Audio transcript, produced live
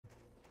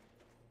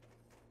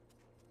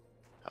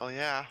Oh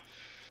yeah.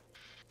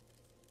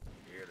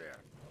 Here there.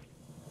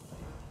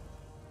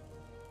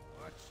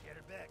 Watch, get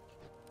her back.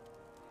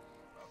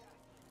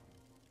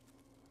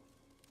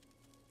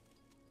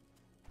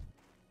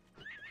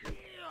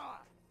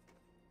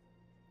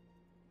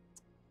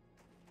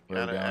 Where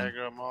are we Gotta going?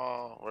 aggro them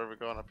all. Where are we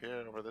going up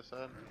here? Over this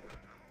side?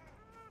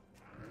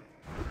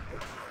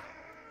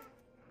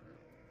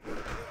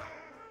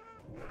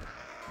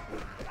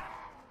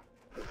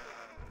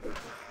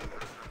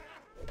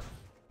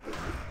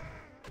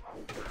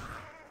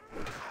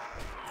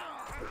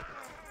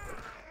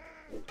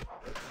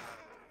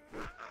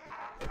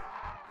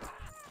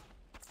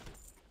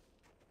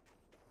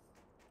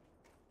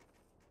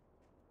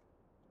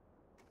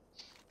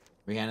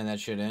 We handing that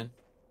shit in?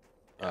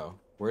 Oh,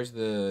 where's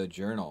the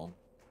journal?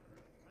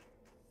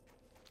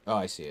 Oh,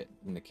 I see it.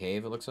 In the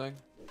cave, it looks like?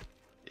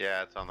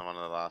 Yeah, it's on the one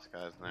of the last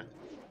guys in there.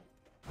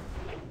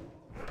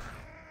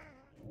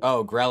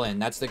 Oh, Grellin.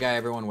 That's the guy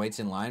everyone waits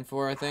in line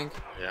for, I think?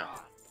 Yeah.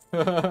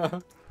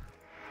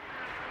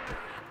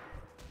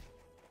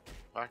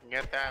 Fucking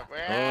get that.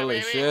 Yeah, Holy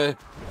baby. shit.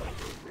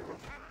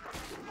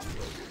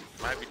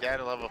 Might be dead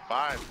at level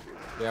 5.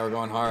 Yeah, we're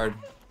going hard.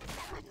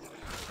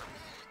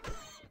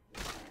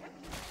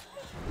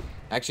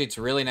 Actually, it's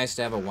really nice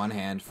to have a one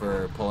hand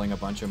for pulling a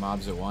bunch of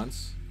mobs at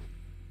once.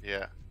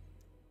 Yeah.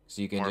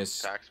 So you can More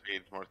just... attack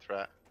speed, more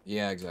threat.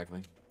 Yeah,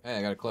 exactly. Hey,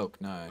 I got a cloak.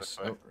 Nice. This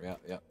way. Oh, yeah,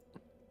 yeah.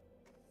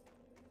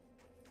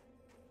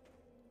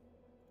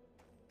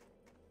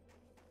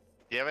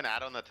 Do you have an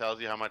add-on that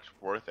tells you how much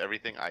worth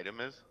everything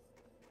item is?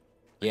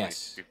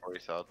 Yes. Before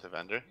you sell it to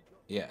vendor?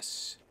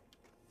 Yes.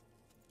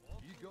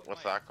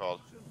 What's that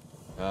called?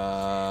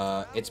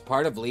 It's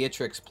part of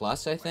Leatrix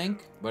Plus, I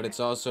think, but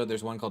it's also,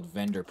 there's one called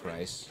Vendor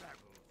Price.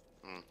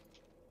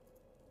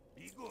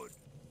 Be good.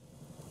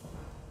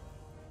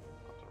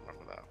 I have to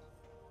remember that.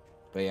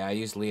 But yeah, I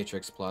use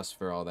Leatrix Plus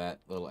for all that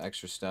little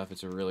extra stuff.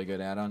 It's a really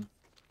good add-on.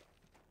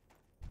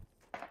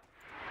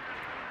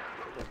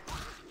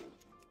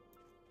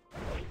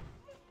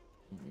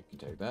 You can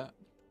take that.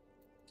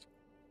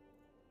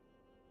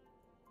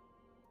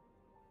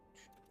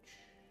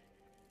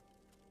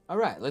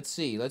 Alright, let's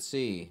see, let's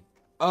see.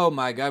 Oh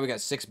my god, we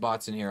got 6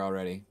 bots in here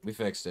already. We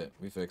fixed it,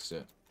 we fixed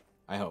it.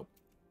 I hope.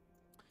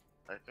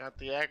 I got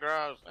the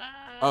aggros.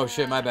 Ah! Oh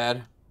shit, my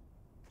bad.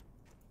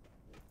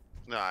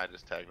 No, I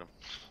just tagged him.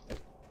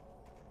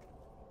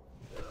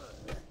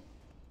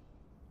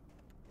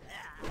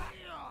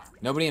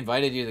 Nobody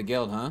invited you to the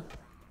guild, huh?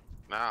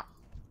 Nah.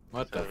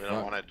 What So the we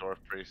don't fuck? want a dwarf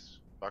priest.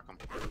 Fuck him.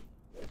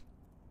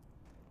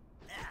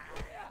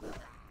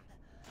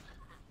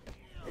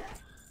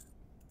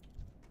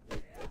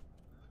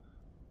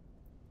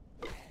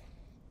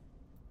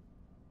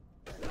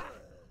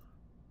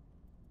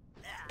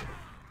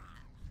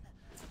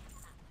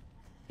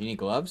 You need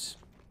gloves?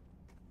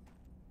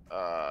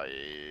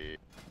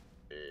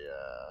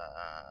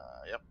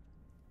 Yep.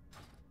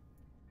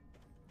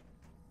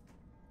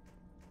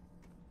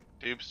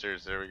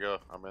 Dupesters, there we go.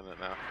 I'm in it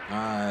now.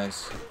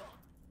 Nice.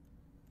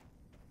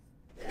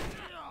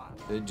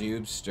 The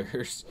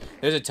dubsters.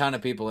 There's a ton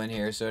of people in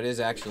here, so it is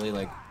actually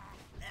like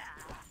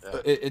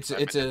Yeah. it's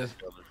I've it's been to a this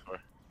guild before.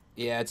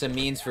 yeah, it's a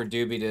means for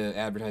Doobie to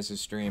advertise his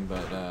stream,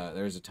 but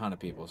there's a ton of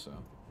people, so.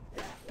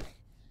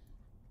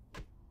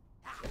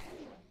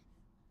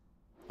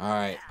 All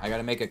right, I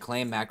gotta make a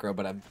claim macro,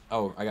 but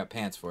I got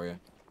pants for you.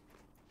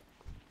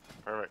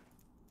 Perfect.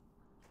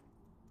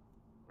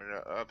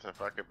 That's a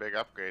fucking big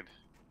upgrade.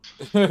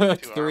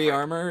 3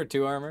 armor or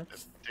 2 armor?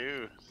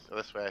 Dude, so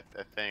this way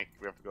I think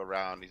we have to go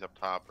around. He's up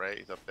top, right?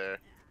 He's up there.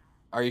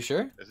 Are you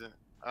sure? Is it?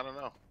 I don't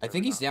know. I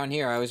think he's down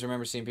here. I always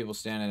remember seeing people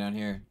standing down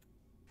here.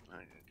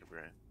 Okay, could be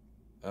right.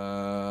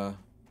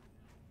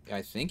 Yeah,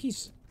 I think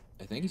he's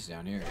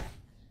down here.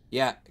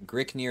 Yeah,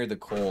 Gricknir the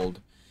Cold.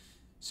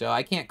 So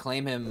I can't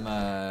claim him.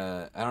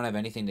 I don't have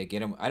anything to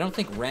get him. I don't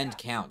think Rend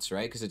counts,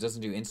 right? Because it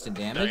doesn't do instant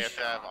No, you damage. have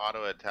to have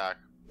auto attack.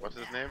 What's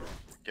his name?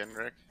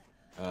 Genrick?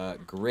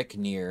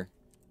 Gricknir.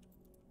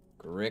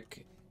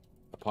 Grick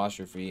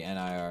apostrophe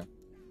Nir.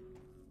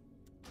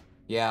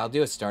 Yeah, I'll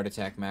do a start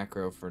attack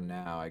macro for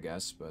now, I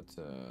guess. But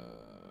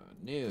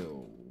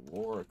new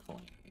war claim.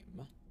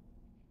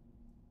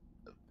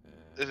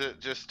 Is it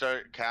just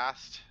start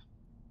cast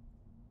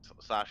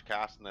slash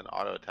cast and then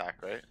auto attack,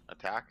 right?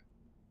 Attack?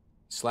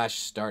 Slash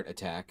start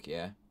attack,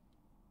 yeah.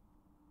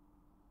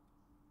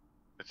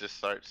 It's just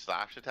start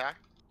slash attack?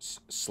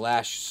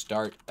 Slash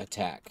start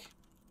attack.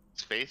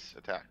 Space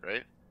attack,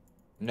 right?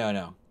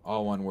 No,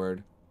 all one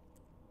word.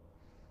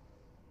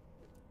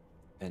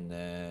 And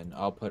then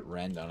I'll put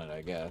Rend on it,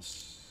 I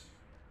guess.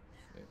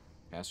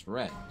 Cast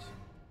Rend.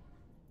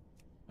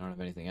 I don't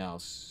have anything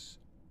else.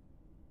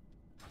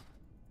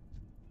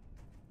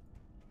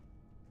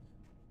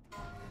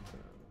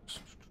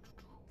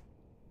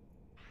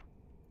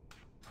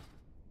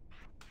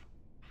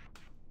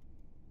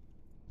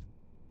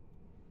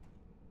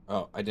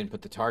 Oh, I didn't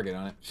put the target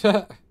on it.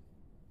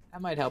 That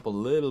might help a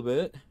little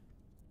bit.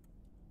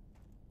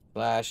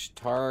 Slash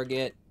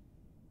target.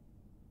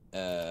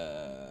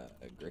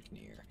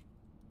 Gricknir.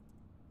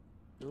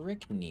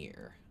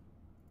 Gricknir.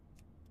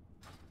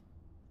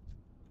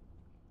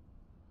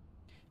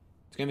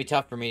 gonna be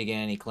tough for me to get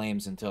any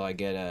claims until I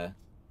get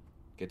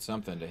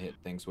something to hit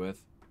things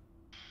with.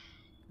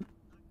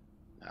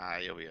 Nah,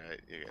 you'll be alright.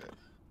 You get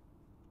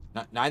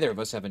it. Neither of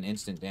us have an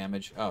instant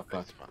damage. Oh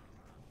fuck. That's fine.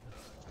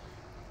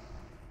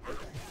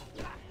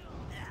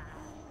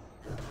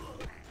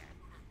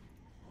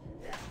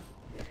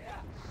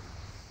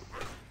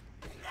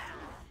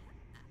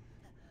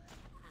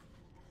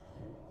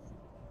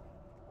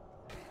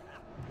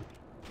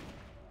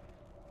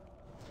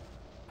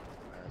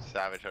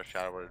 Savage how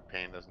Shadow Word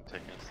Pain doesn't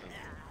take instant.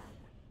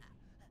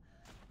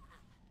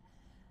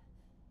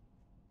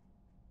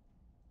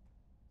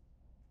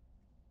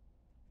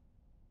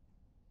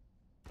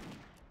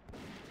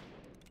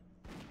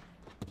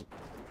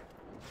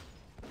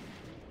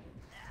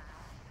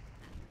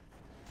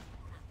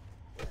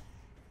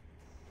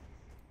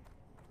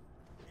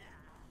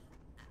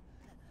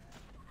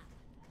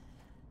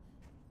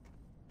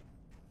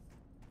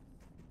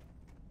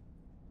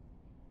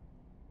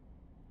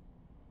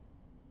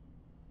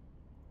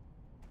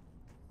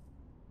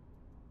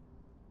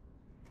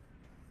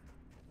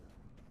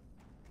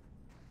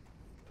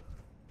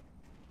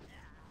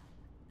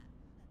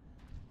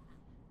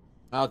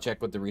 I'll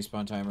check what the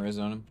respawn timer is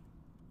on him.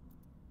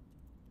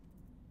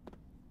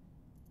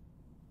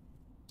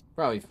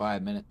 Probably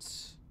 5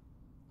 minutes.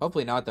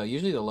 Hopefully not, though.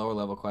 Usually the lower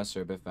level quests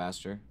are a bit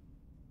faster.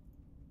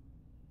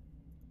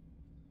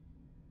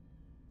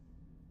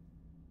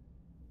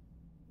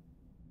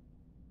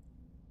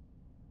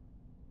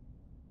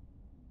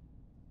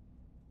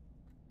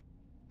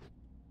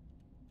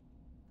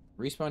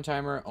 Respawn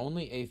timer,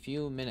 only a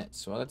few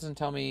minutes. Well, that doesn't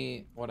tell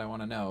me what I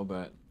want to know,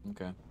 but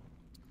okay.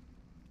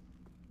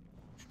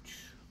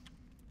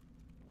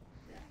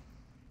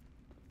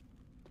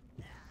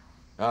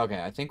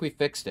 Okay, I think we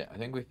fixed it.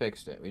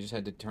 We just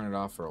had to turn it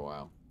off for a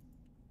while.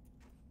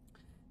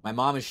 My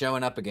mom is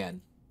showing up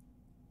again.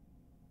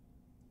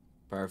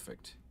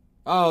 Perfect.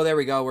 Oh, there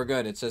we go. We're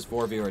good. It says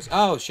 4 viewers.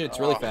 Oh, shit, it's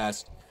really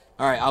fast.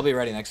 All right, I'll be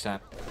ready next time.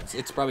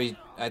 It's probably...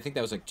 I think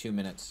that was like 2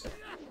 minutes.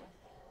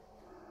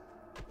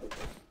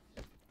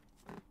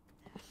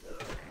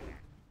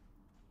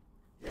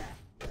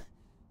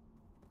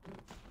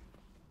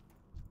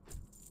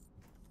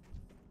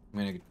 I'm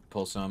gonna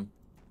pull some.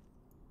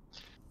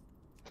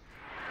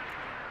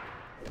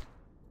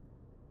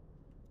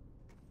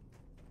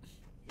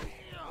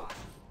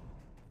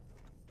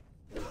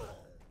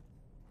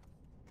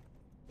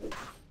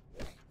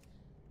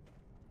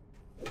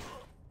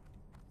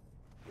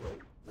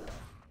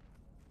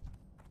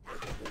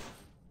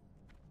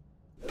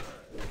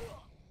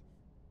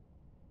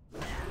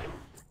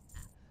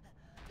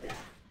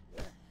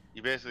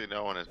 You basically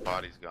know when his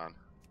body's gone.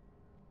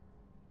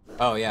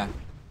 Oh, yeah.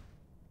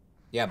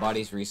 Yeah,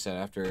 body's reset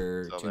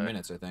after Still 2 there.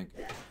 minutes, I think.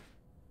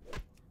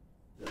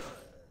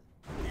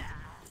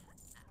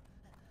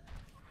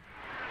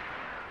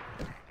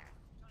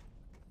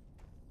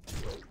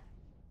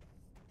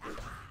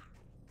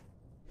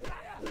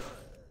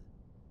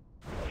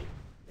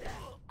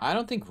 I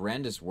don't think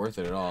Rend is worth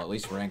it at all, at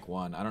least rank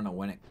 1. I don't know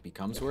when it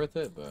becomes worth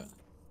it, but...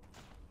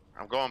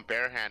 I'm going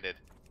barehanded.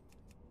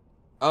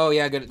 Oh,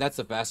 yeah, good. That's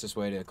the fastest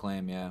way to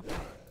claim, yeah,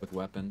 with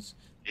weapons.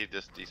 He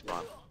just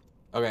despawned.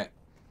 Okay.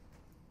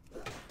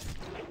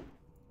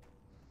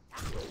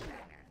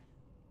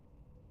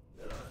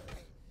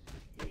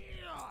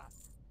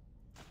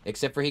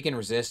 Except for he can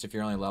resist if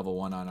you're only level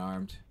 1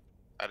 unarmed.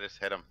 I just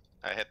hit him.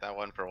 I hit that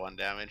one for 1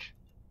 damage.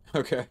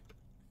 Okay.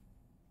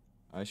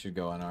 I should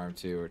go unarmed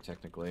too, or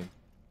technically.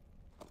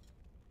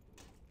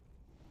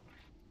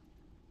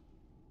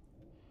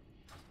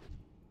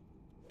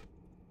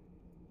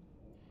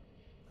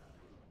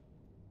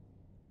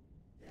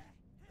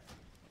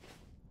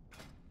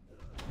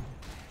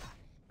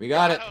 We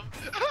got it.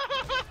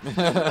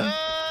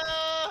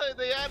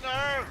 They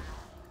unarmed.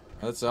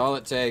 That's all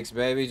it takes,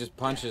 baby. Just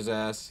punch his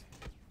ass.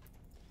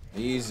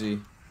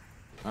 Easy.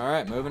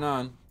 Alright, moving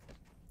on.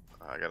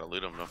 I gotta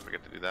loot him. Don't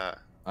forget to do that.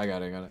 I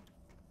got it.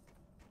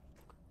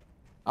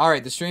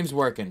 Alright, the stream's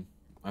working.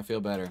 I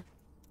feel better.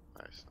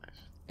 Nice, nice.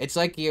 It's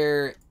like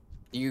you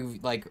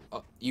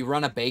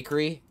run a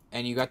bakery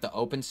and you got the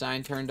open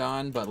sign turned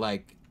on, but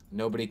like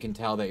nobody can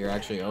tell that you're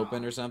actually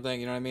open or something.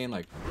 You know what I mean?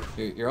 Like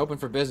you're open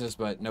for business,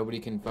 but nobody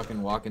can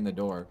fucking walk in the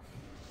door.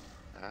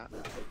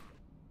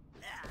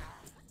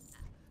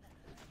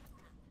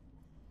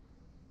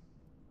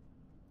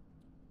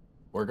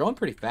 We're going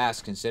pretty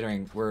fast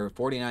considering we're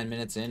 49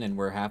 minutes in and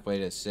we're halfway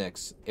to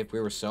 6. If we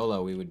were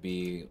solo, we would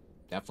be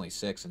definitely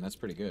 6, and that's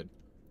pretty good.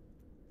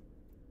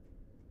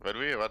 Would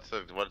we? What's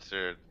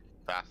your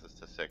fastest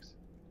to 6?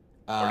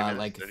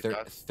 Like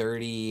 35?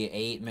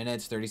 38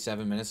 minutes,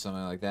 37 minutes,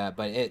 something like that.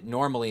 But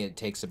normally it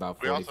takes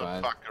about 45. We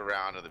also fucked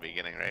around at the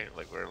beginning, right?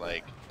 Like we're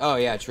like. Oh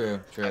yeah, true.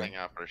 Cutting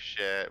up our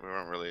shit. We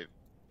weren't really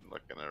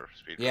looking at our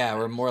speed. Yeah,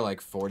 we're more like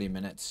 40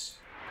 minutes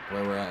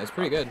where we're at. It's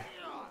pretty good.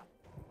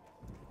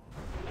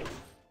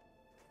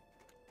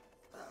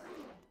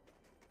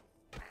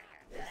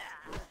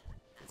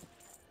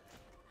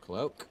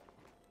 Cloak.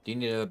 Do you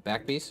need a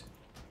back piece?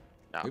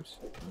 No. Oops.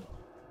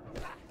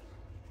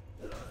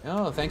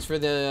 Oh, thanks for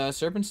the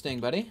serpent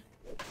sting, buddy.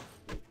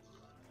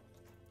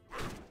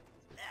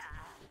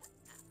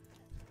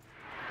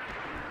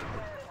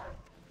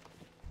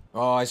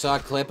 Oh, I saw a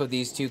clip of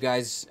these two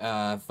guys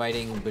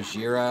fighting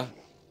Bajira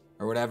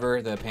or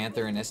whatever, the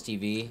Panther and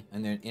STV,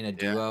 and they're in a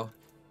duo.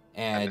 I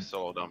And just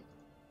soloed them.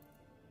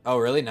 oh,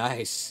 really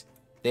nice.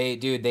 They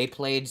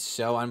played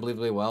so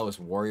unbelievably well. It was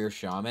Warrior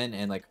Shaman,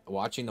 and like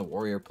watching the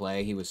Warrior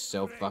play, he was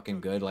so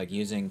fucking good. Like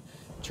using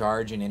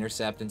charge and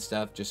intercept and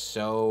stuff, just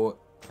so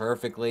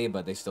perfectly.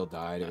 But they still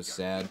died. It was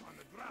sad.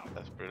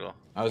 That's brutal.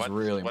 I was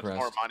really What's more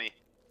impressed. money?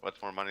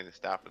 What's more money, the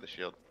staff or the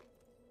shield?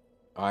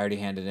 Oh, I already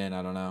handed in.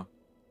 I don't know.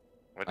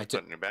 What I you took-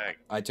 put in your bag?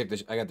 I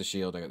got the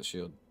shield. I got the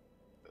shield.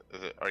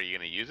 Are you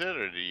gonna use it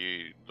or do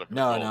you look for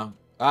No, gold? no.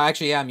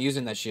 Actually, yeah, I'm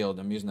using that shield.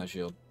 I'm using that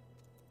shield.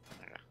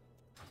 Yeah.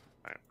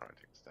 Alright, probably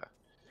take the staff.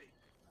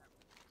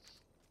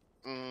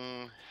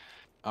 Mm,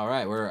 All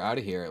right, we're out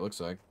of here. It looks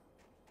like.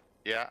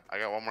 yeah, I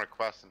got one more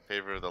quest in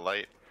favor of the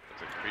light.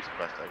 It's a priest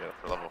quest. I got it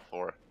for level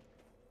 4.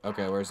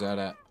 Okay, where's that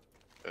at?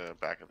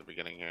 Back at the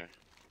beginning here.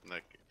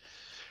 Like,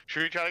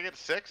 should we try to get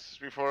 6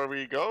 before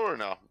we go or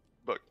no?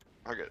 Look,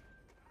 okay.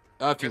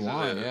 Oh, if you This is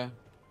want, a- yeah.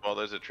 Well,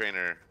 there's a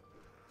trainer.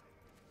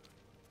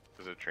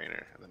 There's a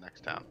trainer in the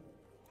next town.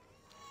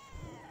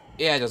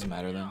 Yeah, it doesn't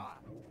matter then.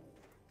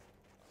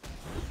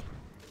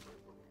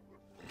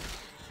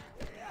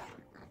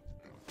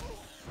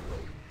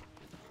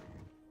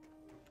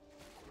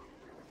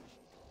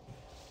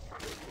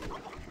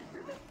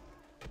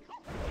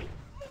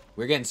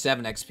 We're getting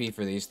 7 XP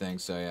for these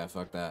things, so yeah,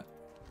 fuck that.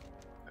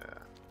 Yeah,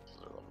 this is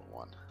level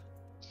 1.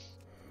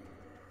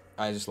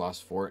 I just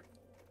lost Fort.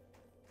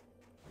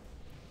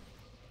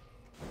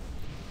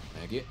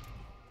 Thank you.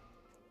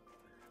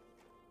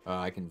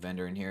 I can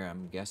vendor in here,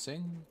 I'm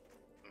guessing.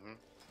 Mm-hmm.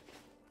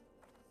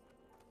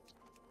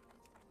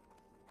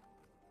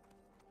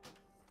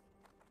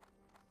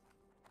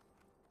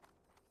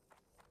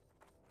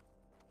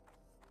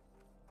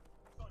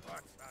 What's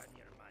on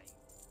your mind?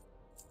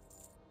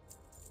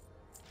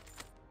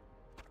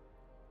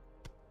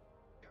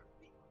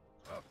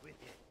 Up with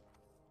it.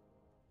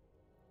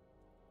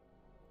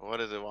 What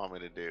does it want me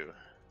to do?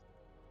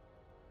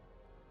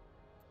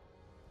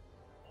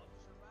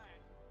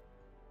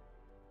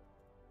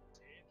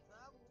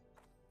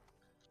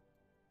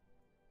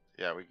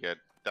 Yeah, we get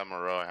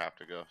Demeraux. I have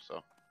to go.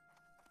 So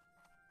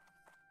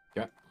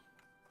Yeah.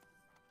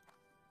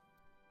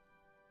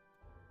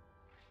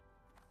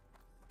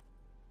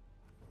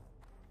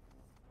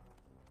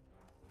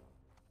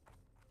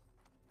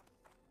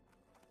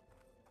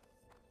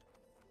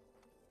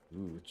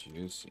 Ooh,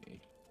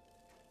 juicy.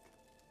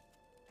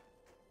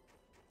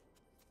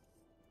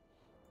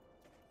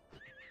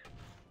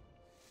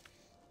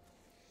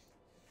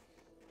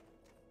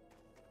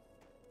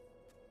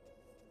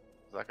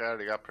 that guy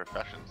already got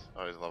professions.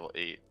 Oh, he's level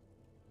 8.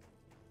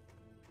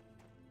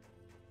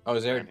 Oh,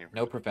 is there Brand new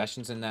no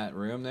professions in that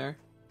room there?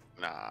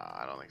 Nah,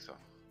 I don't think so.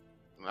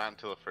 Not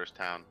until the first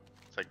town.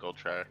 It's like Gold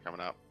Treasure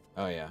coming up.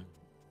 Oh, yeah.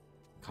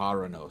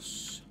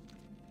 Karanos.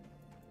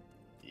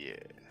 Yeah.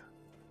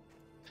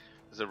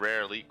 There's a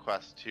rare elite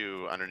quest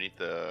too underneath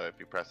the. If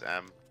you press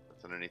M,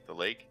 it's underneath the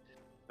lake.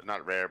 It's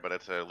not rare, but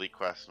it's an elite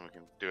quest, and we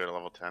can do it at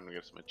level 10. We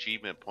get some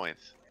achievement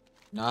points.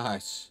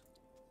 Nice.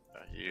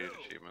 Huge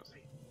achievements.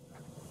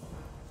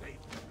 Greetings.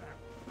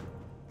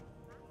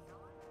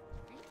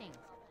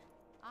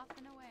 Off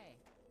and away.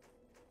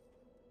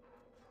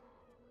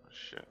 Oh,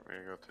 shit, we're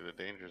gonna go through the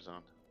danger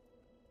zone.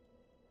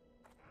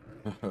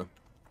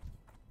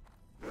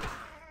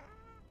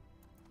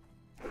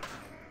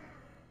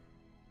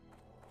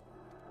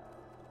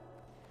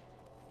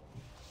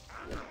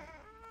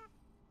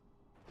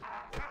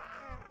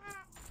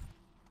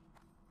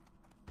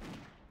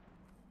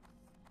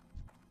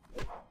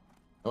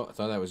 Oh, I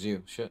thought that was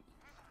you. Shit.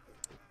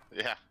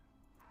 Yeah.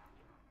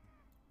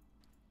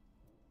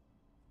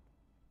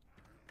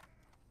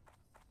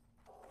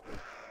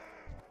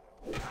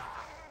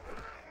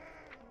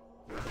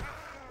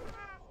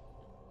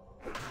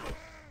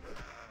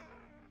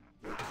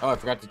 Oh, I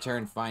forgot to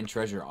turn Find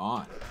Treasure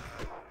on.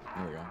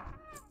 There we go.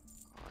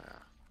 Oh, yeah.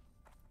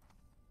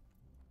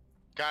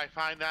 Guy,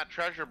 find that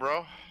treasure,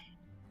 bro.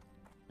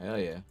 Hell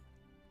yeah.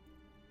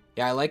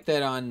 Yeah, I like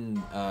that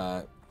on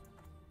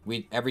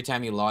every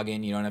time you log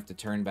in, you don't have to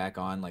turn back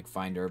on like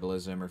Find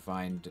Herbalism or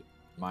Find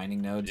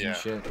Mining Nodes Yeah. and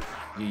shit.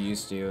 You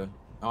used to.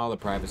 All the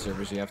private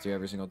servers you have to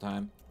every single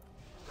time.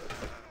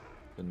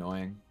 It's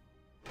annoying.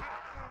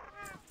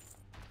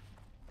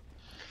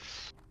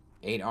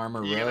 8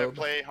 armor You gonna robe.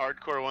 play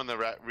hardcore when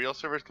the real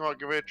servers come out?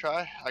 Give it a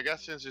try. I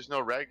guess since there's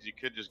no regs, you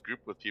could just group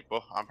with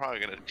people. I'm probably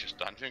gonna just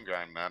dungeon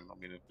grind, man. I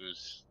mean, if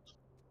there's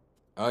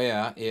Oh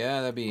yeah,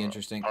 yeah, that'd be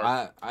interesting.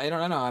 hard- I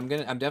don't know. I'm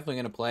definitely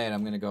gonna play it.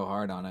 I'm gonna go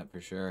hard on it for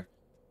sure.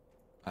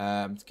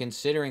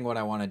 Considering what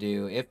I want to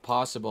do, if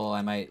possible,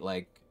 I might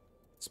like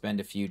spend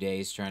a few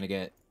days trying to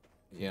get,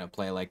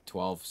 play like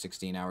 12,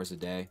 16 hours a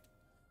day.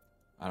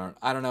 I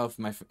don't know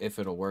if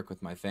it'll work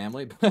with my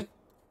family, but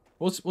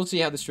we'll see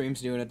how the stream's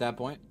doing at that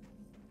point.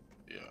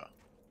 yeah.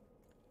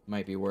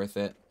 Might be worth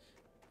it.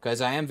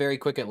 Because I am very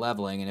quick at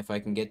leveling, and if I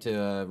can get to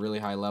a really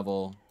high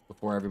level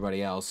before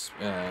everybody else,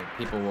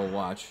 people will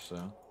watch,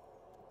 so.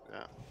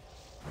 Yeah.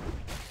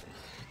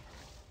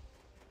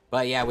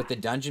 But yeah, with the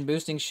dungeon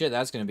boosting shit,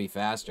 that's gonna be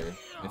faster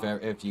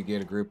if you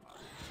get a group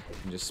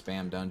and just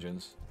spam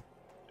dungeons.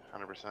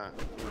 100%.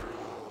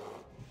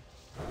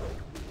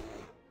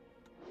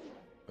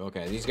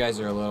 Okay, these guys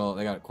are a little.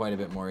 They got quite a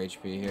bit more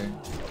HP here.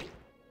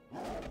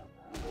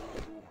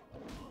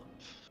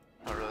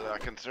 Not really that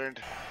concerned.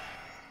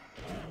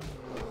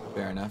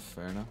 Fair enough.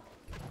 Fair enough.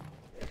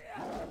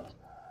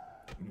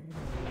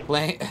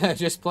 Playing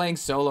just playing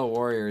solo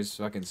warrior is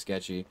fucking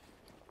sketchy.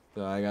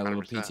 So I got a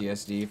little 100%.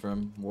 PTSD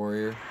from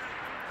warrior.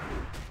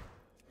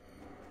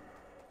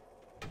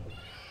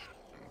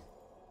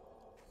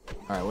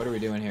 All right, what are we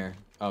doing here?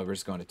 Oh, we're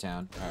just going to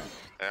town. All right.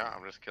 Yeah,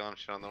 I'm just killing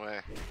shit on the way.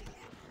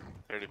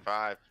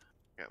 35.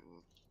 Getting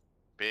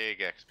big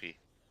XP.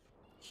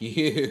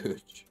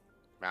 Huge.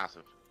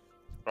 Massive.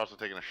 We're also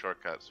taking a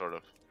shortcut, sort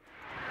of.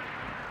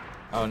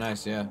 Oh,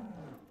 nice, yeah.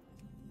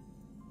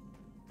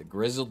 The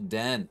Grizzled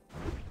Den.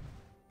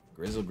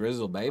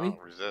 Grizzle, baby. Oh,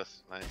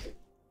 resist. Nice.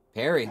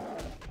 Parry.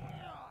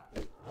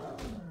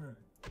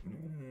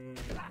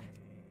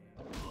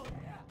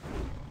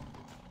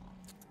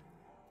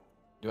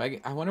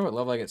 I wonder what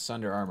level I get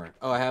Sunder Armor.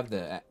 Oh, I have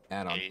the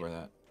add-on 8. for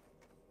that.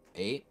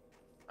 8?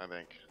 I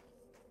think.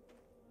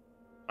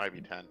 Might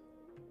be 10.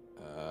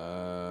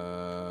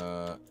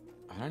 I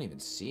don't even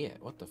see it.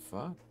 What the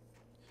fuck?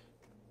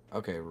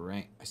 Okay,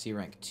 rank. I see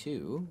rank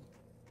 2.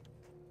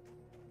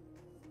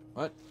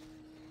 What?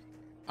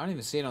 I don't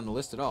even see it on the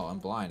list at all. I'm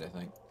blind, I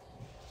think.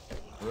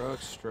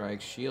 Heroic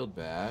Strike, Shield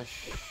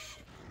Bash.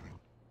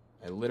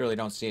 I literally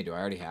don't see it. Do I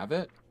already have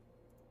it?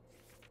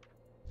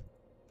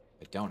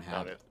 I don't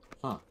have Got it. it.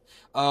 Huh.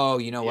 Oh,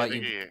 you know Yeah, I what?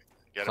 think You you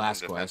get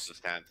class it from quest. defensive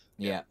stance.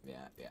 yeah.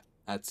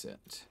 That's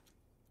it.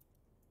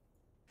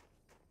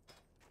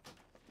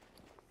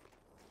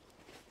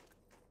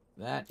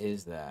 That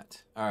is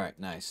that. All right,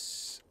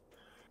 nice.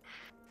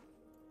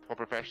 What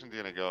profession's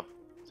you gonna go?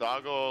 So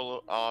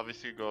I'll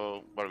obviously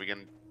go. What are we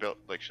gonna build?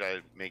 Like, should I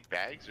make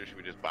bags or should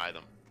we just buy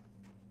them?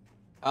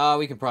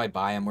 We can probably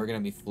buy them. We're gonna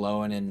be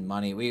flowing in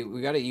money. We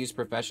got to use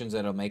professions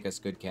that'll make us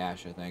good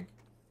cash, I think.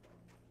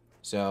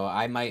 So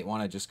I might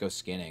want to just go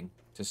skinning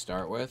to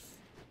start with.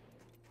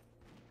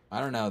 I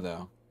don't know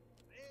though.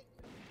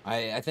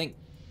 I think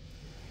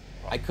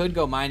I could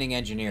go mining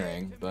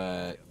engineering,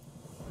 but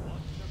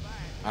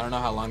I don't know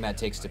how long that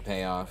takes to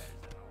pay off.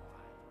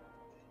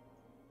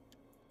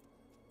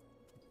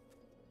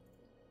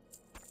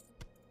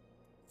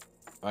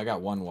 I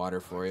got 1 water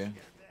for you.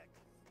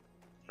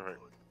 Perfect.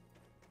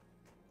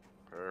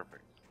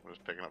 Perfect. I'm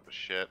just picking up the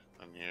shit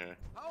in here,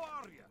 How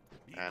are you?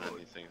 adding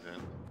these things in.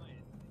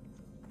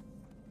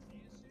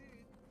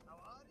 How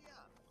are ya?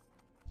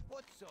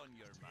 What's on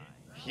your mind?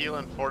 Heal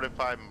and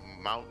fortify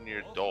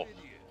Mountaineer Dolph.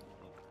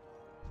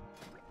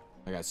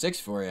 I got 6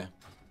 for you.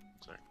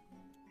 Sorry.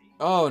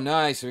 Oh,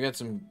 nice. We got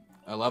some.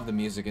 I love the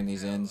music in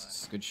these ends.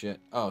 It's good shit.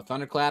 Oh,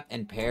 Thunderclap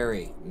and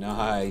Parry.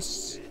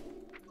 Nice.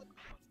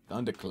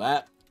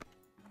 Thunderclap.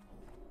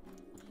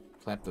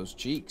 Clap those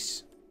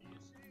cheeks.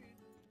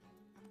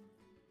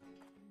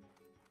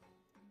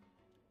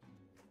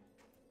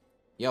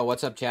 Yo,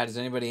 what's up, chat? Is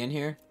anybody in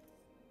here?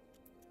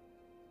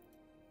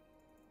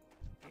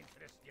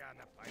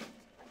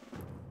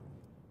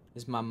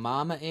 Is my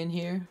mama in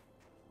here?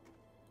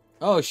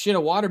 Oh shit, a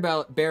water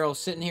barrel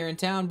sitting here in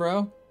town,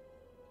 bro.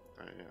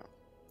 There you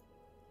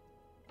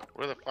go.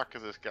 Where the fuck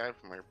is this guy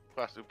from my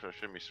quest? Oops, I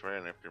shouldn't be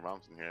swearing if your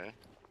mom's in here, eh?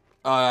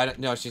 Oh,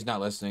 no, she's not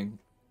listening.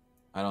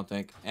 I don't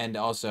think. And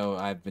also,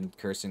 I've been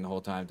cursing the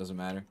whole time. Doesn't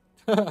matter.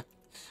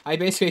 I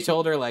basically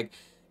told her, like,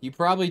 you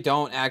probably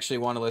don't actually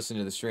want to listen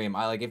to the stream.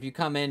 Like, if you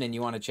come in and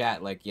you want to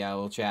chat, like, yeah,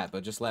 we'll chat,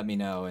 but just let me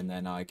know, and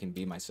then I can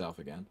be myself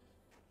again.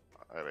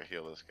 I gotta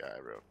heal this guy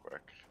real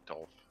quick.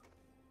 Dolph.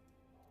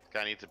 This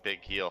guy needs a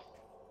big heal.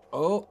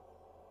 Oh,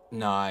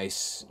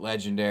 nice.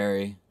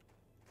 Legendary.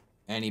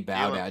 And he bowed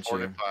Heal and at you.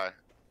 fortify.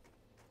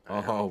 There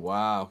you Oh, go.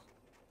 wow.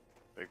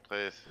 Big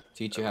plays.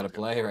 Teach you how to Everyone's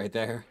play gonna- right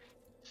there.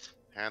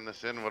 Hand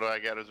this in. What do I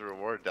get as a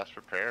reward?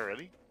 Desperate Prayer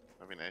already?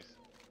 That'd be nice.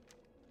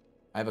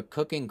 I have a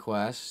cooking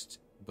quest,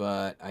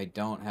 but I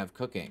don't have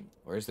cooking.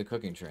 Where's the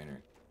cooking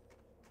trainer?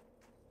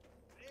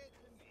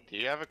 Do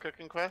you have a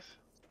cooking quest?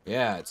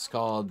 Yeah, it's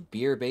called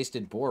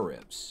Beer-Basted Boar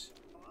Ribs.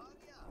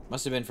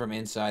 Must have been from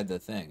inside the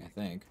thing, I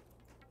think.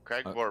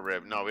 Craig Boar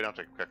Rib. No, we don't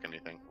have to cook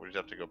anything. We just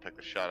have to go pick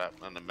the shot up,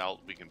 and the melt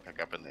we can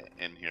pick up in the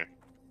inn here.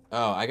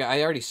 Oh,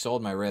 I already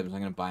sold my ribs. I'm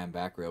gonna buy them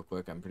back real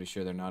quick. I'm pretty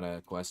sure they're not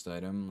a quest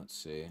item. Let's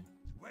see.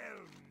 Well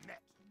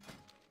met.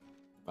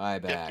 Buy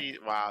back. 50.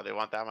 Wow, they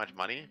want that much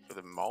money for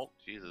the malt?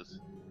 Jesus.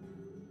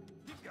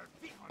 Keep your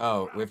feet on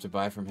Oh, the we have to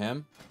buy from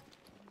him?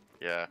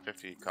 Yeah,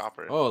 50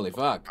 copper. Holy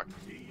fuck.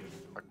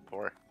 Fuck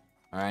poor.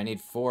 Alright, I need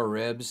 4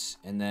 ribs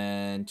and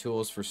then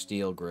tools for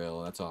steel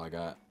grill. That's all I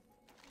got.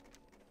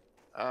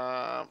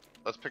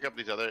 Let's pick up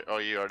these other. Oh,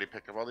 you already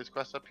picked up all these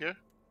quests up here?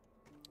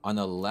 On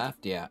the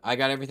left, yeah. I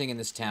got everything in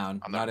this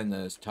town. On the- Not in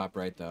the top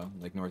right, though.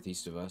 Like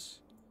northeast of us.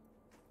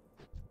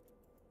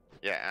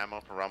 Yeah, ammo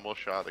for Rumble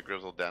Shot, the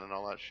Grizzled Den, and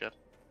all that shit.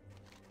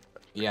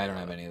 Yeah, I don't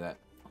have any of that.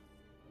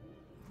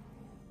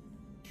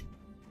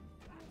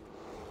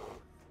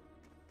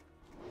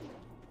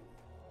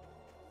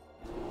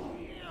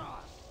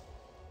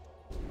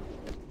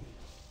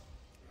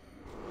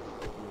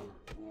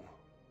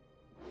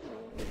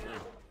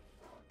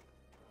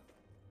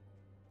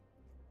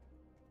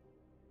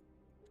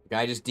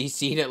 Guy just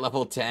DC'd at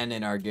level 10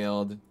 in our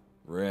guild.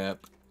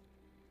 Rip.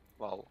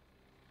 Lol.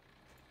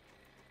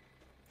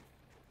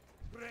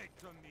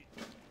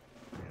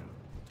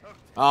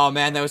 Oh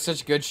man, that was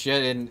such good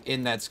shit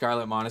in that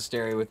Scarlet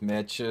Monastery with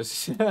Mitch.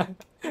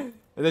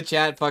 The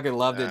chat fucking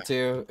loved it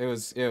too. It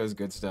was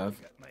good stuff.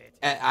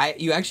 And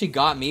you actually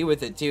got me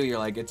with it too. You're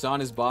like, it's on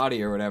his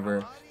body or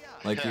whatever.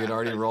 Like you had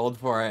already rolled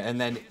for it,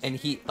 and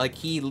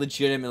he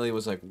legitimately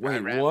was like, wait, I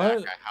ran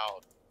what? Back, I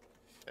howled.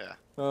 Yeah.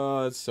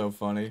 Oh, that's so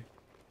funny.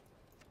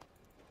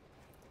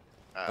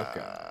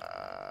 Okay.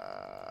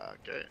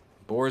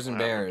 Boars and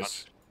Whatever,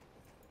 bears.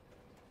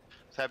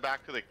 Let's head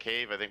back to the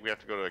cave. I think we have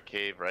to go to a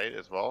cave, right,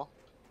 as well?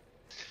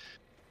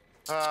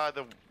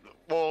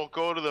 We'll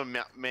go to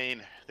the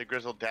main, the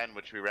Grizzled Den,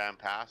 which we ran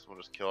past. We'll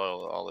just kill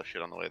all the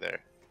shit on the way there.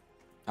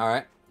 All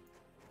right.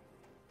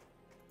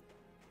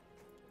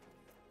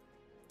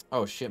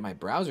 Oh shit, my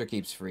browser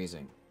keeps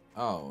freezing.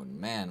 Oh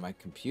man, my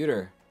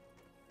computer.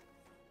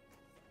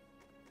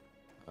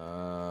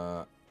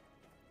 Yo.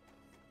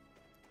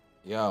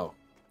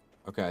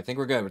 Okay, I think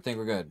we're good.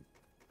 We're good.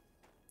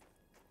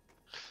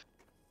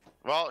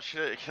 Well,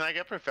 can I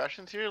get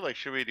professions here? Like,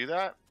 should we do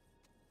that?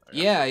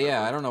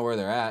 Yeah. I don't know where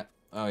they're at.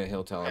 Oh yeah,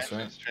 he'll tell us,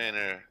 right?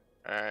 Trainer.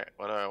 All right,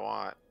 what do I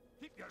want?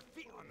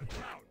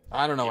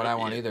 I don't know what I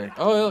want either.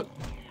 Oh, look.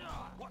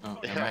 Oh,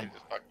 Yeah, he just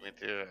fucked me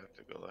too. I have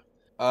to go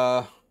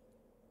there.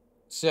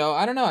 So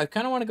I don't know. I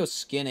kind of want to go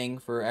skinning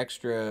for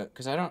extra,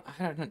 because I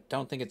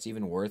don't think it's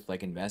even worth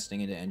like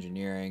investing into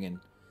engineering and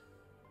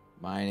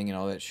mining and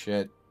all that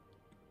shit.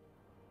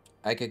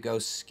 I could go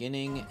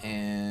skinning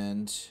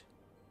and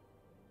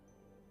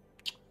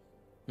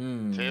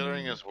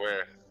Tailoring is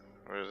where?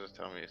 Where does this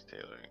tell me it's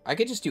tailoring? I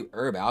could just do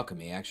herb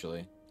alchemy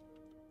actually.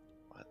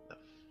 What the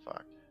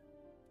fuck?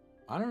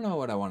 I don't know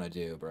what I want to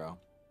do, bro.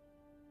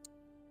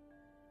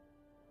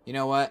 You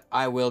know what?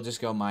 I will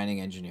just go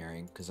mining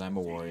engineering because I'm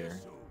a warrior.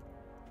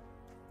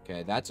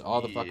 Okay, that's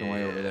all the fucking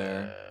way over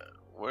there.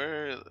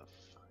 Where the fuck?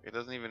 It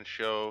doesn't even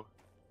show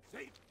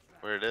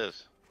where it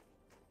is.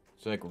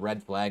 So like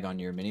red flag on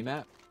your mini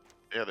map.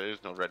 Yeah, there is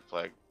no red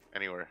flag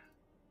anywhere.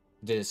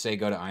 Did it say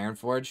go to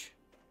Ironforge?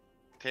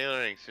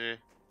 Tailoring, see?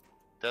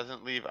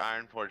 Doesn't leave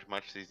Ironforge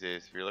much these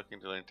days. If you're looking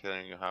to learn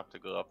tailoring, you'll have to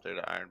go up there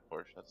to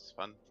Ironforge. That's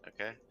fun,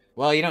 okay?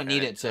 Well, you don't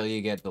need it till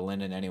you get the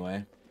linen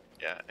anyway.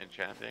 Yeah,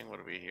 enchanting. What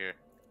do we hear?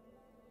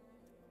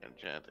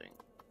 Enchanting.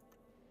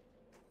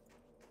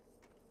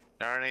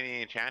 There aren't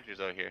any enchanters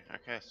out here.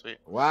 Okay, sweet.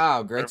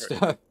 Wow, great Perfect.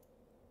 stuff.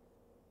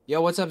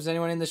 Yo, what's up? Is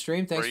anyone in the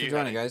stream? Thanks Where for you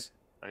joining, heading? guys.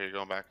 Are you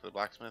going back to the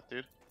blacksmith,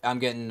 dude? I'm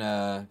getting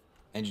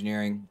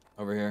engineering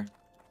over here.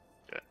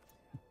 Okay.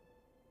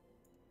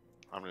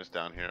 I'm just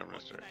down here. I'm gonna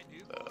start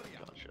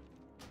killing shit.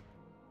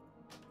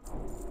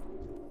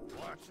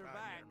 Watch your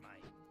back.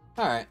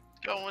 All right.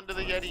 Going to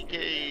the Yeti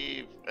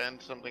cave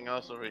and something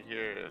else over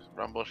here.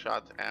 Rumble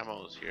Shot's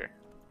ammo's here.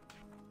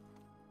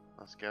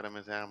 Let's get him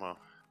his ammo.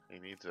 He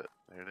needs it.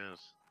 There it is.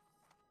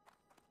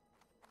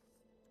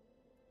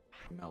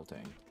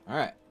 Melting. All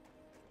right.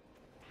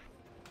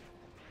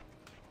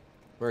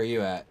 Where are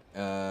you at?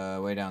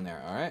 Way down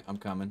there. All right, I'm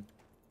coming.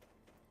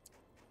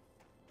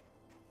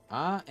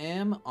 I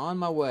am on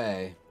my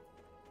way.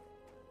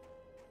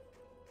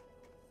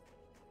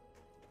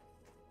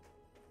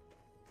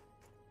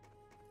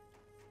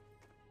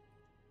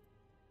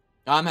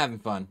 I'm having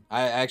fun.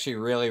 I actually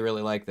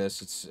really like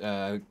this. It's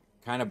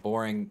kind of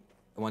boring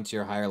once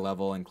you're higher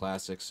level in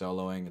classic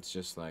soloing. It's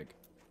just like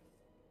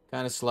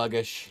kind of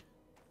sluggish.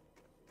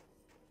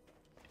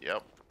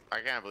 Yep. I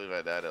can't believe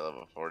I died at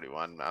level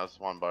 41. I was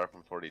one bar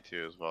from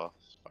 42 as well.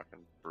 It's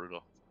fucking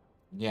brutal.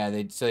 Yeah,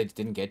 they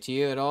didn't get to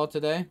you at all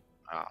today?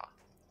 Ah.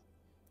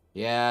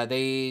 Yeah,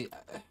 they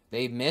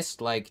missed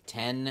like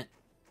 10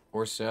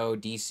 or so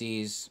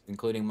DCs,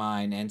 including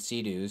mine, and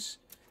Sea-Doos.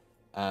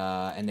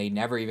 And they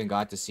never even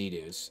got to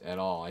Sea-Doos at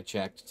all. I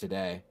checked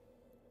today.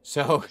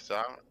 So, I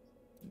saw him.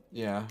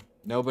 yeah,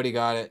 nobody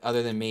got it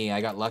other than me.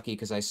 I got lucky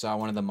because I saw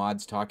one of the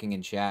mods talking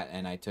in chat,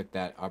 and I took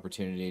that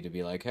opportunity to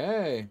be like,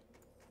 hey,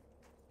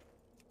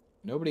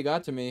 nobody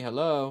got to me.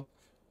 Hello.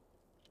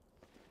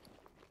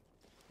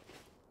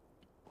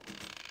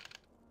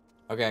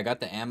 Okay, I got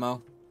the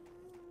ammo.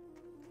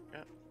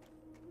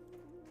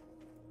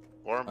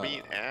 Warm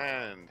meat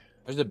and...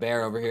 There's a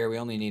bear over here. We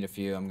only need a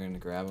few. I'm going to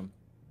grab him.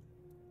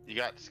 You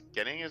got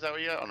skinning? Is that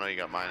what you got? Oh no, you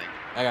got mining.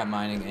 I got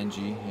mining,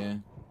 NG, yeah.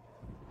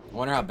 I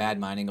wonder how bad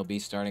mining will be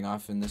starting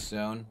off in this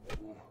zone.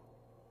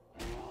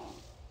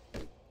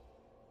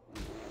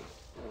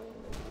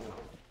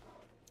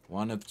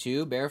 One of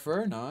two, bear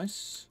fur,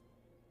 nice.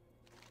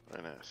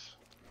 Very nice.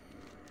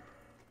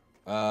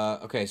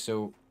 Okay,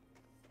 so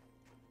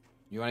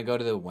you want to go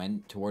to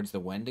the towards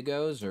the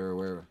Wendigos,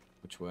 or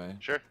which way?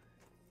 Sure.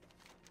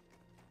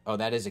 Oh,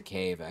 that is a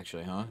cave,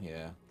 actually, huh?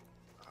 Yeah.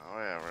 Oh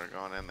yeah, we're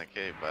going in the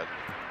cave, bud.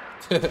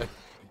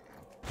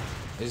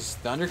 Is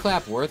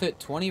Thunderclap worth it?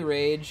 20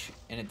 rage,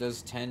 and it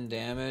does 10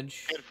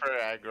 damage. Good for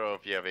aggro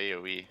if you have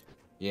AoE.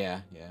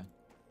 Yeah.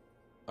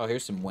 Oh,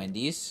 here's some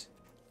Wendy's.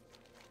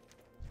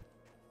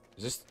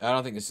 Is this? I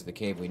don't think this is the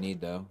cave we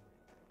need, though.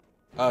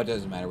 Oh, it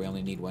doesn't matter. We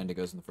only need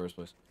Wendigos in the first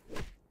place.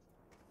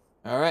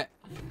 Alright.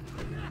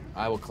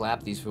 I will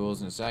clap these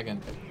fools in a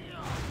second.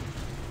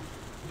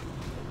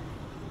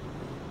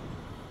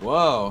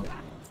 Whoa.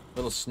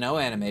 Little snow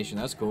animation.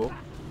 That's cool.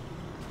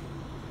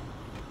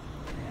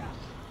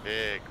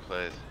 Big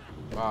plays.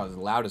 Wow, it's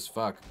loud as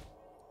fuck.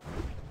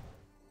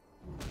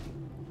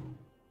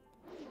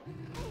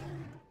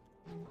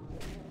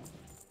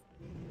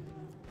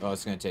 Oh,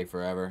 it's gonna take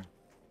forever.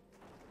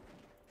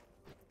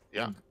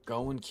 Yeah.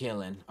 Going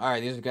killing.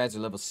 Alright, these guys are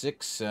level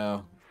 6,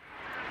 so...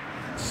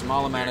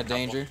 Small amount of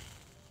danger.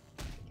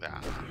 Nah.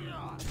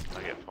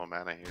 I get full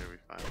mana here, we'll be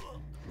fine.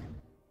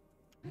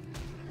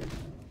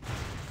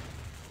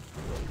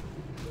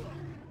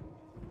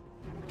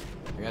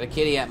 I got a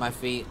kitty at my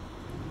feet.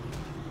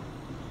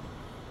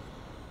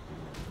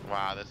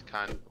 Wow, this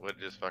cunt would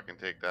just fucking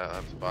take that.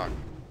 That's fucked.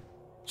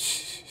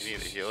 You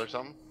need a heal or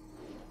something?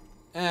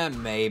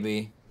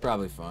 Maybe.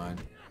 Probably fine.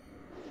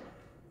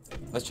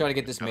 Let's try to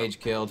get this mage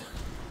killed.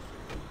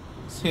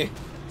 See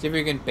if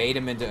we can bait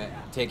him into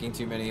taking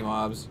too many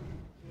mobs.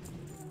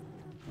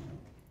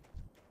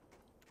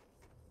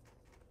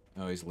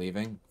 Oh, he's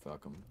leaving?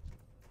 Fuck him.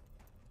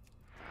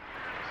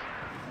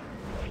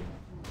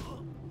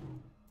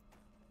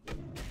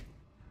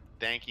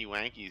 Danky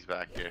Wanky's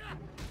back here.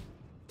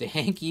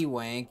 Danky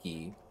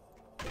wanky.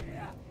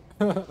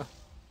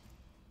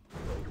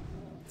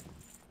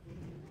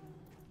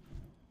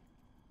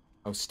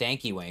 Oh,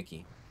 stanky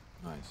wanky.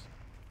 Nice.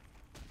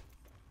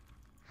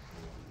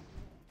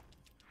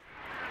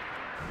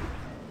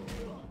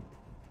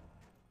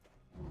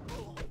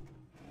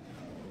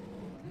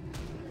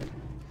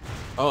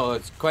 Oh,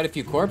 it's quite a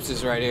few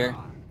corpses right here.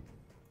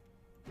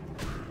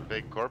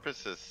 Big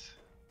corpuses.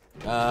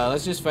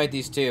 Let's just fight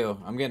these two.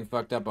 I'm getting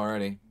fucked up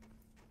already.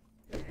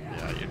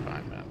 Yeah, you're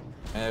fine, man.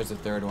 And there's a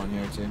third one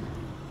here, too.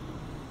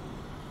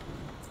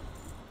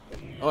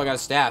 Oh, I got a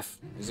staff.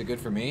 Is it good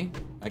for me?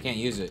 I can't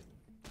use it.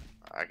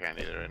 I can't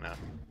either right now.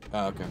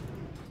 Oh, okay.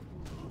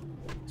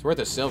 It's worth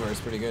a silver. It's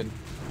pretty good.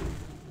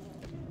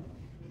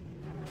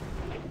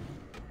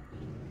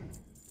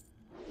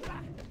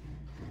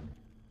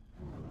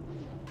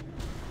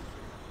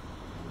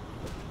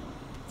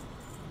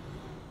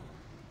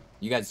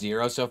 You got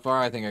 0 so far?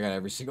 I think I got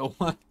every single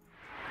one.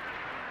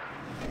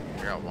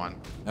 I got one.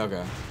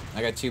 Okay.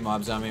 I got 2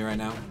 mobs on me right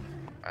now.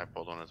 I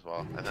pulled one as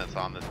well. And it's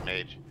on this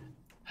mage.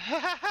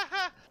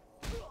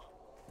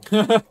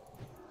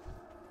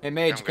 Hey,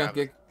 mage, Come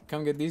grab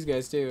come get these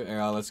guys too.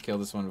 Here, let's kill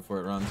this one before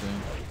it runs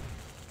in.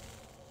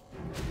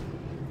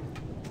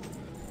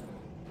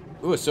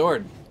 Ooh, a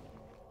sword.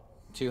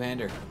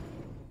 2-hander.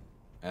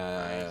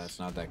 Nice. It's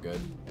not that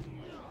good.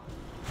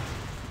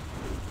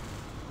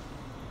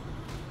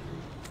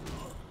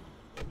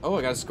 Oh,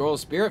 I got a scroll of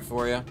spirit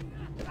for you.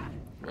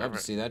 Love to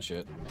see that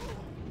shit.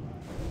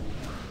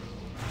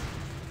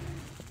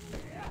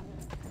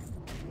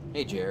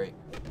 Hey, Jerry.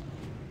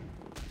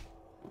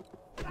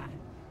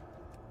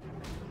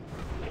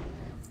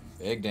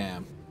 Big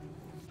damn.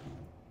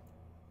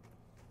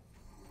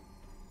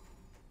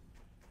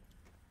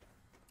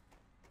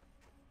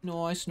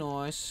 Nice,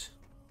 nice.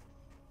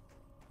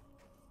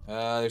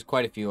 There's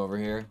quite a few over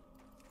here.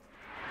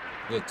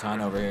 There's a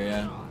ton over here,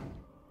 yeah.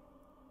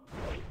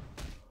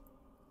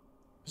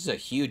 This is a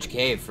huge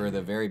cave for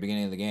the very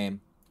beginning of the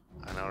game.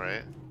 I know,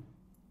 right?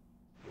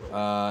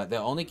 The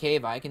only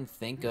cave I can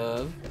think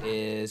of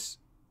is...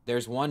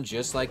 There's one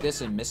just like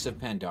this in Mists of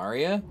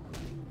Pandaria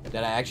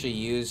that I actually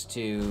used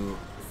to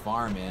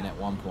farm in at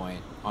one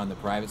point on the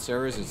private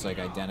servers. It's like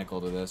identical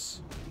to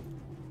this.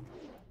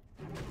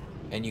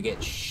 And you get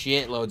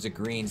shitloads of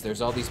greens.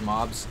 There's all these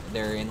mobs.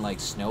 They're in like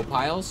snow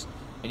piles.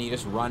 And you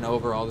just run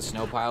over all the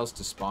snow piles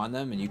to spawn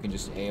them. And you can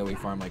just AoE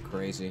farm like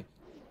crazy.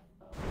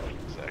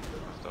 Sick.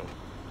 That's dope.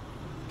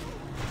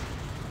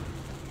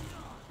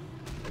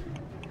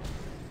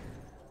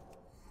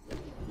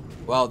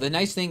 Well, the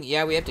nice thing,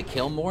 yeah, we have to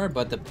kill more,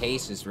 but the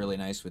pace is really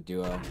nice with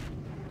Duo.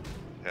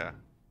 Yeah.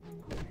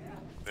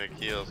 Big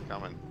heal's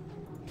coming.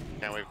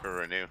 Can't wait for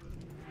Renew.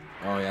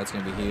 Oh, yeah, it's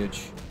gonna be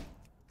huge.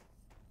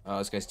 Oh,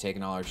 this guy's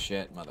taking all our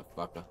shit,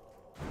 motherfucker.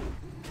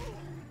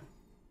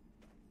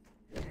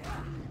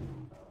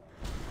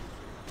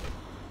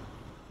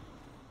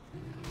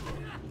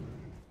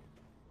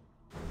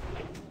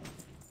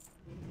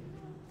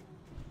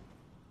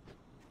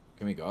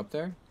 Can we go up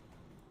there?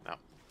 No.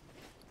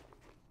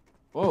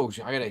 Whoa,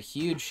 I got a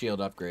huge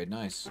shield upgrade.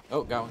 Nice.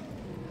 Oh, got one.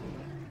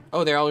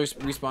 Oh, they all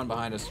respawn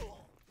behind us.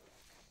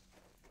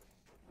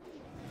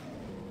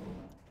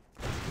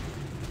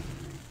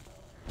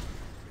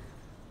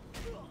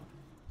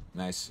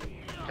 Nice.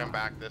 Come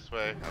back this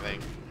way, I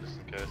think, just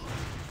in case.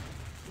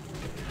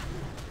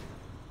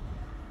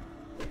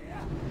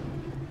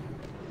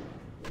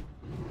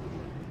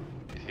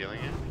 He's healing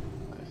you?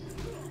 Nice.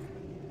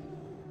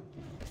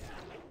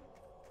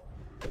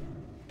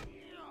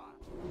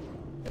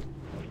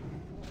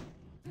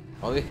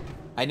 Well,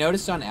 I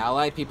noticed on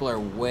Ally, people are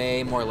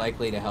way more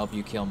likely to help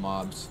you kill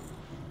mobs.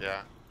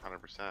 Yeah,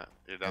 100%.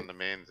 You're done the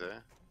mains, eh?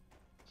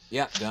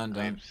 Yeah, done, I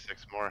done. need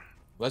 6 more.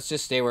 Let's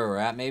just stay where we're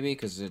at, maybe,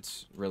 because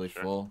it's really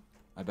Sure. full.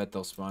 I bet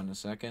they'll spawn in a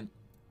second.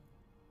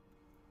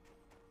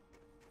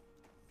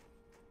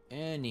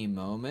 Any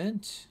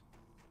moment.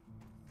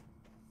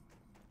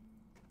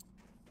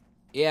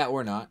 Yeah,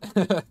 or not.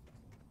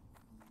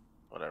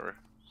 Whatever.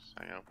 Just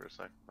hang out for a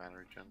sec. Man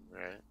regen,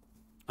 right?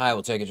 I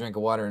will take a drink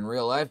of water in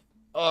real life.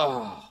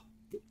 Oh.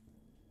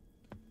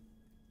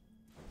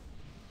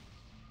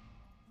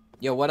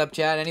 Yo, what up,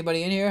 chat?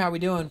 Anybody in here? How we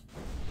doing?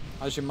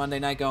 How's your Monday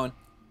night going?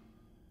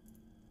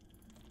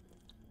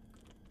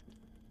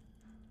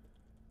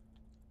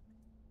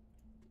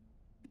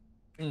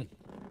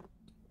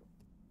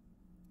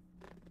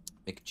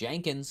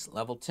 McJenkins,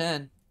 level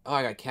 10. Oh,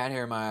 I got cat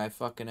hair in my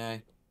fucking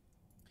eye.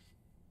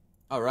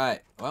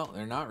 Alright. Well,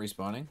 they're not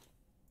respawning.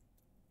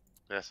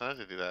 Yeah, sometimes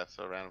they do that.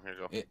 So random. Here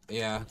you go.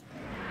 Yeah.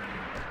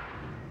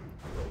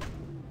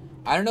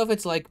 I don't know if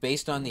it's like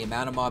based on the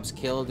amount of mobs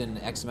killed in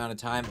X amount of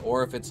time,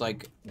 or if it's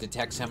like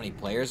detects how many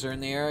players are in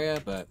the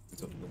area, but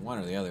it's one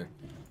or the other.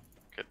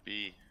 Could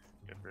be.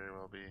 Could very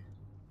well be.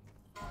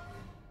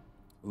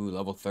 Ooh,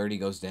 level 30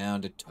 goes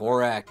down to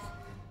Torak.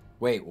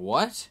 Wait,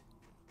 what?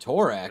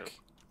 Torak?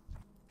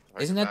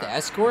 Isn't that the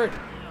escort?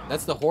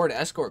 That's the Horde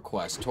escort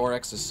quest,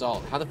 Torak's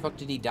Assault. How the fuck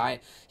did he die?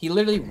 He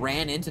literally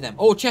ran into them.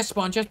 Oh, chest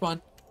spawn, chest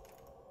spawn.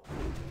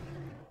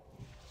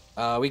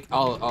 I'll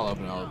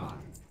open it.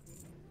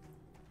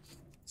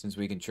 Since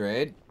we can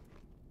trade.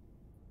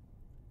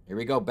 Here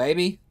we go,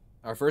 baby.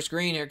 Our first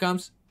green, here it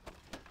comes.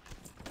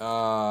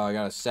 Oh, I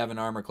got a 7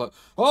 armor cloak.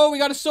 Oh, we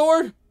got a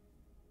sword!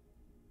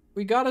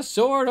 We got a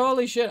sword,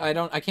 holy shit.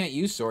 I can't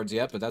use swords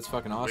yet, but that's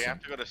fucking awesome. We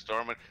have to go to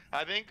Stormwind.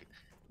 I think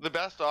the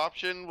best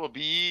option will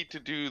be to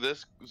do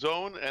this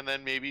zone and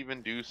then maybe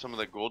even do some of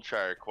the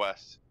Goldshire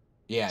quests.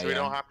 Yeah, so we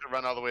don't have to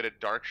run all the way to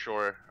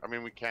Darkshore. I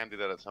mean, we can do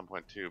that at some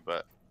point too,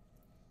 but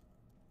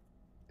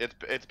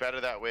it's better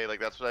that way. Like,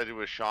 that's what I do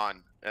with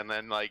Sean. And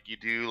then, like, you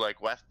do,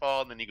 like,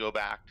 Westfall, and then you go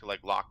back to,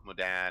 like, Loch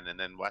Modan, and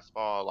then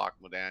Westfall, Loch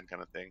Modan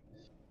kind of thing.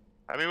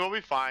 I mean, we'll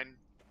be fine,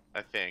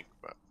 I think,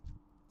 but...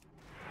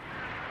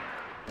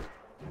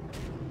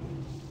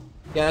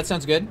 Yeah, that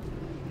sounds good.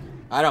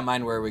 I don't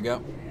mind where we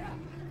go.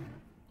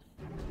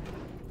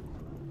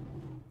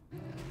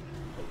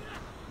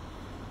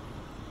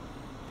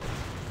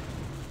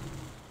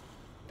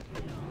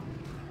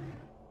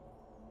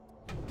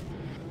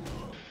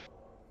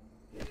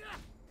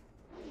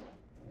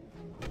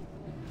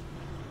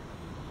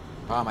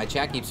 Oh, my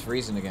chat keeps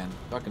freezing again.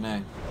 Fucking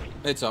A.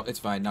 It's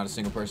fine. Not a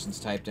single person's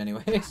typed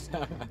anyways.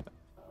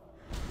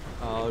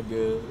 All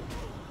good.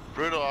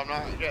 Brutal, I'm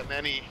not getting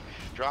any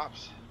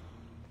drops.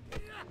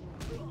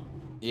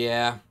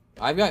 Yeah.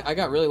 I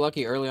got really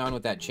lucky early on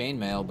with that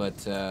chainmail,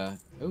 but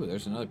ooh,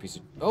 there's another piece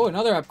of... Oh,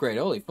 another upgrade.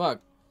 Holy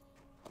fuck.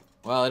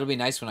 Well, it'll be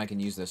nice when I can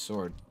use this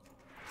sword.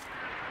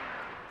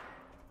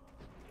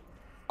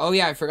 Oh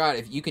yeah, I forgot.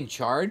 If you can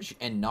charge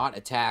and not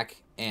attack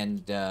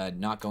and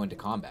not go into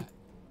combat.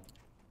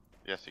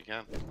 Yes, you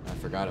can. I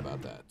forgot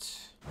about that.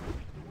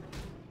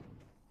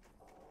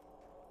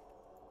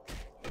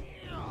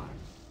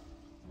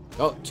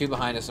 Oh, 2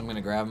 behind us. I'm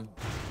gonna grab them.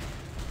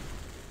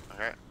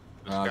 Okay.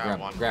 Grab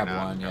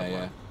one. Yeah,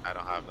 yeah. I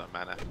don't have the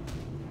mana.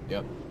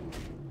 Yep.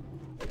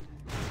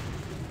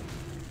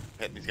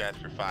 Hit these guys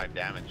for 5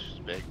 damage. It's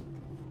big.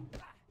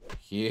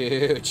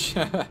 Huge.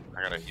 I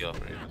gotta heal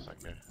for you in a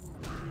second.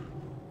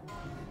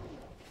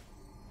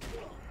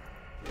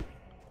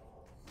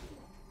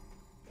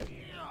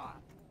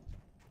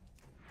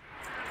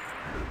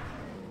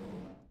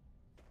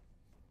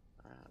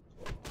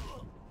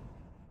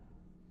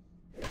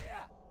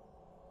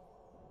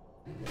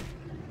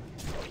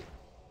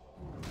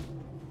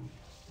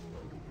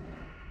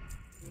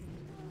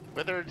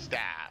 Withered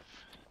Staff.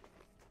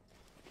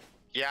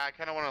 Yeah, I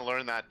kind of want to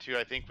learn that too.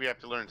 I think we have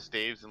to learn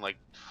staves and, like,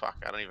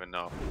 fuck, I don't even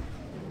know.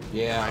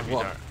 Yeah,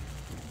 well...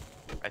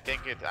 I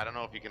think I don't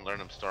know if you can learn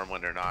them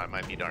Stormwind or not. It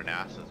might be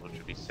Darnassus, which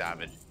would be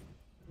savage.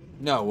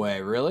 No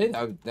way, really?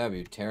 That'd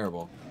be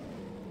terrible.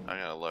 I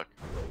gotta look.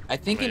 I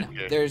think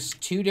there's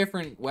 2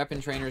 different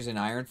weapon trainers in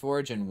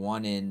Ironforge and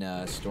 1 in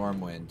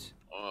Stormwind.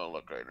 Oh,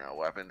 look right now.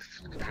 Weapons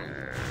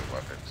trainer,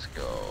 weapon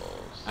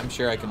skills. I'm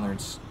sure I can learn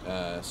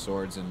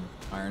swords in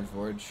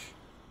Ironforge.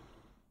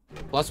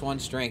 +1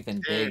 strength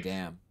and big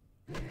damn.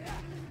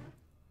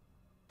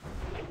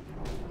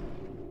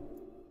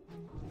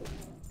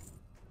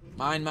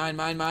 Mine.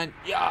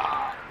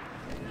 Yeah!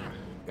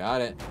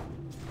 Got it.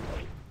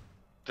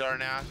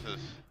 Darnassus.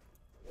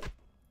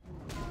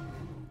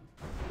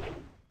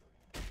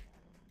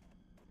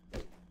 I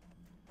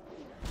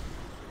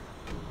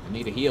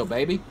need a heal,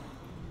 baby.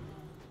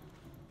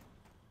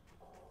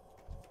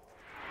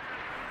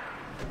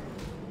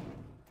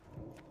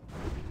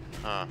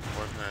 Huh,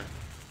 what's that?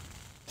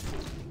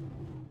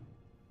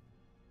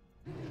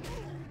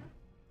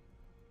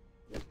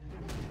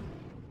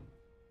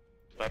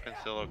 Weapons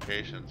to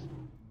locations.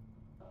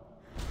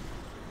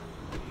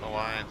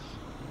 Alliance.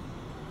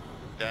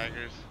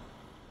 Daggers.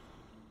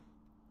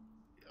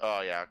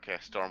 Oh yeah, okay.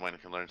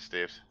 Stormwind can learn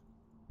staves.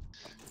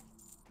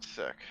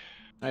 Sick.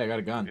 Hey, I got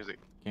a gun. Music.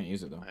 Can't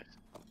use it though. Nice.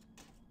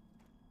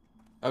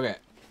 Okay.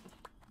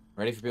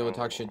 Ready for people to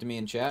talk shit to me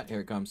in chat? Here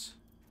it comes.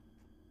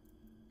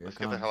 Let's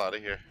get the hell out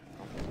of here.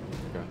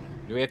 Okay.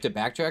 Do we have to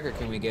backtrack or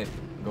can we get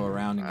go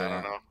around and I get don't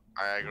out. know.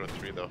 I go to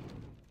 3 though.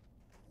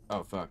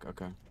 Oh fuck.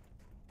 Okay.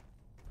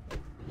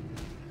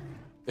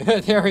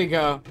 There we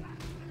go.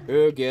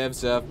 Who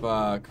gives a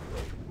fuck?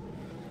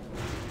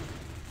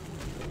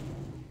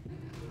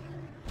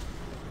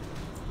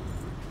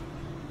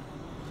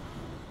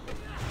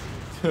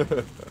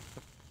 Brother.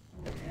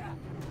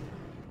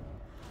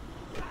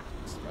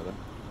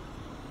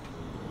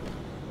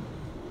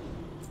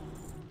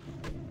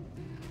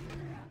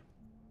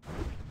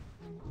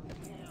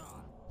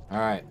 All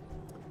right.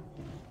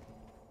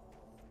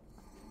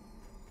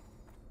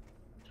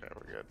 Okay,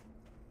 we're good.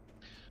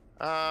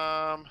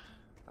 Oh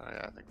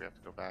yeah, I think we have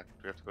to go back. Do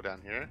we have to go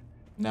down here?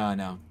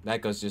 No.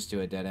 That goes just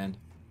to a dead end.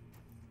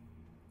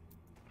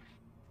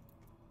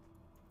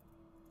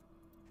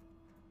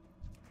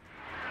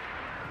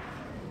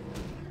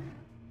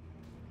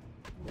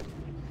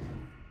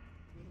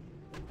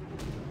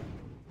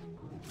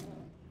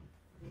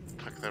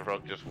 Fuck, the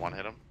rogue just one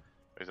hit him.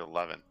 He's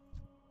 11.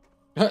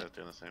 He's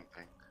doing the same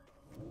thing.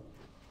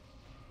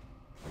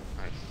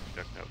 Nice.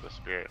 Checking out the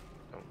spirit.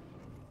 Oh.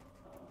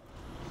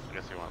 I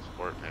guess he wants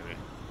sport, maybe.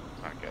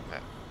 He's not getting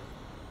it.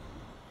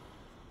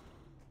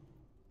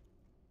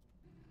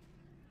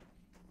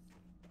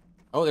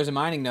 Oh, there's a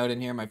mining node in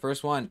here. My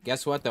first one.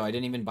 Guess what, though? I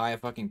didn't even buy a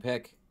fucking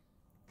pick.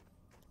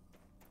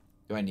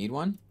 Do I need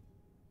one?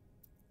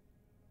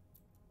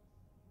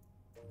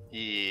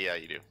 Yeah,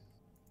 you do.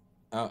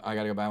 Oh, I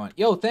gotta go buy one.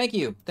 Yo, thank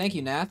you. Thank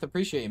you, Nath.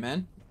 Appreciate you,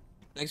 man.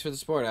 Thanks for the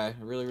support. I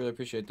really, really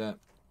appreciate that.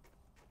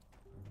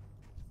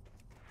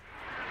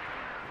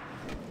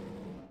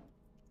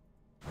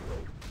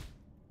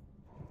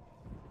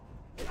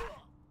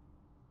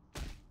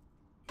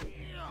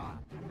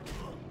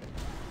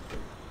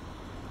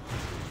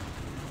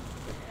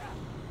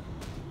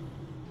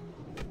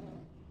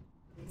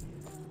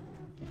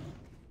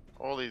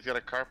 Oh, he's got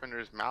a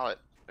carpenter's mallet.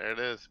 There it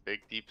is. Big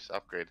Deep's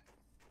upgrade.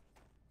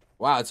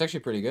 Wow, it's actually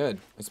pretty good.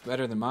 It's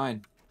better than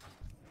mine.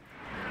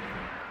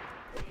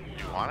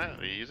 You want it?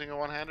 Are you using a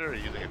one-hander or are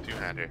you using a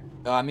two-hander?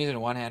 Oh, I'm using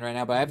one hand right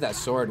now, but I have that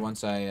sword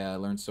once I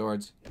learn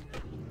swords.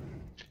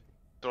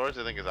 Swords,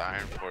 I think, is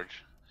Iron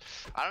Forge.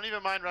 I don't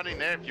even mind running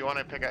there if you want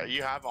to pick out.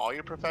 You have all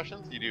your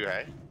professions? You do,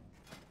 hey?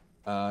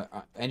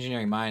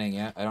 Engineering mining,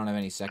 yeah. I don't have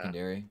any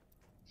secondary.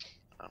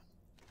 Oh.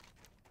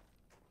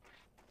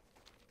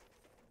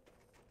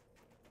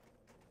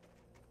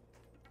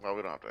 Well,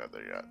 we don't have to have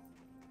there yet.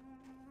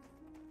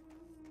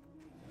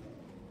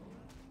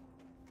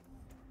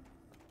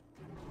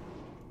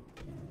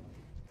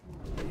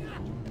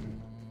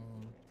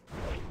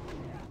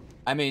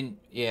 I mean,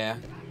 yeah.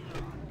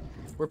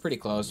 We're pretty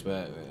close,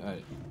 but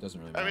it doesn't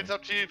really I matter. mean, it's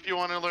up to you if you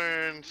want to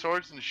learn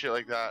swords and shit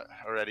like that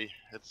already.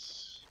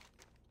 It's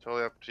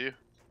totally up to you.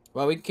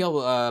 Well, we can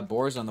kill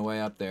boars on the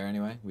way up there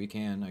anyway. We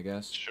can, I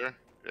guess. Sure,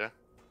 yeah.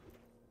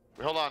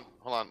 Wait, hold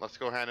on. Let's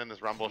go hand in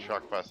this Rumble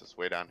Shock Quest. It's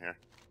way down here.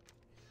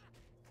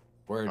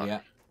 Word, Oh. yeah.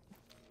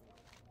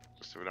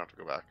 Just so we don't have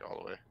to go back all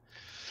the way.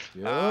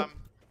 Yup.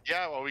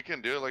 Yeah, well, we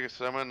can do it. Like I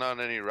said, I'm not in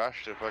any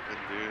rush to fucking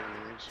do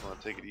anything. Just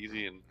want to take it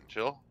easy and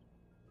chill.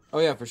 Oh,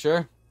 yeah, for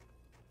sure.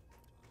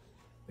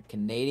 The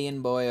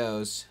Canadian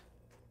boyos.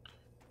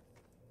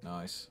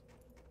 Nice.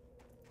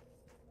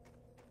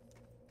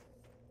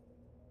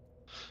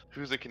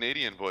 Who's the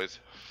Canadian boys?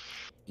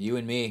 You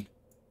and me.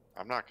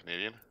 I'm not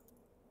Canadian.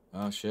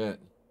 Oh, shit.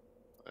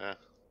 Yeah.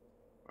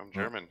 I'm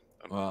German,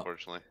 well-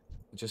 unfortunately.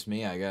 Just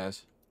me, I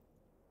guess.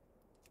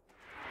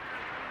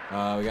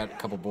 We got a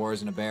couple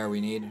boars and a bear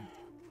we need.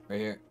 Right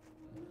here.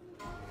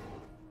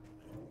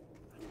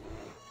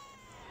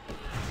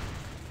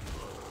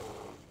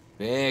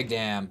 Big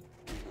damn.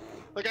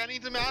 The guy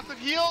needs a massive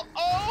heal.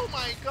 Oh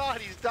my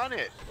god, he's done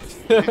it.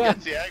 He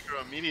gets the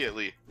aggro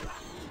immediately.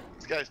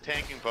 This guy's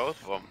tanking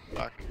both of them.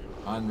 Fuck.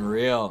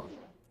 Unreal.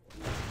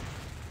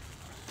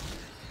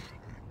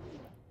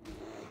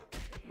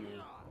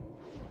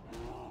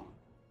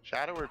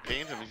 Shadowward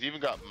pains him. He's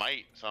even got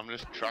might, so I'm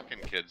just trucking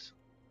kids.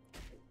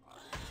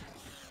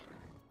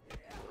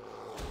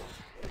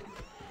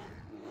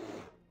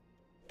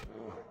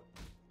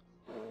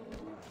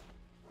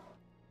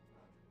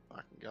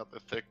 Fucking got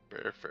the thick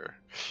bear fare.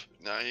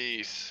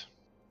 Nice.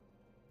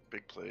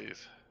 Big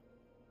plays.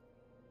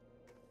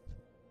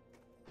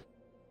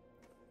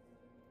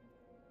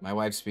 My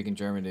wife's speaking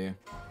German to you.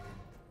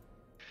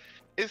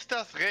 Ist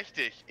das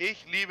richtig?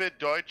 Ich liebe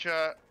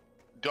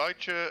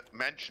deutsche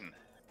Menschen.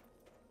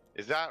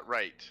 Is that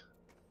right?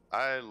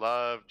 I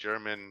love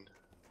German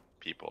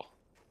people.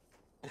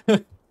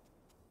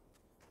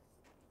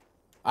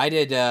 I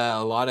did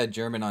a lot of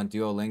German on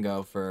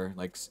Duolingo for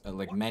like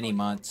many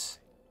months.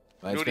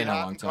 But it's Nur die been a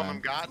long Harten kommen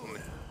im time.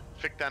 Garten.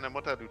 Fick deine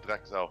Mutter, du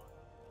Drecksau.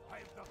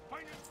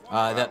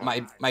 That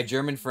my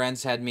German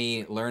friends had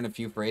me learn a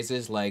few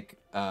phrases like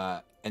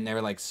and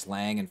they're like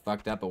slang and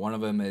fucked up, but one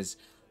of them is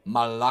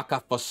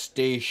Malaka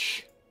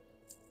Fostish,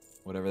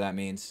 whatever that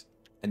means,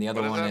 and the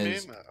other What does one that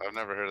is mean? I've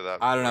never heard of that.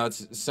 I don't know.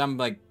 It's some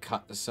like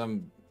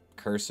some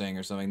cursing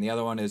or something. The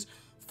other one is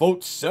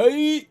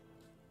Fotsei.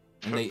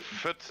 And they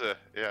Futze.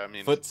 Yeah, I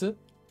mean. Futze.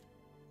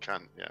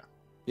 Can, yeah.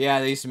 Yeah,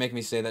 they used to make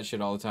me say that shit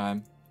all the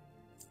time.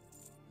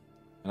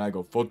 And I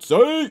go,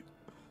 Futsi!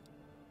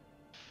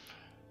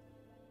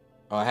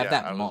 Oh, I have Yeah,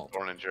 that I was malt.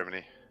 born in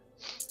Germany.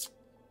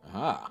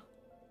 Aha.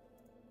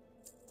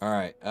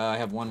 Alright, I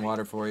have one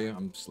water for you.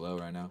 I'm slow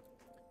right now.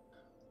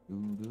 Oh,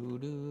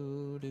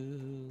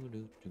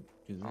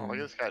 look at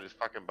this guy just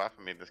fucking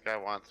buffing me. This guy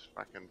wants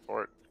fucking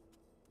fort.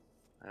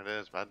 There it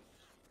is, bud.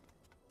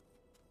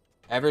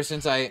 Ever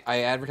since I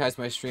advertised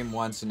my stream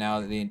once, and now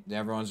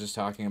everyone's just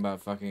talking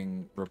about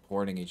fucking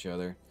reporting each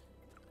other.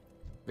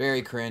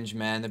 Very cringe,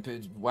 man.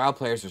 The WoW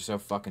players are so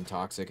fucking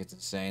toxic. It's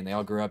insane. They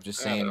all grew up just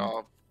Yeah, saying they're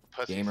all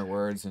pussies. gamer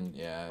words, and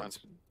yeah, Bunch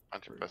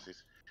of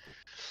pussies.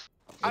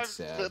 it's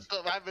sad.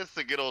 I miss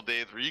the good old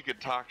days where you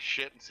could talk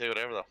shit and say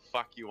whatever the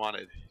fuck you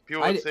wanted.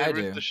 People I would say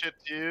do. ruthless shit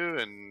to you,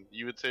 and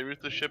you would say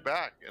ruthless shit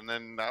back, and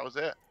then that was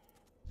it.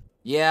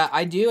 Yeah,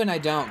 I do and I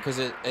don't, because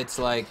it's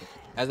like,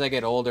 as I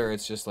get older,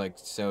 it's just like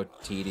so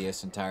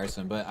tedious and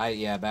tiresome. But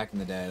yeah, back in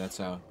the day, that's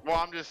how. Well,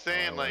 I'm just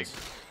saying, it like, was.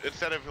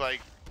 instead of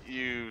like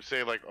you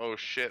say like, oh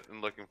shit,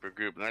 and looking for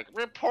group, and like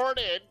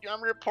reported,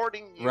 I'm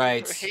reporting you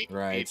Right, for hate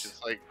right. speech.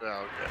 It's like,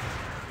 oh, okay.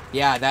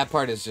 Yeah, that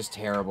part is just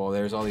terrible.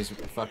 There's all these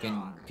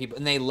fucking people,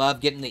 and they love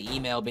getting the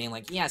email being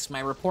like, yes, my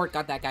report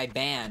got that guy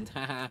banned.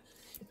 Haha.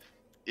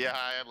 Yeah,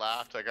 I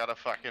laughed. I got a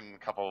fucking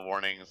couple of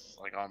warnings,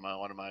 like on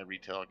one of my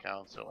retail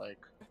accounts. So like,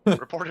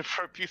 reported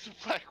for abusive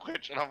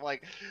language, and I'm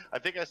like, I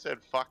think I said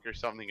fuck or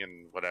something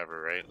and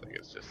whatever, right? Like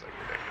it's just like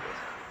ridiculous.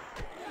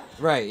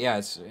 Right, yeah,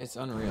 it's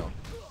unreal.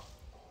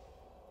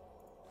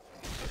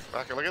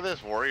 Fuck, look at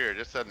this warrior,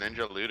 just a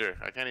ninja looter.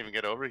 I can't even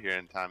get over here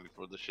in time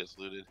before the shit's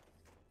looted.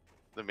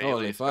 The melee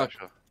Holy fuck.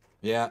 special.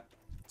 Yeah,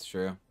 it's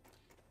true.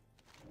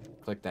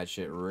 Click that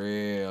shit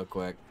real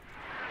quick.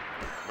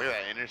 Look at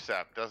that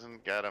intercept,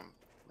 doesn't get him.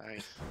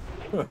 Nice.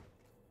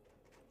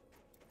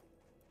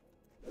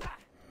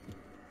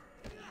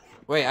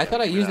 Wait, I thought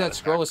I used Yeah, that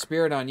scroll of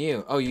spirit on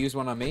you. Oh, you used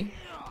one on me?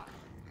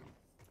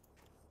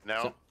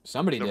 No,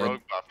 Somebody the did.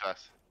 rogue buffed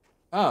us.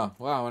 Oh,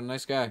 wow, what a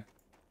nice guy.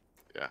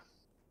 Yeah.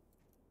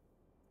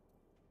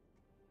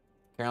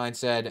 Caroline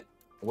said,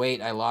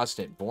 wait, I lost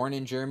it. Born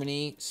in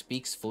Germany,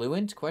 speaks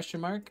fluent, question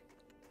mark?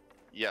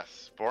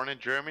 Yes, born in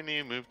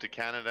Germany, moved to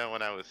Canada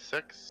when I was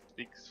 6,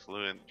 speaks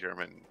fluent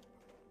German.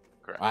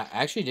 Correct. I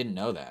actually didn't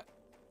know that.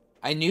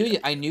 I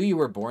knew you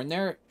were born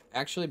there,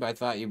 actually, but I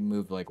thought you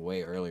moved, like,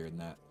 way earlier than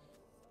that.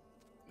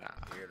 Nah.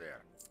 Here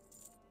there.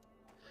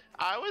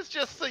 I was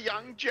just a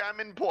young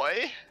German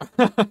boy.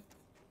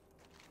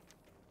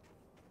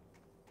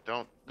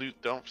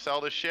 Don't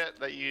sell the shit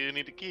that you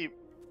need to keep.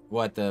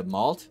 What, the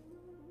malt?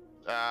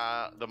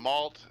 The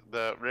malt,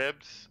 the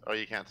ribs. Oh,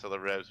 you can't sell the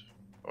ribs.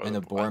 Or And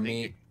the boar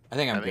meat? I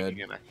think I'm good.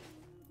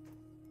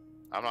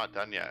 I'm not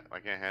done yet.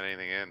 I can't hand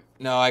anything in.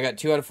 No, I got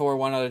 2 out of 4,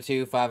 1 out of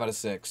 2, 5 out of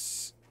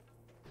 6.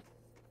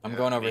 I'm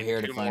going over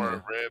here to two find more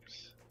a...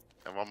 ribs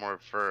and one more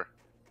fur.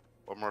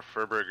 One more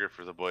fur burger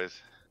for the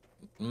boys.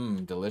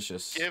 Mmm,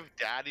 delicious. Give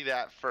daddy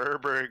that fur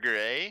burger,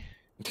 eh?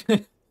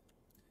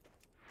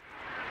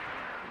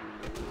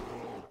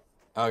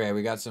 Okay,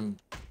 we got some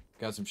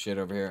shit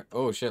over here.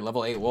 Oh shit,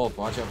 level 8 wolf.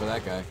 Watch out for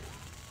that guy.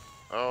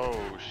 Oh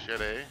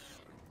shit, eh?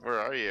 Where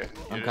are you?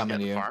 I'm just coming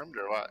to getting you. Farmed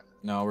or what?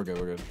 No, we're good,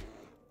 we're good.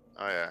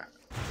 Oh yeah.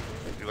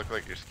 You look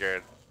like you're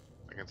scared.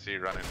 I can see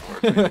you running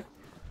towards me.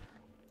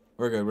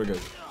 We're good, we're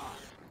good.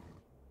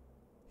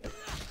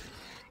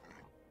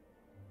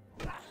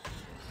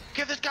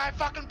 Give this guy a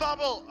fucking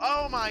bubble!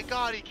 Oh my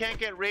god, he can't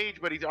get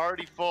rage, but he's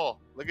already full.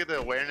 Look at the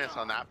awareness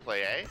on that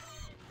play, eh?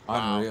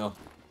 Wow. Unreal.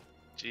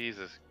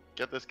 Jesus.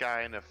 Get this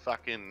guy in a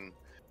fucking...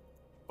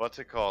 What's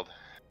it called?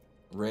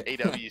 Ra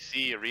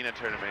AWC arena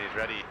tournament. He's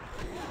ready.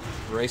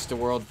 Race to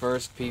world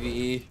first,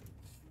 PvE.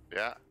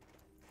 Yeah.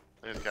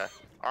 Look at this guy.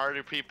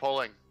 RDP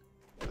pulling.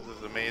 This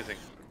is amazing.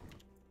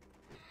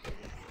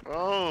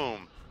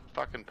 Boom.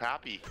 Fucking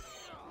Pappy.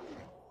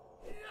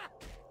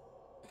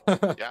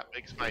 Yeah,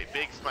 big smite.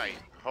 Big smite.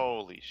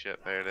 Holy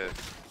shit. There it is.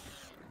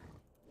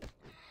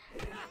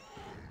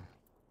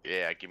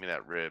 Yeah, give me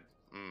that rib.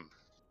 Mm.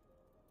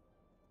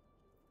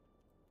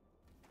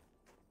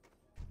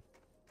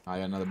 I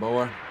got another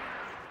boar.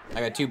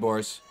 I got 2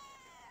 boars.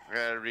 I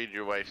gotta read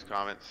your wife's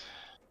comments.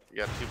 You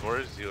got 2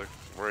 boars? You look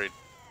worried.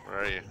 Where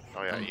are you?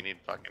 Oh yeah, you need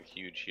fucking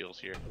huge heals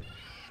here.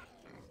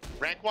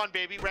 Rank 1,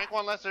 baby. Rank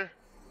 1 lesser.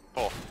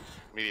 Pull.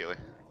 Immediately.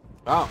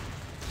 Oh.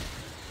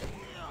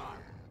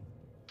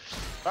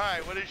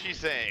 Alright, what is she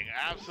saying?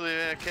 Absolutely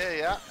okay,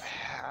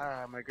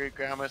 yeah. My great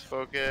grandma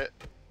spoke it.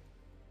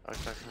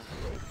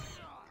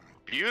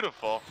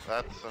 Beautiful.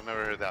 I've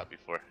never heard that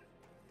before.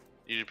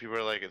 Usually people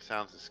are like, it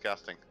sounds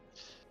disgusting.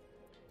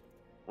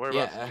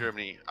 Whereabouts in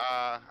Germany?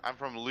 I'm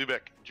from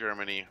Lübeck,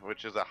 Germany,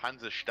 which is a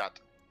Hansestadt.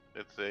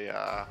 It's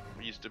a,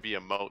 used to be a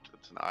moat.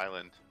 It's an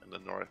island in the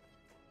north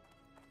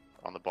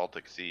on the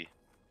Baltic Sea.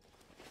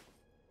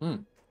 Hmm.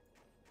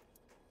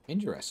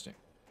 Interesting.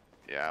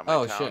 Yeah,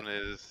 my town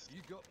is...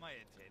 You got my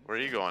attention. Where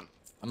are you going?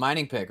 A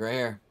mining pick right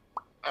here.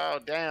 Oh,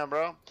 damn,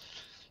 bro.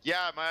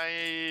 Yeah,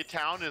 my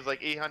town is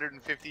like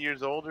 850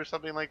 years old or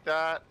something like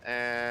that.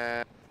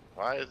 And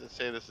why does it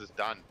say this is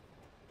done?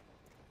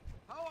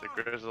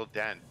 The Grizzled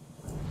Den.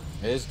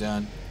 It is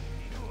done.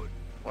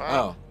 What?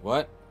 Oh,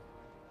 what?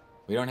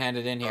 We don't hand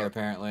it in here, Oh.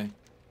 apparently.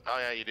 Oh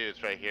yeah, you do.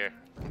 It's right here.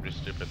 I'm just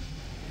stupid.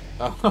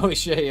 Oh, holy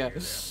shit, yeah.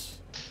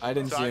 I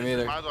didn't So see I him just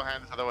either. might as well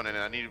hand this other one in.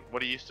 I need. What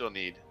do you still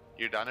need?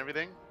 You done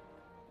everything?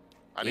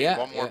 I need Yeah,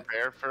 one more yeah.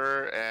 bear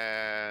fur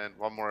and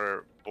one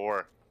more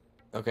boar.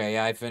 Okay,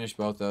 yeah, I finished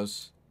both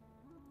those.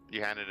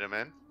 You handed him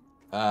in?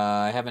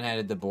 I haven't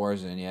handed the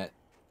boars in yet.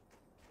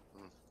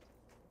 Hmm.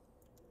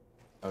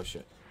 Oh,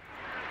 shit.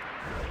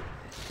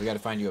 We gotta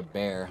find you a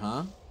bear,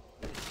 huh?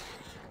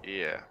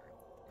 Yeah.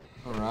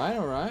 Alright,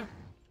 alright.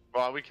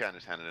 Well, we can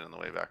just hand it in on the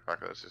way back.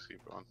 Fuck it, let's just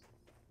keep going.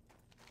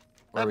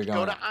 Where are we Let's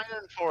go going? to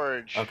Iron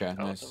Forge. Okay,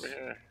 Oh, it's nice. over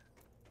here.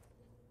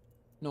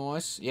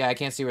 Nice. Yeah, I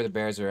can't see where the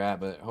bears are at,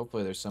 but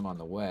hopefully there's some on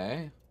the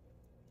way.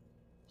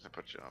 Just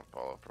put you on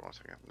follow for 1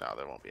 second. No,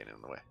 there won't be any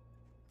in the way.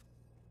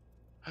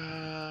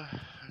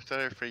 I've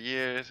studied for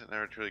years and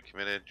never truly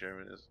committed.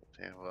 German is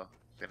attainable.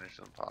 Finnish is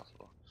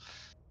impossible.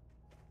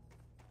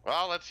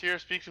 Well, let's hear her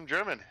speak some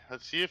German.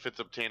 Let's see if it's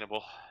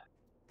obtainable.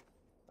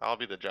 I'll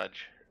be the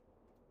judge.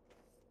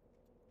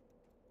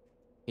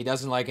 He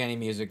doesn't like any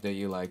music that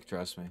you like,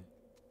 trust me.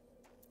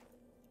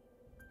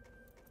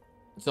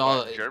 It's all...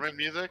 What, German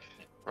music?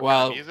 What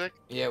Well, kind of music?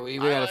 yeah, we I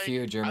got a like-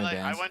 few German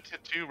bands. I went to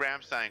 2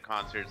 Rammstein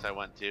concerts I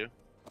went to.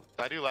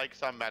 So I do like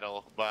some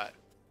metal, but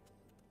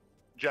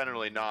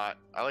generally not.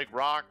 I like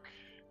rock,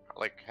 I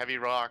like heavy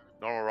rock,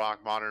 normal rock,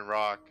 modern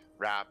rock,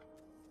 rap.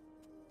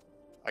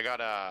 I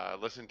gotta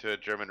listen to a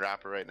German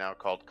rapper right now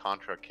called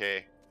Contra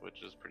K,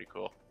 which is pretty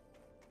cool.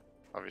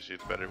 Obviously,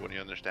 it's better when you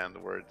understand the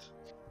words.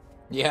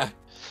 Yeah.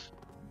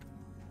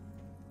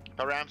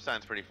 But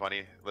Rammstein's pretty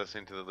funny,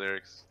 listening to the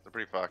lyrics. They're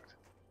pretty fucked.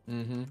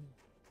 Mm-hmm.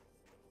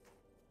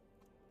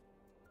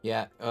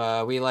 Yeah,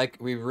 we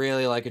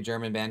really like a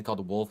German band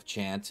called Wolf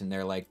Chant, and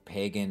they're like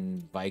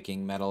pagan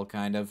Viking metal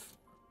kind of.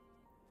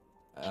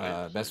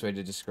 Sweet, Best sweet. way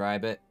to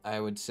describe it, I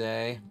would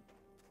say.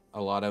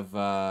 A lot of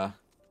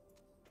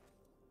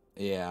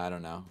yeah, I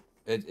don't know.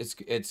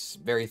 It's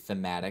very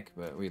thematic,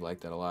 but we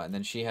like that a lot. And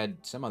then she had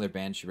some other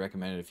band she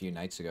recommended a few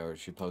nights ago, or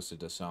she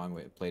posted a song,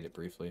 we played it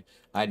briefly.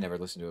 I'd never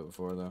listened to it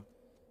before though.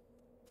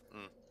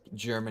 Mm.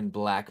 German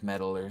black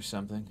metal or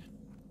something.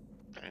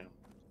 Damn.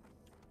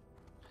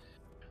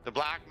 The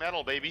black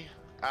metal, baby.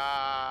 Okay,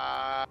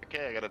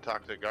 I gotta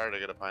talk to the guard. I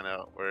gotta find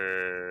out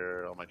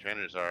where all my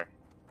trainers are.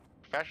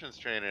 Professions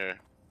trainer.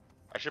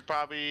 I should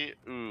probably...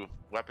 Ooh,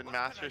 Weapon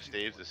Master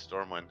staves is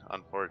Stormwind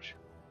on Forge.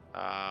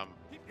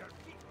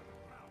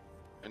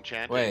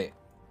 Enchanting. Wait,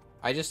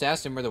 I just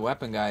asked him where the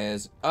weapon guy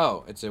is.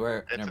 Oh, it's where.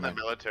 It's Never in the mind.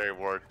 military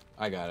ward.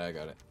 I got it. I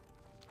got it.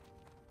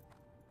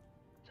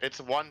 It's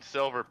 1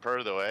 silver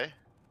per, though, eh?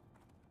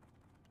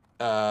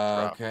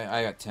 rough. Okay,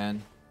 I got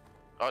 10.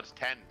 Oh, it's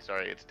 10.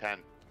 Sorry, it's 10.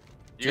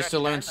 You Just got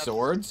to learn 10? That's-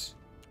 swords?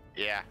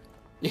 Yeah.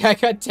 Yeah, I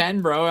got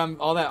 10, bro. I'm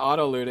all that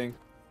auto looting.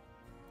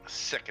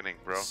 Sickening,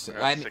 bro. So,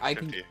 I got I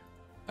can- 650.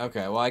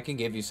 Okay, well I can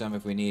give you some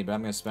if we need, but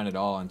I'm gonna spend it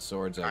all on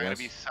swords, I I'm gonna guess.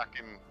 be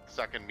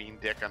sucking mean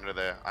dick under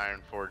the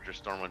Iron Forge or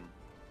Stormwind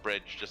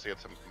Bridge just to get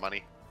some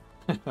money.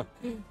 I'm not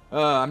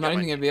Yeah, even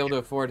my- gonna be able to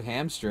afford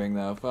hamstring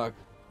though. Fuck.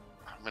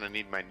 I'm gonna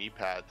need my knee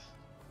pads.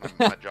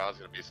 My jaw's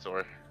gonna be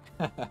sore.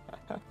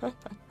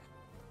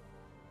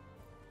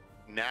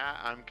 Nah,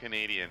 I'm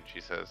Canadian,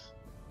 she says.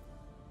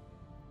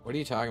 What are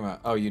you talking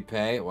about? Oh, you'd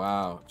pay?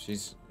 Wow.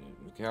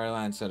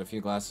 Caroline said a few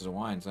glasses of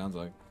wine. Sounds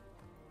like.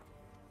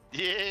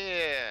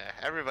 Yeah,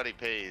 everybody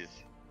pays.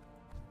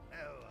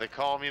 They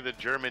call me the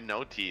German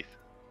no teeth.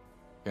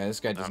 Okay, this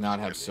guy No, does I'm not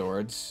just have kidding.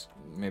 swords.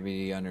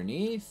 Maybe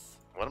underneath.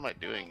 What am I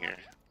doing here?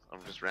 I'm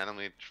just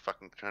randomly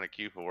fucking trying to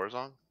queue for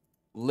Warzone.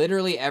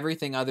 Literally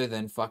everything other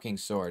than fucking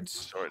swords.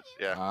 Swords,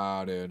 yeah.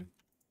 Oh, dude.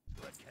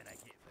 What can I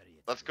get for you?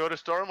 Let's go to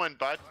Stormwind,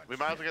 bud. We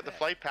might as well get the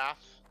flight pass.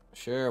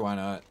 Sure, why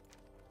not?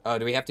 Oh,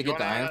 do we have to You get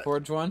the wanna- Iron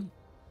Forge one?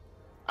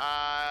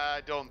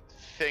 I don't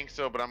think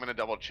so, but I'm gonna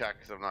double check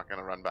because I'm not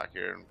gonna run back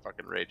here and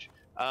fucking rage.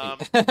 Why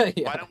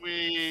Yeah. don't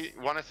we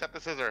want to set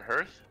this as our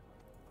hearth,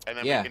 and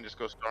then Yeah. we can just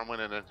go Stormwind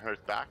and then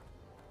hearth back.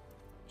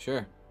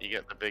 Sure. You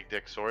get the big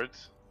dick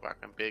swords,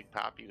 fucking big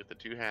poppy with the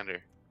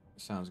 2-hander.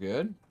 Sounds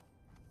good.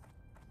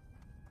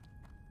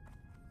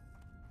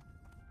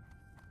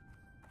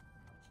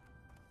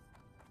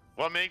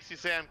 What makes you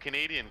say I'm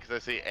Canadian? Because I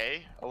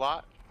say a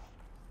lot.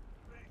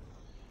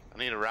 I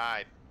need a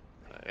ride.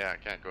 Yeah, I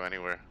can't go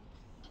anywhere.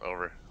 It's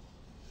over.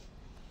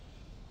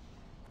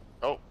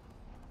 Oh,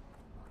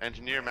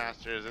 Engineer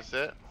Master, is this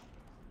it?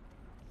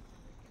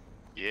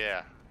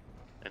 Yeah.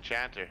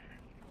 Enchanter.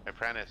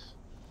 Apprentice.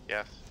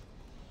 Yes.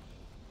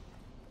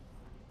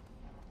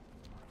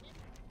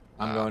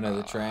 I'm going to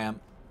the tram.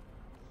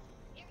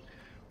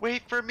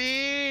 Wait for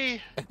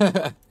me!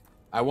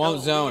 I won't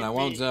No, zone. leave I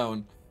won't me.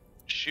 zone.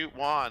 Shoot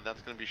wand.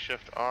 That's gonna be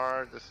Shift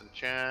R,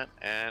 disenchant,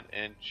 and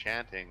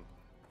enchanting.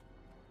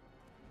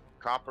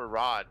 Copper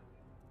rod.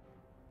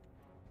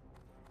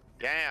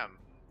 Damn.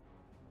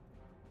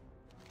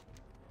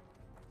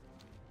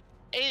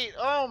 8.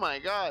 Oh my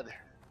god.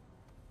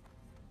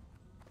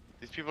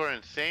 These people are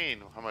insane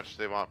how much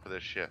they want for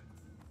this shit.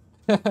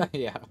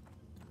 Yeah.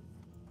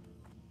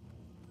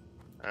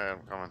 Alright, I'm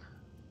coming.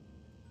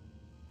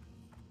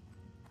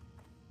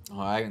 Oh,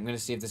 I'm gonna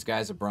see if this guy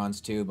has a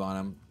bronze tube on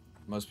him.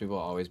 Most people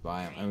always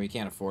buy them. I mean, we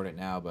can't afford it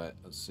now, but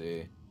let's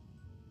see.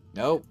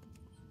 Nope.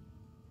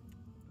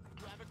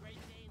 You have a great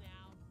day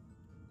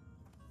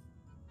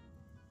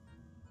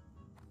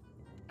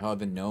now. Oh,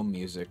 the gnome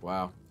music.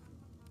 Wow.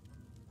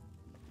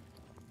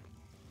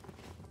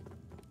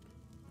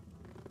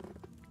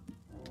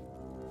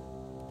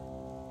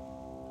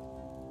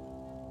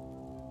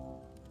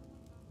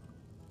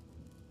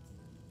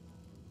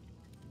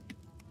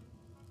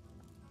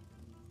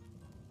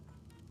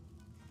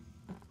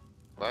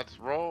 Let's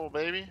roll,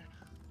 baby.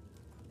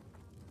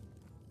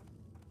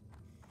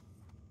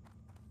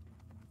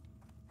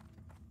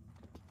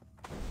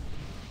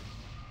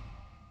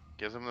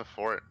 Gives him the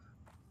fort.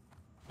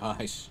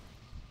 Nice.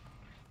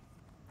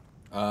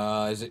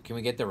 Is it? Can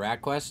we get the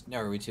rat quest? No,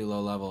 are we too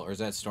low level, or is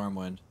that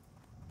Stormwind?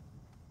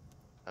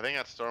 I think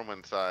that's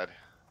Stormwind side.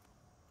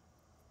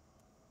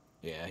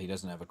 Yeah, he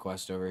doesn't have a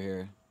quest over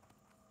here.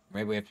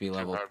 Maybe we have to be Too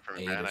level hard for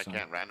me, 8 man. or I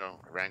something. can't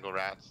wrangle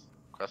rats.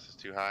 Quest is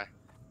too high.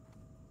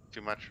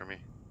 Too much for me.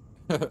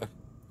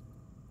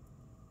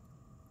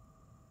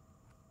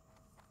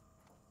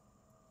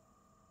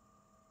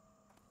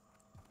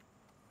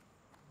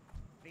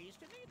 Pleased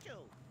to meet you.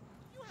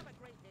 You have a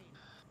great day.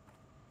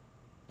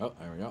 Oh,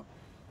 there we go.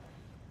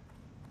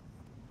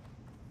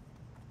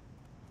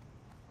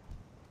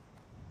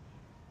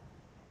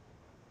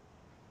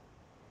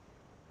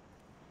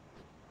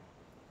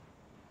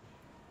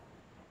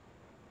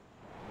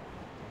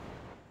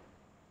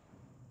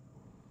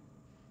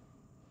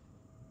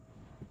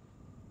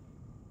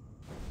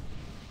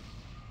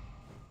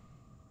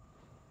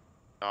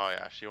 Oh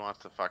yeah, she wants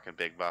the fucking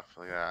big buff.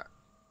 Look at that.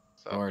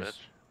 So Of course. bitch.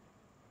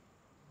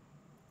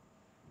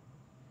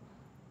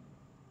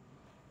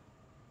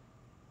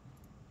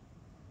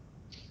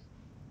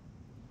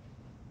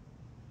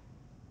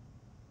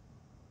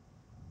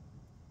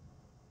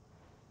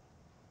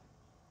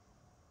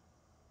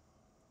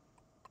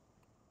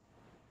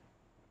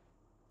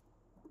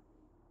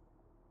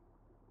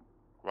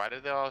 Why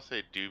did they all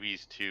say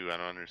doobies too? I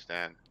don't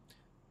understand.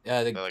 The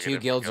They're like a two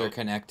different guilds are guild?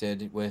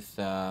 connected with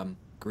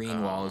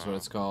Greenwall is what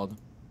it's called.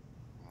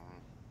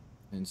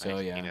 And so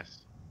Nice yeah,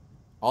 penis.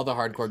 all the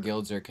hardcore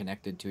guilds are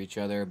connected to each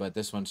other, but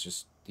this one's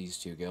just these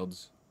two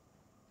guilds.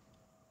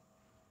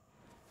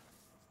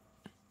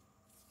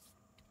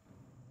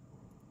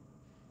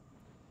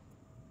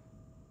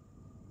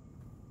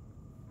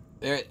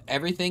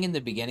 Everything in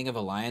the beginning of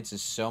Alliance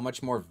is so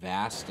much more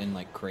vast and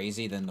like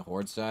crazy than the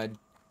Horde side.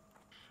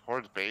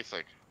 Horde's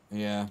basic.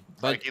 Yeah,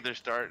 It's but like either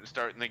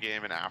starting the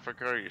game in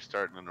Africa or you're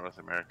starting in North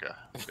America.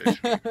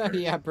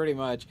 Basically. yeah, pretty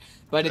much.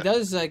 But it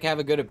does like have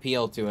a good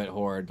appeal to it,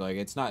 Horde. Like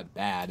it's not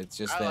bad. It's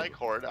just I that like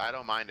Horde. I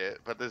don't mind it,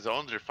 but the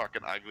zones are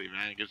fucking ugly,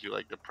 man. It gives you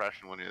like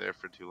depression when you're there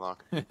for too long.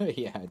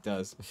 yeah, it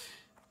does.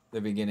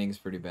 The beginning's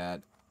pretty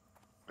bad.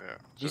 Yeah.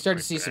 You start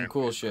to see some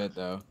cool shit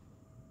though.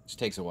 Just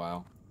takes a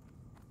while.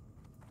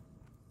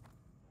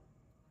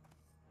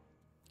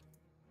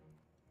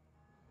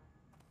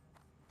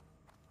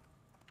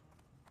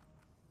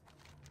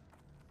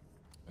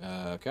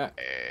 Okay.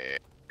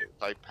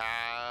 Like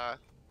path.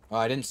 Oh,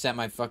 I didn't set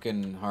my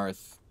fucking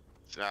hearth.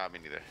 Nah, me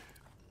neither.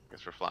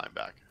 Guess we're flying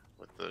back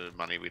with the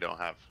money we don't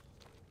have.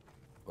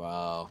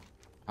 Wow.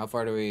 How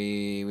far do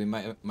we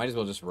might as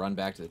well just run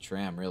back to the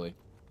tram, really.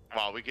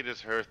 Well, we could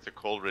just hearth to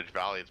Coldridge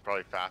Valley. It's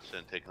probably faster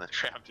than taking the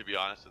tram, to be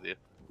honest with you.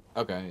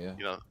 Okay, yeah.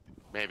 You know,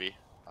 maybe.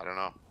 I don't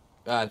know.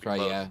 It's probably,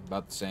 close. yeah,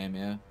 about the same,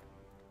 yeah.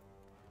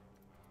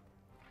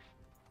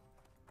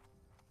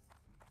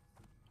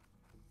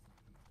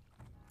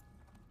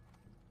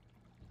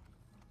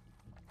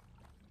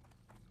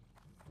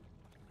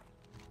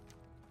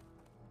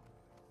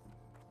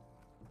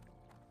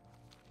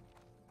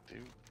 Do,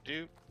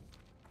 do,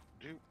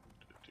 do,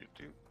 do,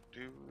 do,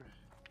 do.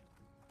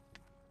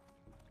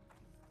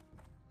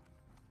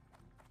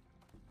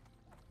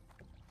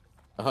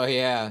 Oh,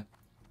 yeah.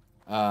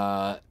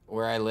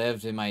 Where I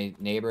lived in my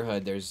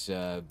neighborhood, there's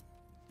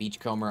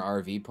Beachcomber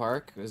RV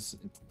Park. It was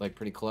like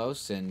pretty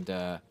close, and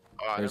Oh,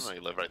 I there's- didn't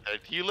know you live right there.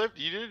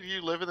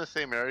 You live in the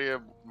same area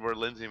where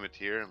Lindsay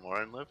Mateer and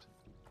Lauren lived?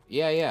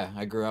 yeah.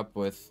 I grew up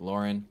with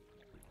Lauren.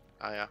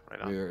 Oh yeah, right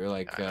on. We were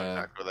like, I know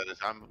exactly where that is.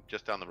 I'm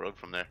just down the road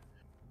from there.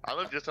 I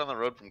live just down the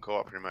road from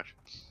Co-op, pretty much.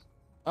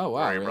 oh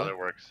wow, Where your really? brother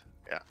works.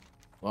 Yeah.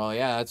 Well,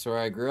 yeah, that's where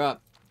I grew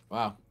up.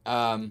 Wow.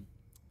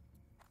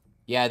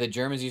 Yeah, the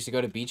Germans used to go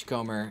to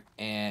Beachcomber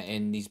and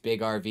in these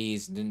big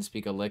RVs and didn't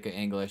speak a lick of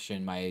English,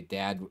 and my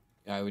dad,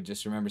 I would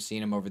just remember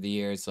seeing him over the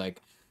years,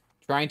 like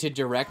trying to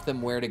direct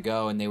them where to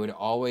go, and they would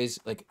always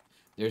like.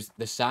 There's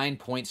the sign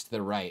points to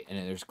the right, and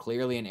there's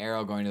clearly an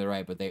arrow going to the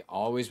right, but they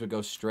always would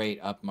go straight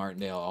up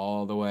Martindale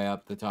all the way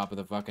up the top of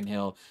the fucking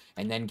hill,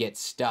 and then get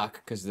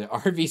stuck because the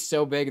RV's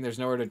so big and there's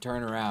nowhere to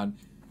turn around.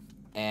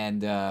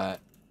 And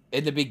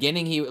in the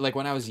beginning, he like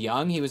when I was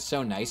young, he was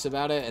so nice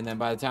about it, and then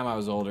by the time I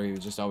was older, he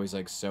was just always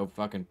like so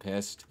fucking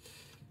pissed.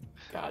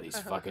 God, these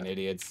fucking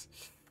idiots.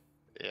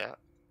 Yeah.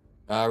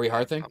 Are we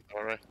hearthing?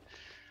 All right.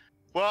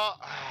 Well,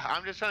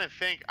 I'm just trying to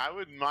think. I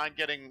wouldn't mind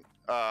getting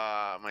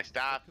my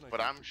staff,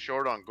 but I'm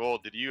short on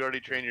gold. Did you already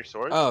train your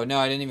swords? Oh no,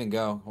 I didn't even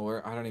go.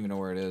 Where? I don't even know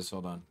where it is.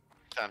 Hold on.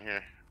 Down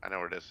here. I know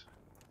where it is.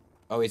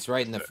 Oh, it's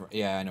right in the.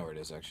 Yeah, I know where it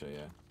is actually.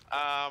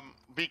 Yeah.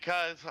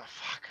 Because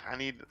fuck, I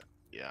need.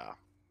 Yeah.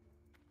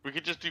 We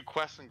could just do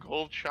quests in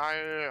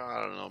Goldshire.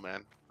 I don't know,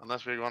 man.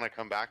 Unless we want to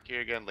come back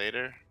here again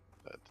later,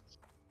 that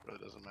really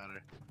doesn't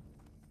matter.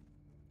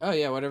 Oh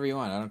yeah, whatever you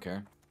want. I don't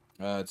care.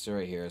 It's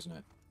right here, isn't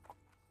it?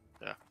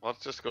 Yeah.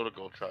 Let's just go to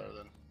Goldshire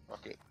then.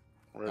 Fuck it.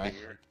 We're already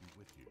here.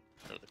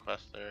 There's the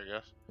quest there, I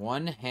guess.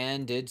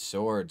 One-handed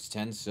swords,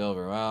 10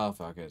 silver. Well,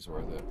 fuck it, it's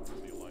worth it.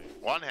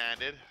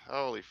 One-handed?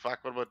 Holy fuck!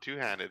 What about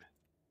two-handed?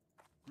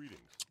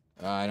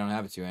 I don't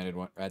have a two-handed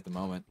one at the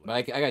moment, but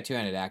I got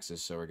two-handed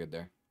axes, so we're good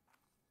there.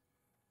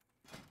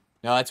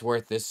 No, that's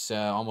worth this.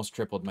 Almost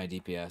tripled my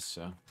DPS.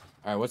 So, all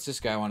right, what's this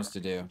guy want us to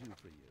do?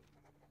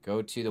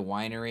 Go to the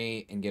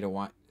winery and get a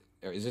wine.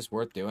 Is this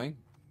worth doing?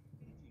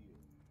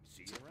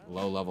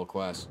 Low-level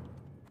quest.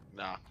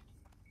 Nah.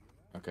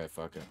 Okay,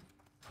 fuck it.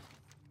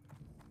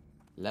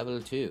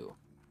 Level 2.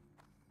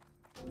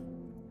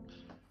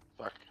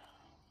 Fuck.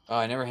 Oh,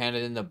 I never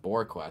handed in the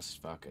boar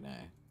quest. Fucking A.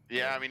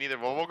 Yeah, I mean, either.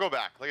 Well, we'll go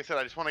back. Like I said,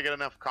 I just want to get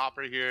enough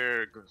copper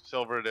here,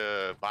 silver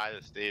to buy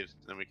the staves,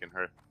 and then we can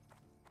hurt.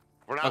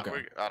 We're not.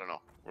 Okay. I don't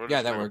know. We're Yeah,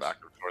 just that gonna go works. back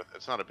and forth.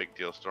 It's not a big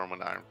deal. Stormwind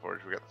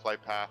Ironforge. We got the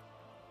flight path.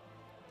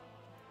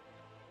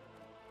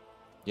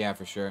 Yeah,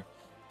 for sure.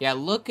 Yeah,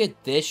 look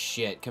at this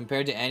shit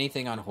compared to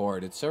anything on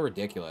Horde. It's so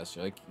ridiculous.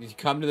 Like, you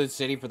come to the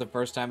city for the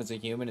first time as a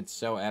human, it's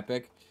so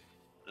epic.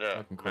 Yeah.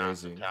 Fucking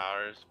crazy. Massive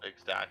towers, big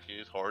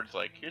statues, hordes.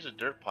 Like, here's a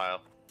dirt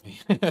pile.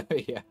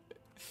 Yeah.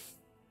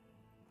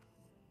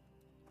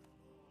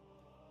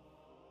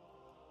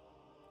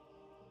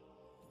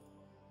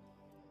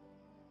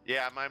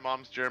 Yeah, my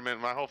mom's German.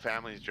 My whole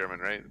family's German,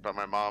 right? But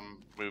my mom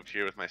moved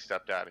here with my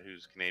stepdad,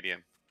 who's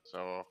Canadian.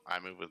 So I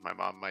moved with my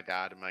mom, my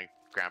dad, and my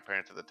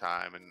grandparents at the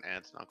time, and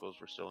aunts and uncles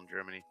were still in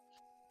Germany.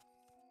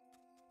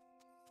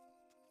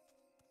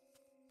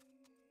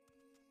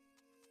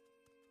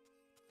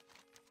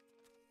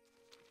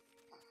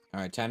 All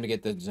right, time to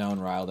get the zone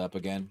riled up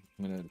again.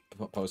 I'm gonna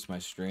post my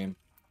stream.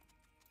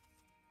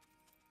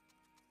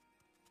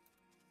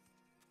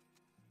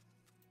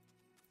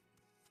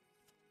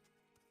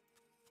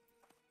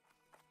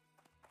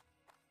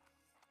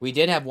 We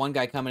did have one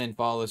guy come in and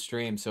follow the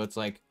stream, so it's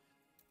like,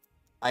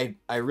 I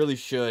really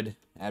should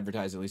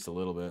advertise at least a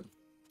little bit.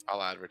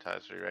 I'll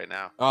advertise for you right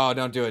now. Oh,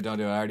 don't do it, don't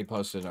do it. I already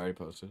posted.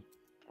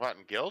 What,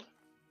 in Guild?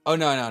 Oh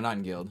no, not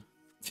in guild.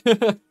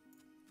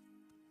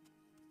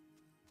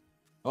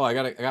 Oh, I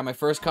got my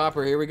first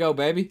copper. Here we go,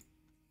 baby.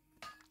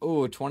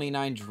 Ooh,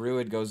 29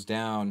 druid goes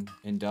down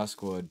in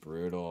Duskwood.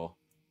 Brutal.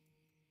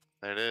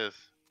 There it is.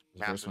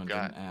 The first one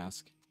Massive didn't guy.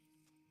 ask.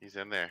 He's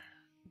in there.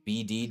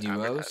 BD It's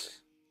duos. advertising.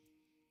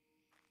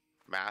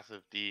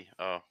 Massive D.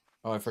 Oh.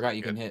 Oh, I forgot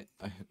you can good. hit.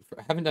 I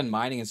haven't done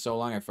mining in so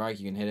long. I forgot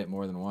you can hit it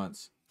more than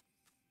once.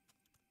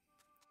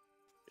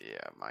 Yeah,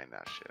 mind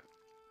that shit.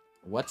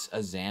 What's a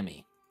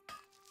Zammy?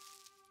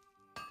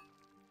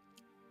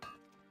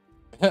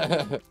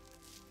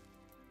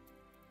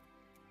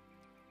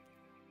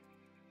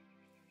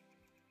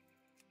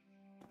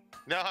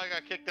 No, I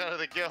got kicked out of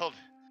the guild.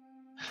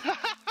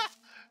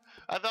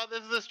 I thought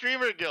this is a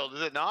streamer guild.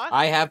 Is it not?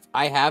 I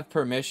have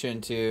permission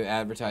to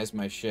advertise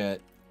my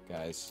shit,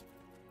 guys.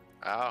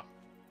 Oh.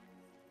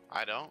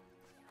 I don't.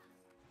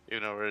 You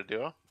know where to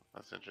do it?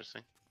 That's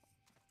interesting.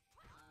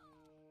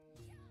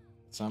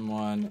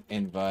 Someone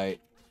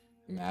invite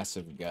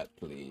Massive Gut,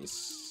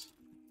 please.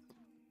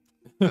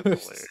 That's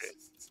hilarious.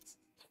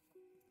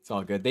 It's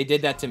all good. They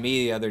did that to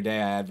me the other day.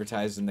 I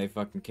advertised and they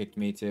fucking kicked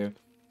me too.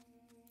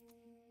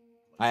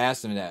 I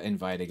asked them to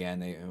invite again.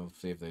 We'll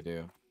see if they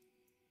do.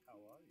 How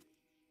are you?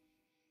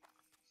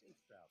 Safe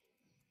travel.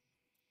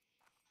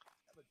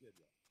 Have a good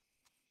one.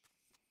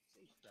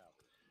 Safe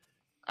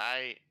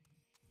travel.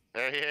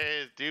 There he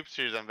is,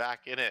 Dupesters. I'm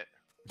back in it.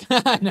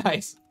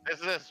 Nice. This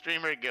is a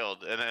streamer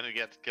guild, and then it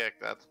gets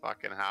kicked. That's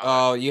fucking how.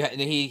 Oh,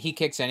 he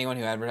kicks anyone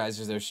who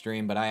advertises their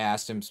stream, but I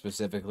asked him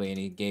specifically and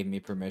he gave me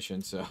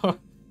permission, so.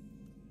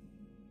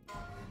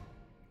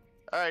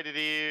 Alright, did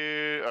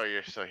you... Oh,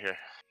 you're still here.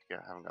 Yeah,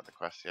 I haven't got the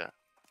quest yet.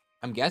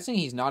 I'm guessing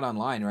he's not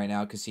online right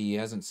now because he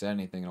hasn't said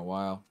anything in a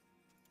while.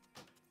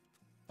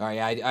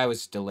 Alright, yeah, I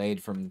was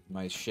delayed from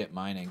my shit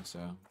mining, so.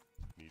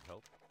 Need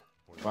help?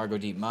 Fargo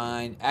Deep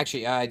Mine.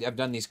 Actually, I've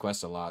done these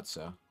quests a lot,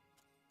 so.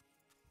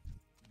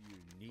 You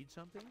need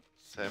something?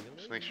 Sam,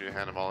 just make sure you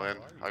hand them all in.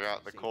 I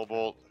got the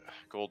Cobalt,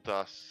 Gold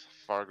Dust,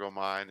 Fargo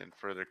Mine, and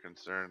Further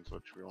Concerns,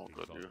 which we won't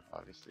go do,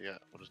 obviously, yet.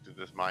 We'll just do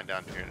this mine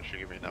down here, and it should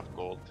give me enough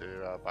gold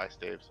to buy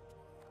staves.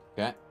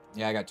 Okay.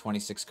 Yeah, I got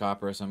 26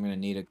 copper, so I'm gonna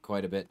need it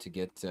quite a bit to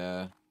get,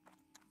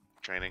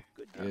 Training.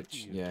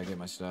 get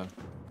my stuff.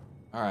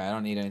 Alright, I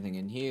don't need anything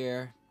in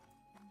here.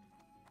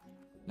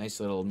 Nice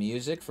little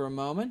music for a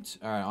moment.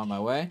 Alright, on my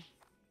way.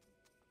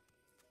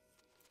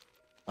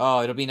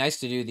 Oh, it'll be nice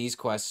to do these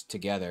quests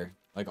together.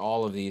 Like,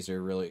 all of these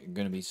are really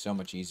gonna be so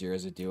much easier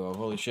as a duo.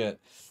 Holy shit.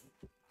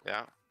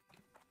 Yeah.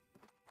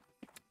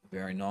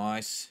 Very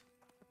nice.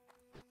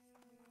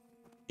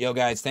 Yo,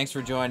 guys, thanks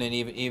for joining.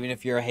 Even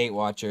if you're a hate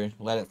watcher,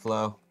 let it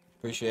flow.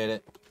 Appreciate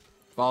it.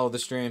 Follow the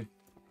stream.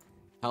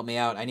 Help me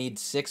out. I need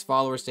 6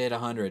 followers to hit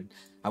 100.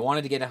 I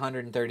wanted to get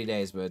 130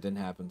 days, but it didn't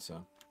happen,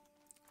 so.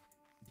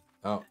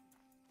 Oh.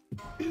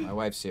 My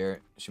wife's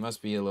here. She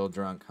must be a little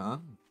drunk, huh?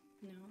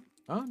 No.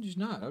 Oh, she's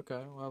not.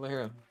 Okay. Well,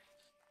 here.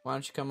 Why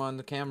don't you come on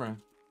the camera?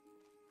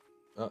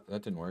 Oh,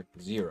 that didn't work.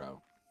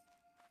 0.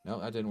 No,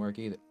 that didn't work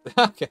either.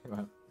 Okay,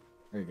 well,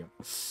 there you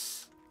go.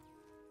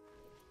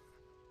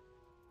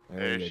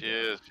 There she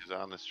is. She's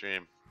on the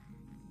stream.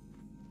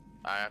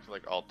 I have to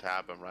like alt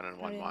tab. I'm running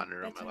one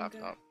monitor on my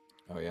laptop.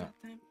 Oh yeah.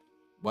 Bedtime?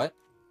 What?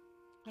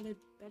 How did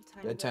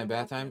bedtime? Bedtime, go?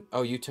 bath time?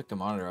 Oh, you took the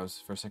monitor. I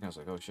was for a second. I was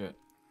like, oh shit.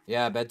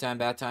 Yeah, bedtime,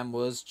 bath time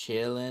was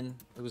chilling.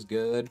 It was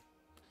good.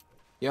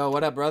 Yo,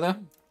 what up, brother?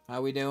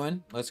 How we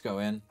doing? Let's go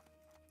in.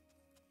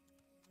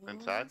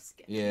 Inside?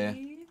 Yeah.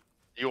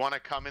 You want to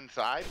come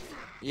inside?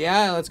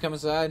 Yeah, let's come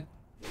inside.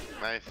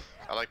 Nice.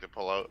 I like to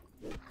pull out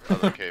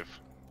of the cave.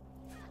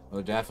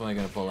 We're definitely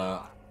gonna pull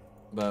out,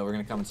 but we're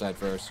gonna come inside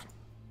first.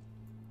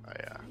 Oh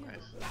yeah,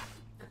 nice.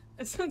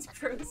 It sounds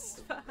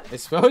gross.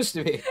 It's supposed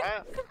to be.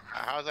 What?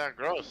 How's that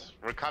gross?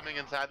 We're coming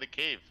inside the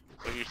cave.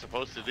 That's what you're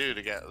supposed to do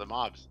to get the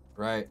mobs.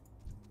 Right.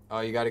 Oh,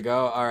 you gotta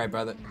go? Alright,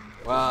 brother.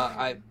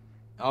 Well,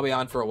 I'll be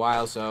on for a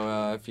while,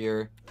 so if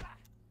you're...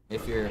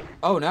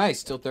 Oh,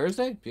 nice. Till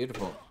Thursday?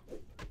 Beautiful.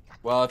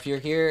 Well, if you're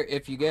here,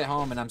 if you get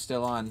home and I'm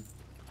still on,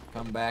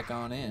 come back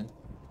on in.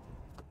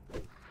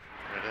 There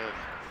it is.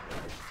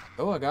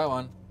 Oh, I got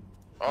one.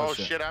 Oh,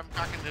 shit, I'm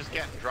fucking just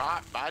getting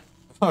dropped, bud.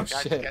 Oh, Guys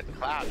just shit. getting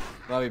clapped.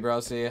 Love you, bro.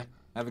 See ya.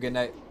 Have a good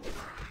night.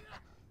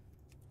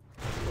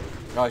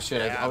 Oh,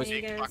 shit. Yeah, I was...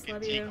 Hey, big guys, fucking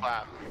love T you.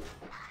 clap.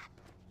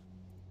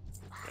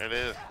 There it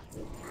is.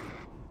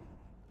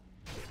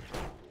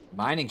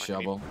 Mining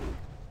shovel.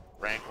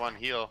 Rank 1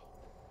 heal.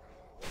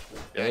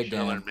 Yeah, Big you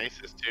should learn damn.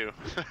 maces too.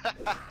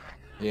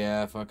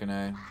 Yeah, fucking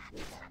A.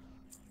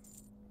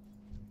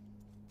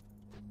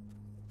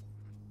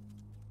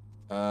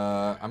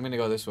 I'm gonna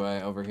go this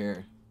way, over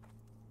here.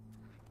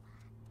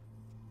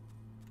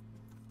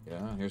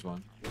 Yeah, here's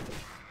one.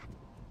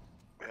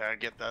 Yeah,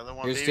 get the other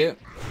one, Here's baby.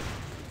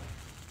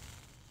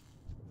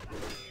 2.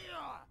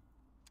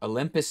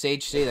 Olympus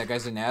HC, that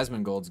guy's in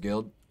Asmongold's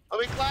guild.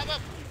 Let me climb up.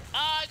 Oh,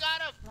 I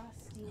got him.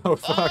 Rusty. Oh,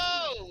 fuck.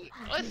 Oh,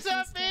 what's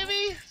up,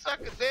 baby?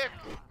 Suck a dick.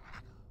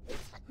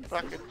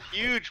 Fucking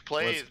huge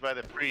plays by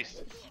the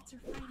priest. Cats are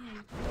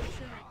fighting. Oh,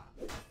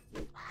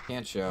 shit.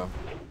 Can't show.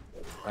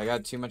 I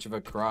got too much of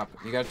a crop.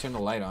 You gotta turn the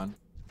light on.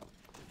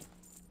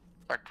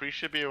 Fuck, priest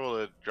should be able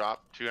to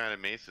drop 2-handed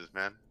maces,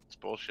 man. It's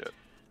bullshit.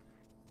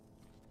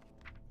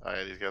 Oh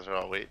yeah, these guys are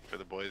all waiting for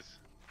the boys.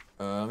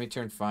 Let me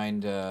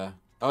find,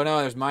 Oh no,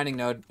 there's mining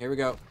node. Here we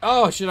go.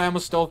 Oh shit, I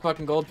almost stole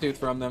fucking gold tooth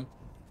from them.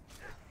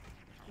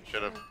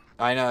 Should have.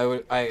 I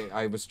know,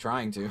 I was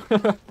trying to.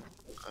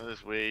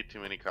 There's way too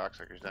many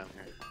cocksuckers down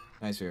here.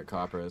 Nice, we got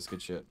copper. That's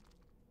good shit.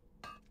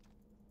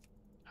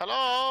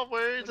 Hello, where's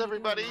What are you doing,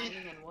 everybody?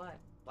 mining and what?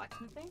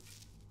 Blacksmithing?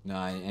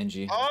 Nah,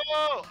 NG.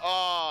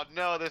 Oh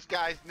no, this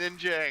guy's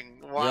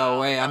ninjing. Wow, Yo,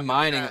 wait, I'm got the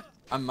mining. chest.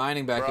 I'm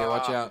mining back here.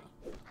 Watch Bruh. out.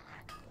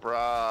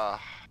 Bruh.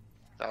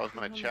 That was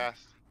my Mhm.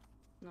 chest.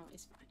 No,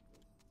 it's fine.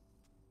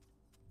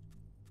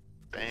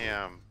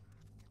 Bam.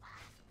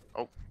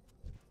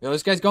 Yo,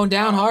 this guy's going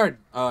down hard.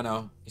 Oh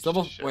no, he's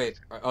level. Shit. Wait.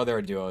 Oh, they're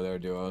a duo. They're a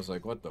duo. I was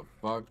like, what the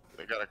fuck?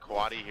 They got a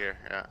quaddy here,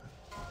 yeah.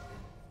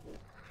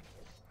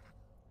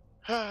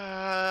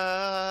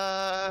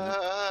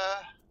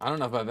 I don't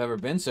know if I've ever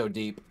been so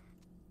deep.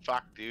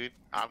 Fuck, dude.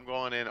 I'm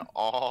going in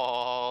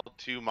all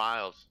 2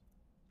 miles.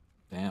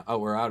 Damn. Oh,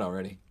 we're out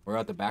already. We're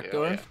out the back Yeah,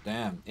 door. yeah.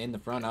 Damn. In the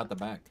front, out the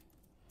back.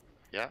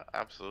 Yeah,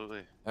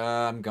 absolutely.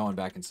 I'm going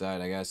back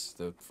inside. I guess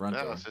the front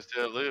Yeah, door. let's just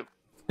do a loop.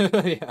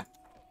 Yeah.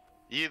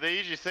 They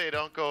usually say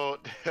don't go.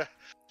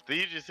 They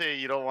usually say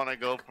you don't want to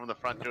go from the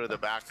front door to the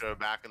back door,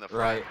 back in the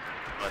front.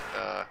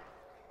 Right.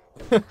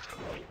 But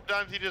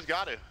sometimes you just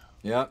got to.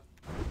 Yep.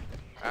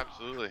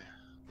 Absolutely.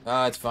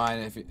 It's fine.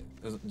 If you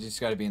just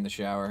got to be in the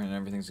shower and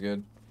everything's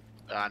good.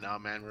 No,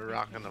 man, we're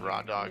rocking the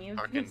raw dog,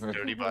 fucking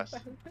dirty bus.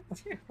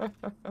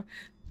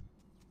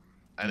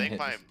 I think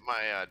my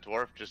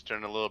dwarf just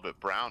turned a little bit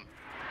brown.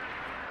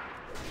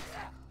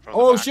 from the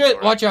Oh back shit!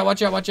 door. Watch out!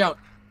 Watch out! Watch out!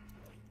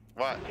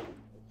 What? Just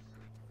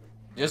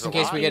in There's a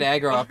case we lot.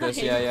 get aggro off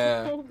this. Yeah,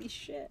 yeah. Holy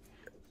shit.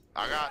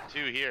 I got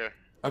 2 here.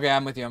 Okay,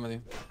 I'm with you. I'm with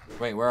you.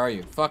 Wait, where are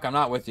you? Fuck, I'm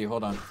not with you.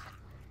 Hold on.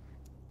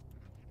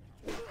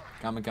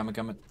 Coming, coming,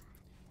 coming.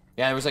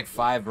 Yeah, there was like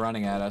 5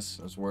 running at us.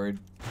 I was worried.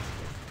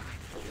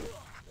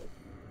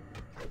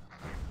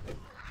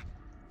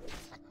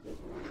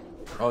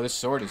 Oh, this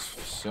sword is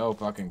so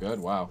fucking good.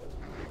 Wow.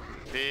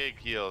 Big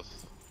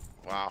heals.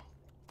 Wow.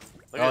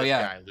 Look Oh, at this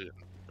yeah. guy looting.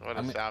 What a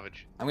I'm-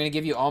 savage. I'm gonna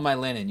give you all my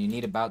linen. You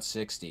need about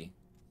 60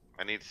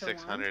 I need For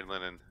 600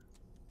 linen.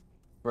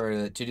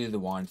 to do the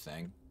wand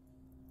thing.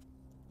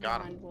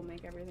 Got him. Wand will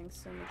make everything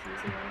so much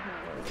easier.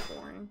 Not always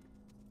boring.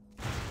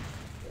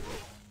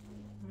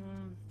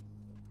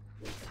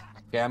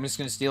 Okay, I'm just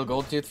gonna steal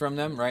gold tooth from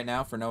them right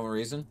now for no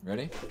reason.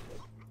 Ready?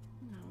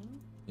 No.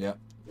 Yep.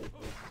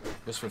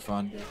 Just for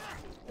fun.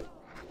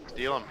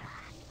 Steal him.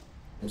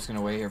 I'm just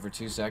gonna wait here for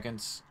 2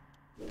 seconds.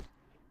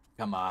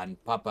 Come on,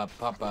 pop up,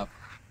 pop up.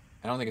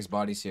 I don't think his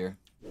body's here.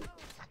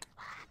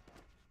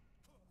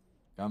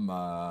 Come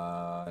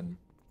on.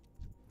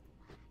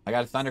 I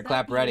got a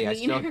thunderclap ready.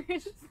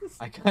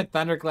 I got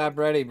thunderclap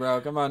ready,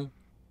 bro. Come on.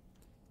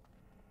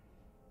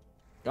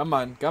 Come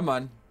on, come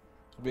on.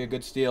 It'll be a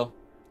good steal.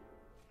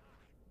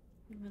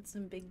 That's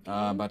some big.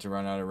 I'm about to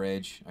run out of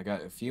rage. I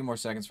got a few more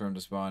seconds for him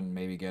to spawn and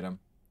maybe get him.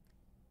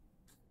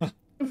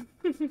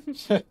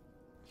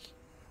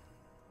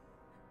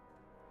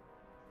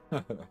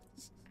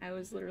 I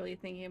was literally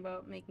thinking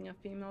about making a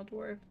female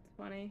dwarf. It's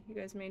funny. You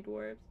guys made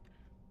dwarves.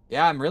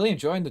 Yeah, I'm really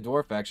enjoying the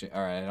dwarf, actually.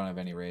 Alright, I don't have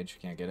any rage.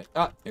 Can't get it.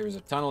 Ah, here's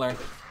a tunneler.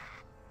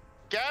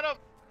 Get him!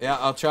 Yeah,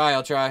 I'll try,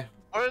 I'll try.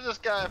 Where is this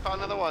guy? I found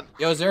another one.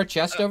 Yo, is there a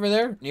chest over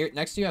there?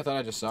 Next to you? I thought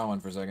I just saw one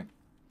for a second.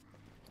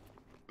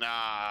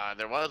 Nah,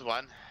 there was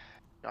one.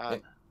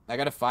 Gone. I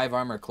got a 5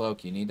 armor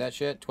cloak. You need that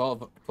shit?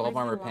 12 Where's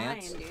armor the lion,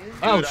 pants? dude?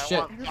 Oh, Dude, shit.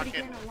 I want Everybody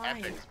fucking get a line.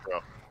 epics, bro.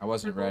 I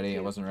wasn't They're both ready. I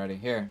cute. wasn't ready.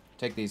 Here,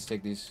 take these,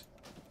 take these.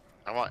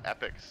 I want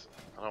epics.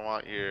 I don't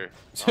want your.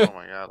 Oh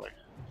my god! Like,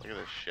 look at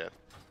this shit.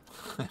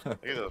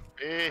 Look at those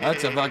big.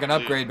 That's a fucking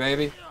dude. upgrade,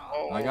 baby.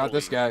 I got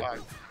this Holy guy. fuck.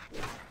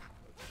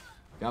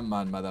 Come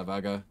on,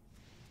 motherfucker.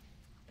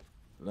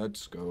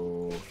 Let's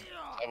go.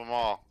 Have them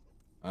all.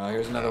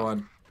 Here's another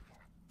one.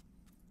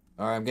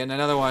 Alright, I'm getting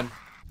another one.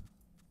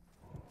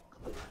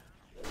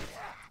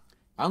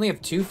 I only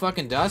have 2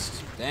 fucking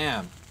dust?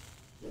 Damn.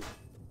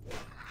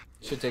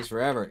 Shit takes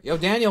forever. Yo,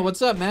 Daniel,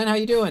 what's up, man? How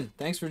you doing?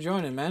 Thanks for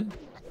joining, man.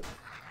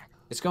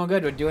 It's going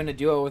good. We're doing a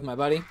duo with my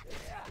buddy.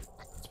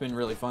 It's been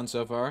really fun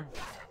so far.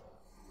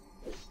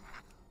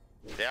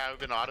 Yeah, we've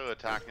been auto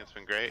attacking. It's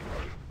been great.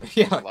 I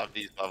Yeah. love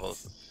these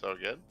levels. It's so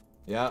good.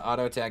 Yeah,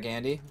 auto attack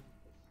Andy.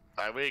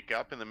 I wake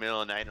up in the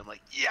middle of the night and I'm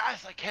like,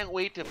 yes, I can't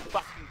wait to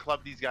fucking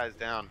club these guys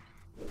down.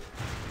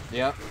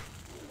 Yep.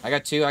 I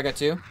got 2, I got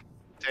 2.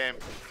 Same.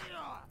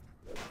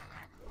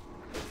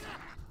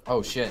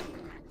 Oh, shit.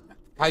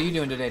 How you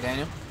doing today,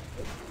 Daniel?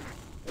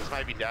 This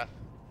might be death.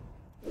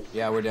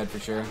 Yeah, we're dead for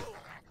sure.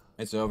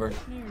 It's over.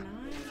 No, you're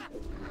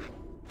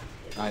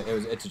not.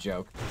 It's a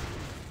joke.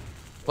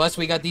 Plus,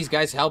 we got these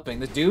guys helping.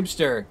 The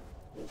Doobster.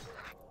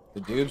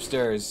 The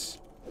Doobsters.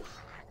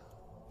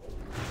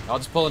 I'll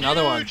just pull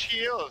another one. Huge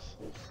heals.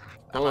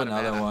 Pull I'm out of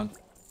another mana. one.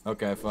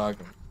 Okay, fuck.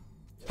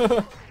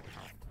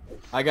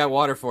 I got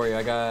water for you.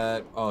 I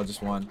got... Oh,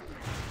 just one.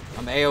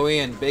 I'm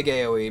AoEing. Big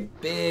AoE.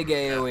 Big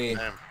AoE.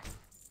 Damn.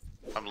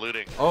 I'm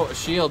looting. Oh, a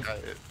shield.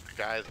 The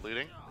guy is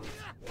looting.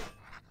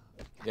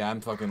 Yeah,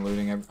 I'm fucking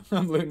looting.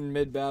 I'm looting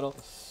mid-battle.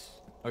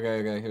 Okay,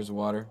 okay, here's the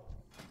water.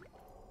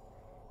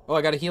 Oh,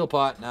 I got a heal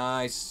pot.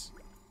 Nice.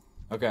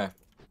 Okay.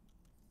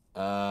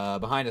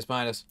 Behind us,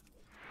 behind us.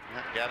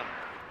 Yeah, get him.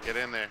 Get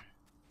in there.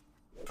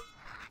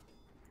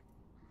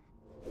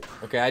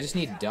 Okay, I just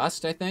need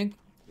dust, I think.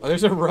 Oh,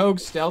 there's a rogue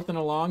stealthing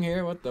along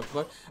here. What the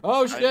fuck?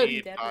 Oh, I shit!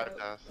 need Dead 5 rope.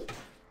 dust.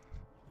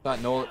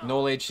 Thought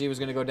Noel HC was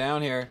gonna go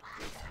down here.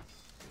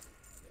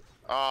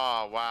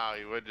 Oh, wow.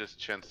 You would just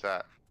chintz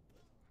that.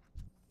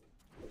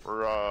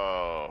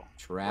 Bro.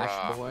 Trash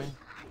Bruh. boy.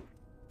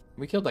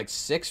 We killed like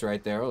 6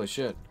 right there. Holy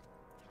shit.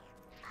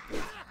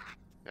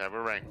 Yeah,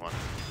 we're rank 1.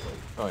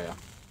 Oh, yeah.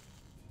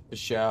 For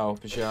show,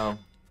 for show.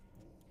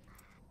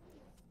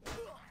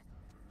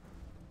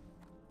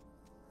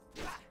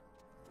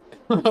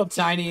 little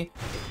tiny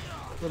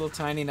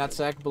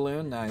nutsack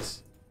balloon.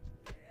 Nice.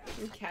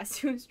 And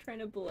Cassie was trying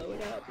to blow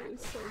it up. It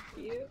was so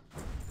cute.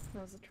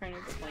 I was trying to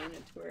explain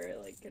it to her,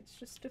 like, it's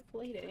just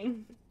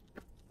deflating.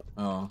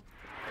 Oh.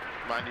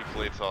 Mine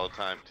deflates all the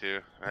time, too.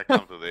 That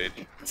comes with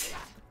age.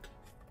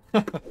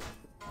 I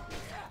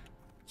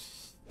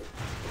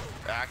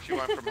actually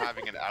went from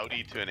having an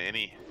Audi to an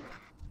innie.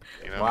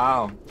 You know?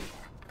 Wow.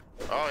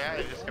 Oh, yeah,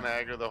 you're just gonna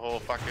aggro the whole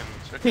fucking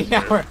circus.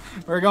 Yeah, here.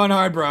 we're going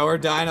hard, bro. We're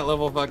dying at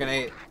level fucking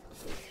 8.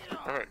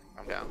 Alright,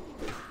 I'm down.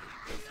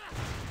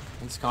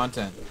 It's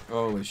content.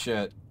 Holy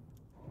shit.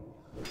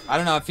 I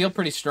don't know, I feel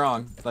pretty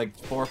strong. Like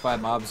 4 or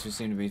 5 mobs who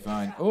seem to be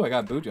fine. Oh, I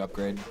got boot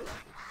upgrade.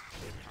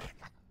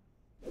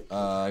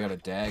 I got a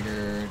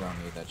dagger.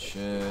 Don't need that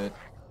shit.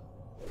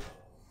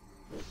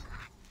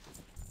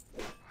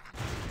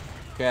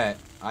 Okay,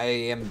 I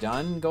am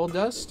done, Gold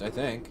Dust, I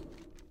think.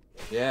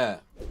 Yeah.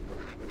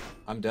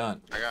 I'm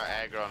done. I got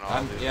aggro on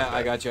all these. Yeah,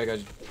 I got you, I got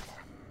you.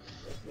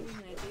 What am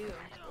I do?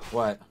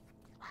 What?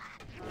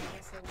 I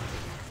guess I went the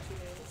next 2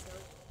 days, so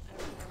I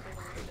don't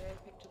remember when the day I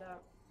picked it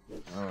up.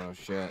 Oh,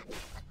 shit.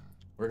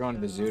 We're going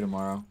to the zoo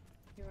tomorrow.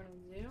 You want to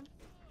zoo?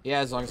 Yeah,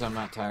 as long as I'm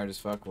not tired as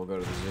fuck, we'll go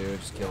to the zoo.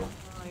 Just kill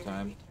Oh, you're gonna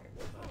time. be tired.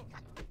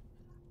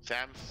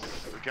 Sam's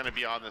gonna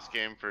be on this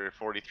game for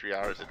 43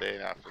 hours a day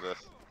after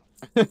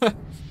this.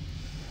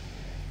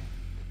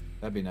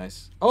 That'd be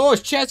nice. Oh,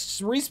 his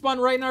chest respawned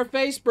right in our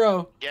face,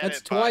 bro. Get That's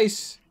it, bud.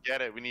 twice.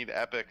 Get it, we need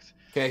epics.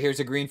 Okay, here's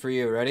a green for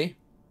you. Ready?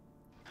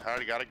 I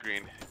already got a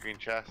green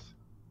chest.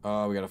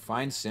 Oh, we gotta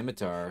find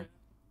scimitar.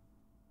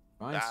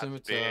 Find That's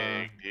scimitar.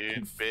 big, dude.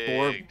 And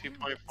Big.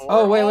 2.4.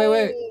 Oh, wait, wait,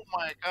 wait. Oh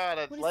my god,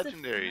 that's What is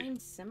legendary. the fine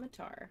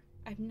scimitar?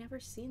 I've never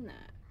seen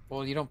that.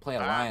 Well, you don't play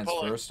I'm Alliance,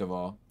 pulling. first of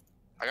all.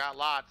 I got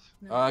lots.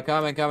 No.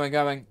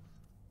 Coming.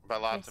 By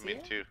lots, I see mean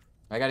it? 2.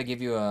 I gotta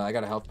give you I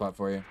got a health pot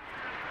for you.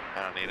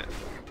 I don't need it.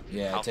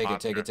 Yeah, Health take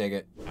pots it.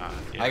 are-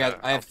 I have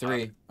health pot.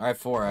 3. I have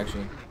 4,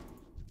 actually.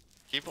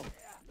 Keep them.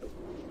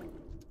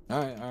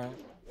 Alright.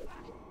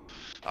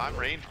 I'm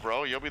ranged,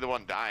 bro. You'll be the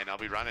one dying. I'll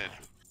be running.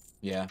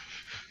 Yeah.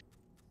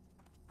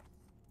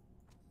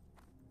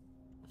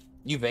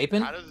 You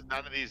vaping? How does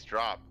none of these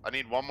drop? I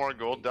need 1 more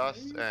gold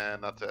dust,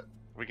 and that's it.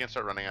 We can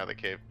start running out of the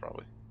cave,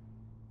 probably.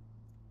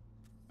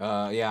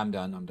 Yeah, I'm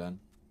done.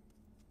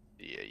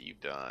 Yeah, you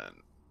done.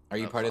 Are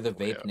you That's part of the on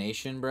the way Vape up.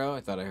 Nation, bro?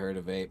 I thought I heard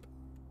a vape.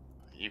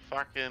 You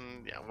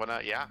fucking yeah. When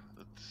yeah,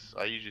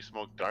 I usually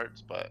smoke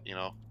darts, but you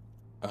know,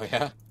 Oh,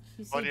 yeah?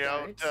 You say when you're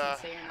out darts and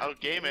say you're not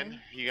out gaming,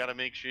 Canadian? you gotta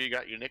make sure you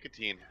got your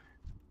nicotine.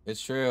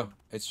 It's true.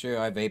 I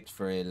vaped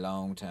for a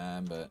long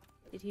time, but...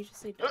 Did he just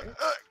say darts?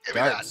 Give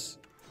me that. Darts.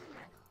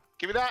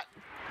 Give me that.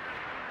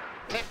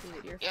 Tick.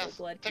 Dude, you're Yes,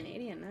 full-blood tick.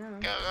 Canadian now.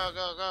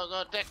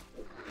 Go, tick.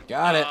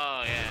 Got it.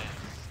 Oh yeah.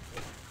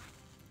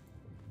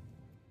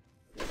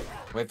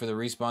 Wait for the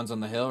respawns on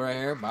the hill right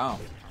here. Boom.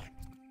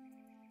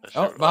 That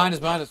Oh, shit- behind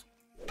us.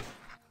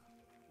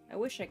 I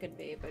wish I could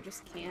vape, I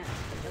just can't.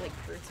 It like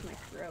hurts my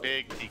throat.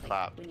 Big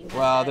declap. When you have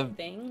Well, that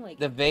thing, like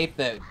The vape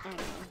that... I don't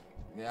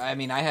know. I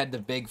mean, I had the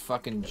big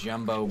fucking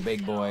jumbo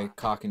big boy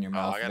cock in your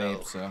mouth I gotta-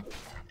 vape, so...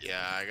 Yeah,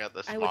 I got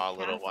the I would small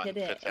little half one. hit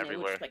it, Fits and it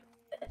everywhere. was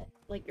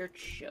like you're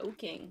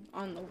choking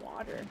on the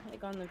water,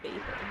 like on the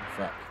vapor.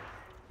 Fuck.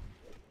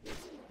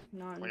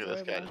 Not Look at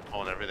this guy just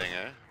pulling everything,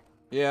 eh?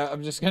 Yeah,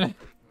 I'm just gonna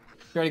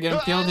try to get him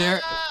killed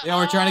here. Yeah,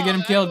 we're trying to get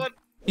him Oh, killed. everyone-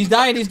 He's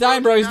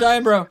dying, bro. He's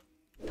dying, bro.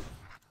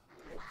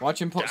 Watch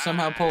him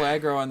somehow pull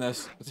aggro on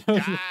this.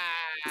 Die.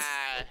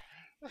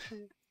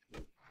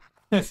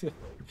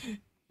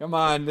 Come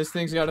on, this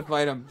thing's gotta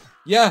fight him.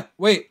 Yeah,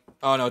 wait.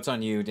 Oh no, it's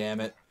on you, damn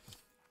it.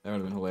 That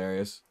would've been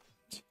hilarious.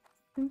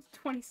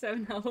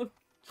 27 health.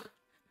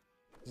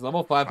 He's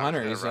level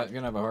 500, he's run.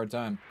 gonna have a hard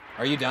time.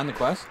 Are you down the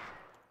quest?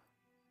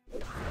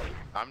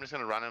 I'm just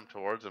gonna run him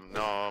towards him.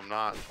 No, I'm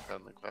not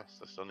done the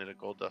quest. I still need a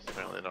gold dust.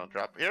 Apparently, they don't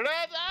drop. Here it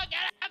is! Oh, get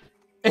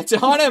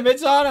him!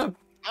 It's on him!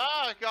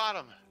 Oh, I got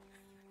him.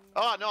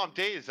 Oh no, I'm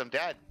dazed. I'm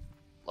dead.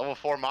 Level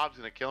 4 mob's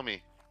gonna kill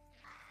me.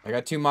 I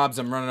got 2 mobs,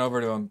 I'm running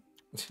over to him.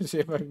 See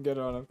if I can get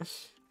on him.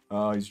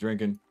 Oh, he's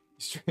drinking.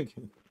 Here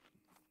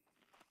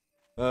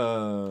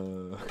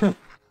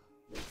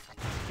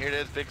it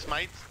is, big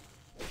smites.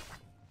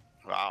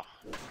 Wow.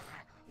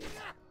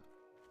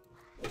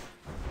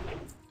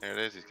 There it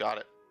is. He's got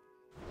it.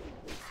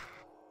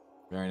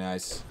 Very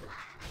nice.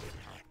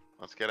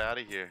 Let's get out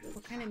of here.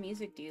 What kind of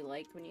music do you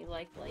like when you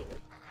like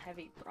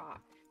heavy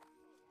rock?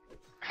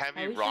 I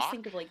Heavy always rock. just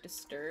think of like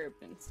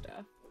Disturbed and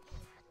stuff. Is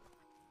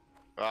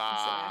that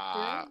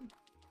Ah. accurate?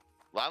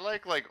 I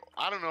like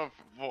I don't know if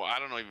well, I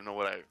don't even know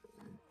what I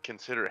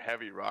consider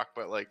heavy rock,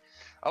 but like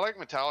I like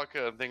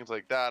Metallica and things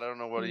like that. I don't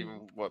know what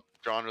even what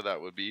genre that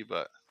would be,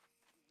 but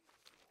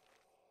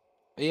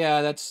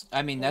Yeah, that's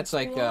like,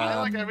 I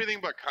like everything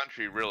but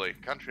country. Really,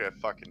 country I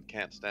fucking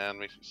can't stand.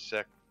 Makes me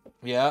sick.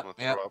 yeah, I'm gonna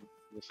yeah. throw up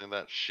listening to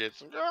that shit.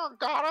 So, oh,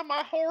 got on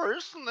my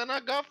horse, and then I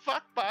got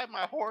fucked by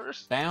my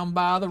horse. Down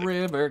by the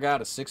river,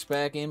 got a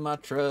 6-pack in my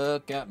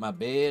truck, got my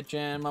bitch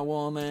and my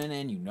woman,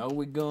 and you know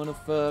we gonna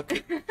fuck.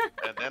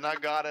 And then I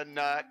got a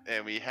nut,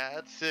 and we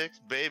had 6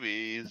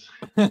 babies.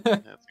 That's a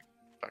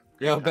fucking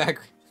Yo, great time. back.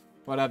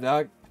 What up,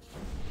 dog?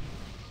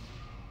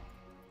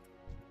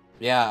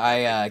 Yeah,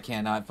 I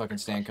cannot fucking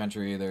stand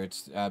country either.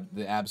 It's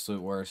the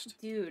absolute worst.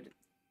 Dude,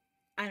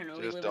 I don't know.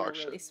 We Just live in a dog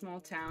really shit. small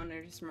town.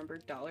 I just remember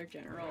Dollar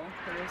General.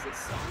 There was this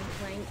song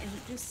playing, and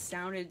it just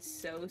sounded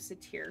so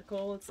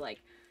satirical. It's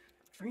like,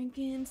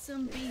 drinking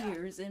some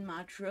beers in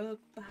my truck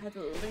by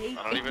the lake.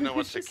 I don't even know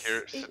what It was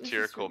just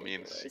satirical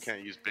means. You ridiculous.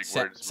 can't use big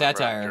Sa- words. Remember, I'm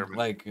satire, German.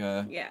 like,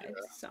 Yeah, it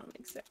just sounded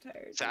like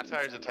satire. It didn't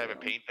Satire is a sound type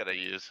of real. paint that I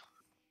use.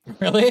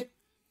 really?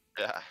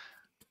 Yeah.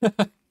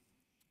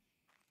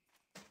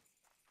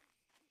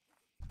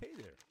 Hey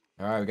there.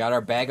 All right, we got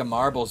our bag of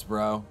marbles,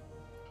 bro.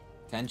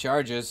 10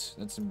 charges.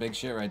 That's some big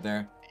shit right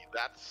there.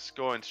 That's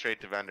going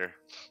straight to vendor.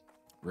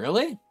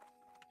 Really?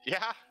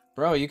 Yeah,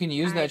 Bro, you can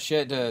use I- that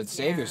shit to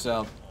save yeah.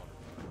 yourself.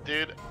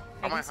 dude.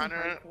 I On my guess in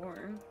 100,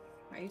 hardcore,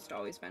 I used to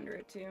always vendor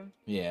it too.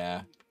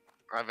 Yeah.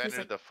 I vendored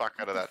like, the fuck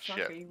out of What that the fuck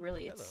shit. Are you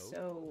really? It's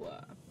Hello.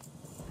 so.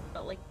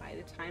 But like by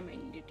the time I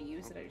needed to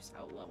use it, I just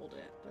out-leveled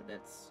it. But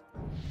that's.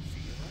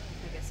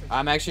 I guess. It's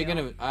I'm actually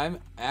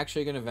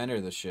fail. gonna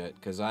vendor this shit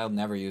because I'll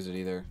never use it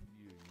either.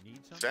 You need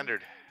It's something?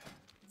 vendored.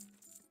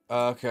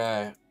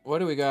 Okay, what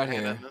do we got And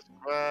here? then this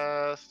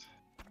quest.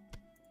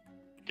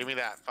 Give me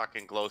that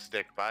fucking glow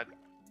stick, bud.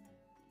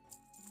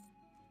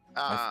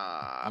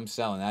 I'm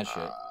selling that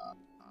shit.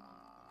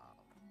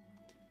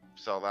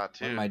 Sell that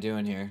too. What am I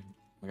doing here?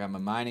 I got my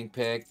mining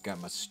pick, got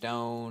my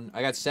stone.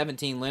 I got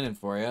 17 linen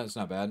for you. That's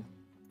not bad.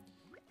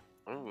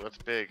 Ooh, that's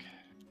big.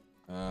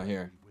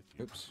 Here.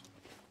 Oops.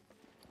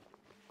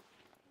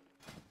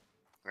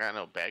 I got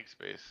no bag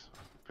space.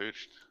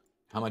 Pooched.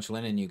 How much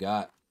linen you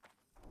got?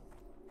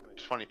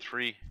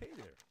 23. Hey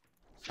there.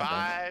 Not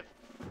bad.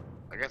 5.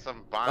 I guess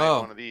I'm buying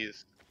Oh. one of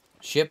these.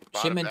 Bought it Shipment to back. Stormwind gives you the Bought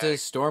a shipment to bag.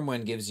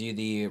 Stormwind gives you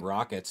the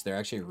rockets. They're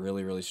actually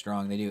really, really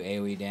strong. They do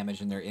AoE damage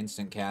and they're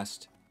instant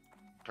cast.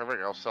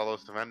 Perfect. I'll sell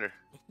those to vendor.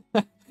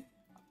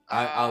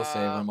 I'll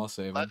save them. I'll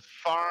save them. Let's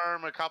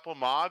farm a couple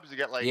mobs to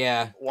get like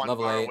Yeah, one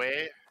level bar 8.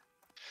 away.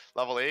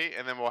 Level 8,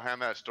 and then we'll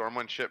hand that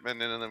Stormwind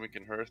shipment in, and then we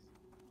can hearth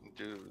and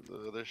do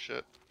the other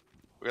shit.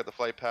 We got the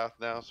flight path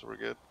now, so we're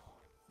good.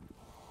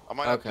 I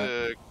might have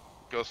to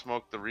go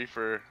smoke the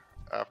reefer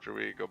after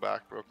we go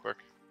back real quick.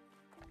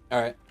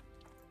 All right.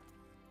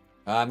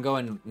 I'm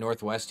going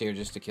northwest here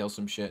just to kill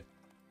some shit.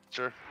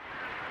 Sure.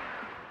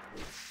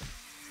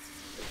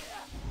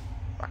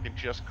 Fucking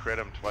just crit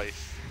him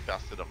twice.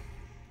 Dusted him.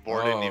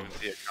 Boar didn't even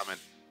see it coming.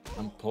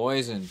 I'm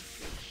poisoned.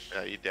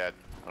 Yeah, you dead.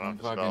 I don't I'm have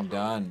to spell fucking for him.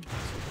 done.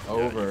 It's Yeah,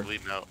 you're over.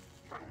 bleeding out.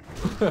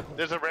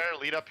 There's a rare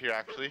lead up here,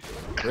 actually.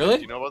 Really?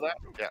 Do you know about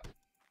that? Yeah.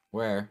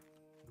 Where?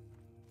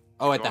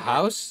 Oh, at the Going north.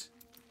 house?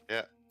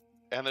 Yeah.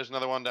 And there's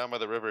another one down by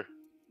the river.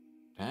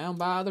 Down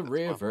by the That's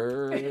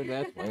river,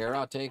 that's where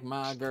I'll take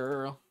my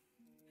girl.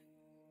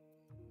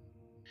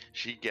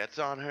 She gets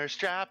on her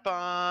strap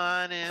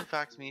on and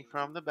fucks me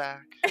from the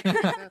back.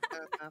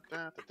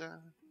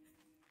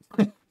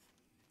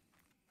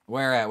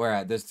 Where at? Where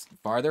at? This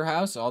farther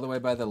house, all the way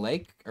by the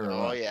lake, or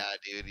Oh what? yeah,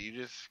 dude. You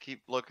just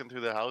keep looking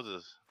through the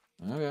houses.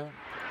 Okay.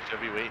 She'll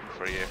be waiting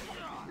for you.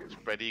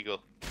 Spread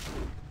eagle.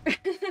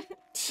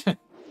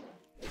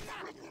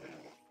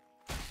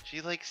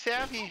 She's like,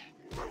 Sammy,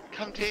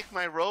 come take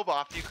my robe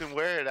off. You can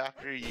wear it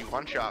after you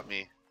one-shot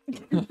me.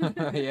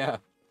 Yeah.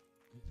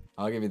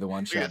 I'll give you the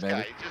one Look at shot, this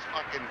guy. baby. He's just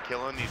fucking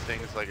killing these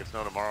things like it's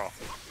no tomorrow.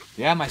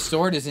 Yeah, my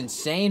sword is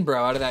insane,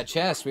 bro. Out of that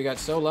chest, we got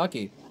so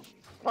lucky,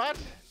 What?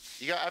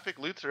 You got epic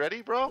loots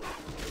already, bro?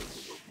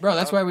 bro.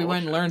 That's Oh, why we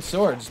went and bullshit. learned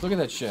swords. Look at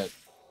that shit.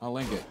 I'll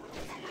link it.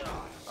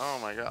 Oh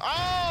my god.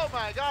 Oh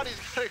my god, he's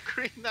got a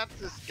green. That's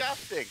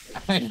disgusting.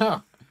 I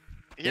know.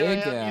 Here I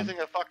Big am damn. using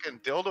a fucking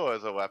dildo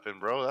as a weapon,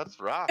 bro. That's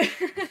rough.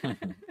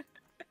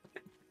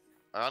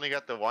 I only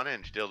got the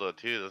 1-inch dildo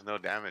too. There's no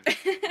damage.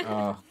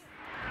 Oh,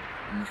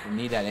 we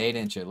need that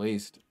 8-inch at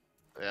least.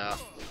 Yeah.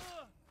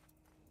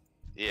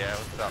 Yeah.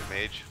 What's up,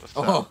 mage? What's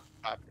Oh,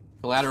 up?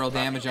 collateral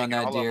damage on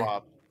that deer.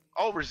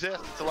 Oh, resist.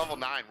 It's a level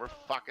 9. We're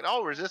fucking.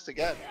 Oh, resist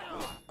again.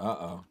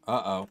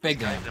 Big Guiding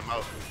damn. him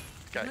out.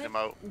 Guiding him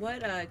out.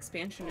 What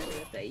expansion is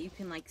it that you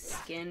can like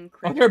skin Oh,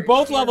 critters? they're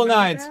both Do you level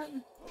remember 9s. that?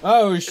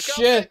 Oh Let's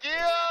go, shit. Big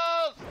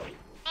Eels!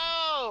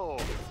 Oh.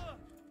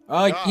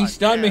 Oh, he God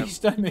stunned me. damn. He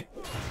stunned me.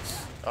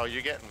 Oh,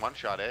 you're getting one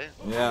shot, eh?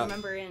 I Yeah.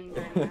 remember in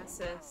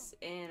Grandmassus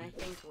and I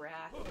think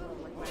Wrath,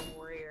 like my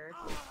warrior,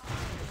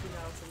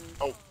 2000.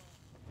 Oh.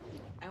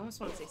 I almost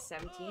want to say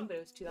 17, but it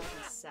was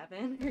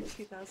 2007 or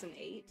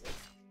 2008.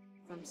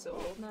 I'm so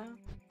old now.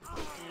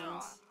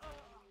 And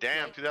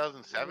Damn, like,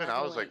 2007.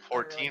 I was like leveling-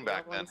 or, 14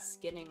 back leveling then.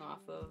 Skinning off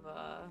of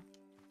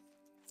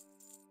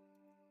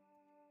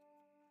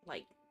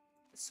like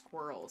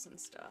squirrels and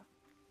stuff.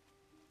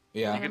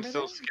 You Yeah. can Remember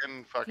still that?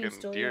 skin fucking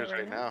still do deers that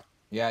right right now. now?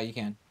 Yeah, you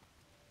can.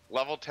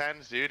 Level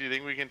 10s, dude. Do you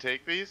think we can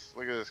take these?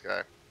 Look at this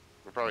guy.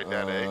 We're probably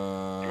dead, eh?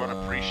 You want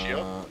a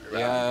pre-shield? Yeah.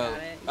 Got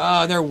it.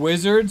 Oh, they're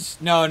wizards?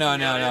 No, no,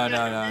 no, Get no, in no,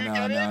 there, no, dude, no,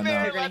 get no, in there, no.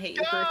 They're gonna let's hit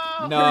you for-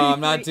 go! No, I'm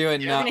not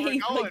doing Yeah, They're no. gonna hit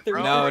you for, going, like bro.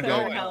 3 No, We're dude.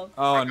 going. health.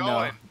 Oh We're no.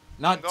 going.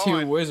 Not We're two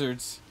going.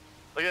 wizards.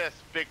 Look at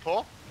this. Big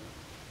pull.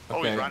 Oh,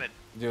 Okay. he's running.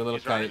 Do a little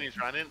He's running, kite. he's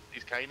running.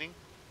 He's kiting.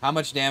 How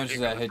much damage does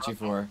You're that gonna hit you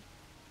drop for?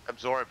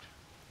 Absorbed.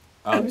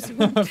 Oh,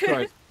 Absorbed. of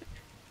course.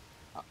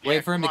 Wait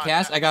Yeah, for him to come on,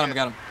 cast. yeah, I got him. I yeah.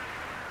 got him.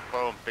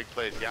 Boom. Big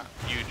plays. Yeah.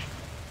 Huge.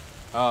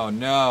 Oh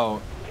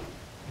no.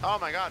 Oh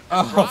my god.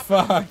 Oh, Drop it.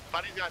 fuck.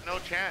 Buddy's got no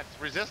chance.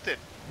 Resisted.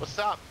 What's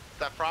up?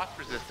 That frost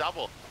resist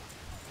double.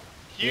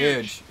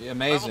 Huge. Level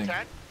Amazing.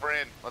 10. We're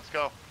in. Let's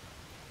go.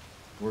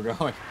 We're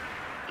going.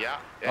 Yeah.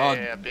 Oh,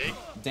 Yeah. Big.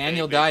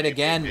 Daniel big, died big,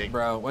 again, big, big.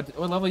 bro. What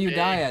level you Big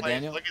die at, plays.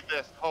 Daniel? Look at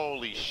this.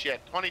 Holy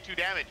shit. 22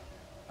 damage.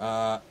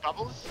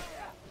 Doubles?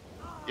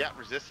 Yeah,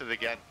 resisted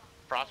again.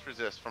 Frost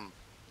resist from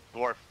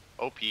Dwarf.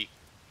 OP.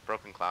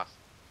 Broken class.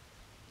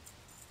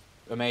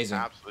 Amazing.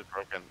 Absolutely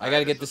broken. I gotta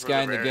Alright, get this is where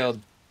guy in the rare guild.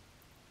 is.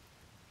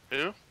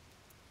 Who?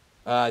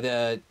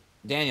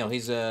 Daniel.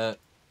 He's I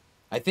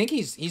think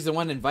he's the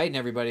one inviting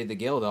everybody to the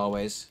guild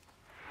always.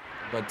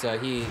 But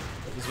he's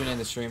been in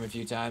the stream a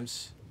few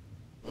times.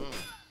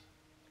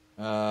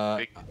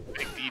 Big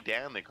D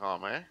Dan, they call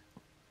him, eh?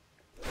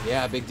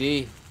 Yeah, Big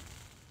D.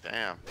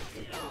 Damn.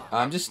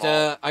 I'm just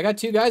Small. I got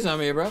 2 guys on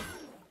me, bro.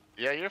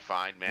 Yeah, you're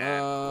fine,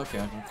 man.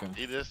 Okay.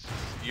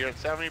 You're at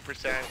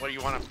 70%. What do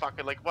you want to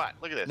fucking like? What?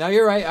 Look at this. No,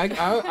 you're right.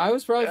 I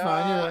was probably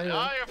fine. You're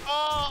right. Oh, you're full.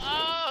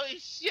 Oh,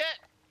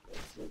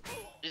 shit.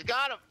 He's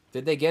got him.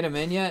 Did they get him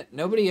in yet?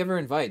 Nobody ever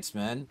invites,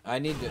 man. I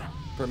need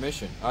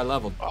permission. I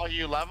leveled. Oh,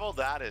 you leveled?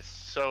 That is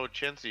so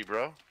chintzy,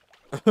 bro.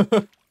 It's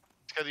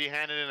because you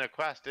handed in a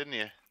quest, didn't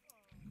you?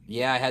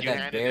 Yeah, I had You that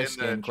handed bear in the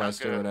skin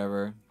quest chunk or of-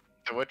 whatever.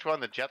 So which one?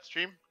 The jet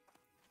stream?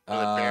 Or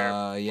the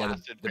bear? Yeah,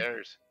 Blasted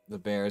bears. the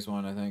bears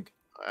one, I think.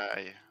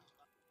 I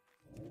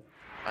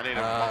need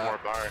one more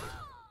bar.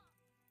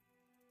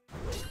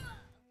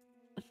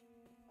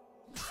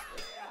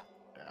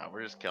 Yeah,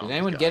 we're just killing. Did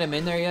anyone get him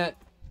in there yet?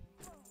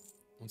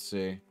 Let's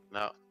see.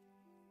 No.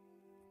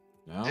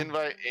 No?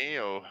 Invite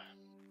AO.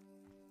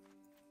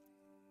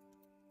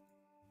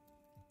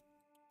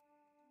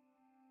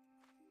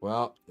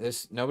 Well,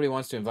 nobody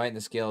wants to invite in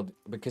this guild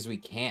because we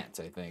can't,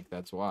 I think.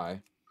 That's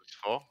why. It's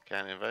full.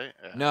 Can't invite.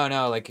 Yeah.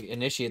 No, like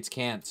initiates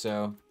can't,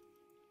 so.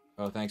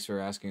 Oh, thanks for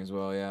asking as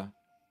well, yeah.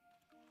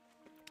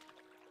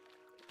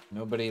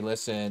 Nobody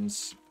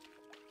listens.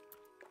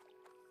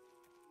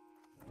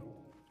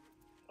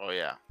 Oh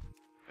yeah.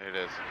 There it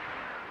is.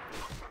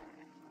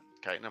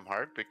 Kiting them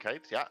hard. Big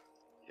kites. Yeah.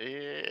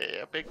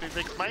 Yeah. Big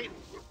smite.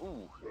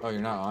 Ooh. Oh,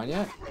 you're not on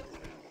yet?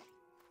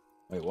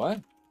 Wait,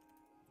 what?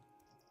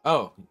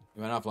 Oh,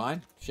 you went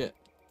offline? Shit.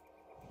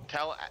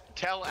 Tell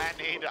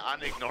Annie to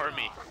unignore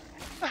me.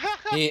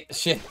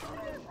 Shit.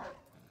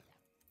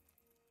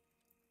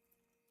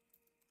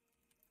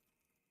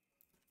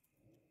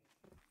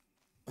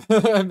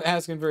 I'm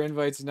asking for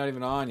invites, he's not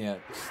even on yet.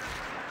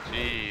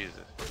 Jesus.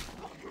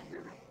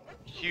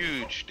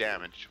 Huge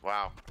damage.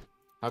 Wow.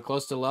 How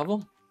close to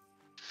level?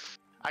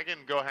 I can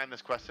go hand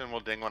this quest in. We'll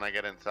ding when I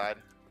get inside.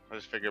 I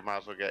just figured might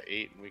as well get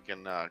 8 and we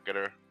can get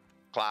our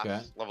class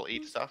Okay. level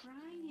 8 Who's stuff.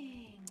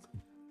 crying?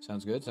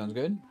 Sounds good, sounds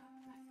good.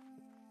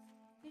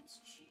 It's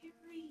Jerry.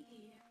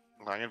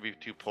 I'm gonna be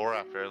too poor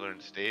after I learn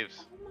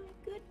staves. Oh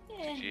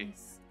my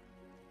goodness.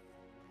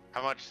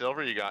 How much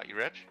silver you got? You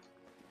rich?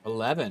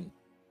 11.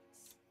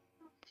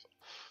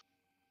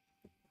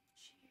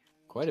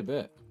 Quite a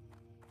bit.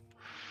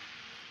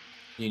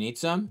 You need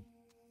some?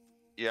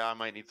 Yeah, I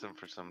might need some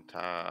for some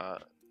time.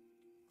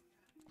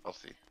 I'll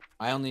see.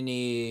 I only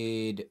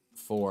need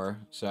 4,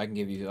 so I can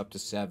give you up to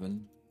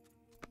 7.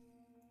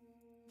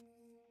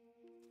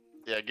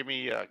 Yeah, give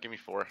me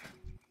 4.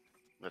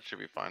 That should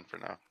be fine for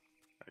now.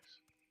 Nice.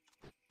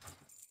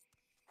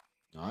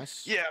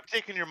 Nice. Yeah, I'm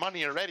taking your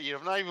money already.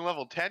 I'm not even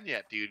level 10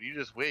 yet, dude. You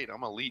just wait.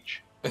 I'm a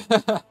leech.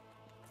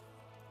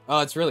 Oh,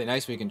 it's really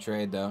nice we can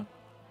trade, though.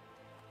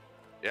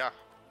 Yeah.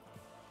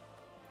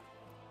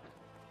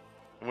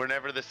 We're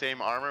never the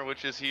same armor,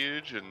 which is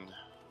huge, and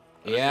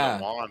Yeah.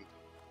 wand.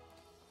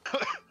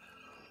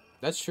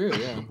 That's true,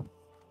 yeah.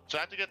 So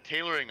I have to get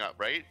tailoring up,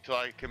 right? Till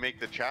I can make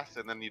the chest,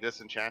 and then you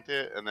disenchant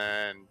it, and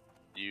then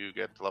you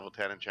get to level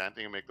 10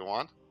 enchanting and make the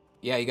wand.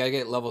 Yeah, you gotta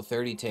get level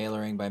 30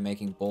 tailoring by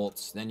making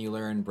bolts. Then you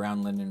learn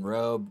brown linen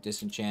robe,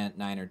 disenchant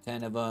 9 or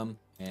 10 of them,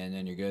 and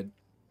then you're good.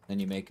 Then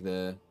you make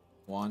the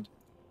wand.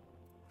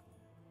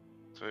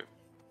 Sweet.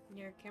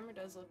 Your camera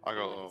does look I'll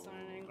cool go when it's on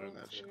an angle. learn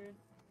that It's shit. weird.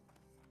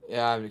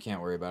 Yeah, I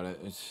can't worry about it.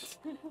 It's,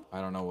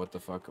 I don't know what the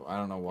fuck. I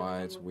don't know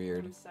why. It's Look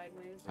weird. from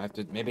sideways or I have to.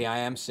 something. Maybe I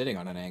am sitting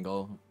on an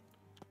angle.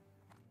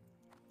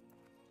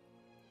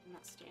 I'm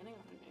not standing on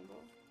an angle.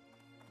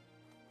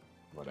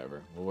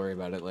 Whatever. We'll worry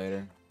about it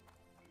later.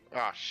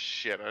 Oh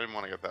shit! I didn't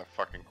want to get that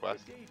fucking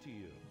quest. Good day to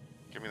you.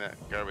 Give me that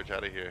garbage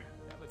out of here.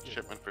 Have a good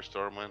Shipment for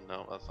Stormwind?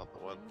 No, that's not the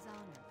one. King's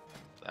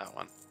honor. That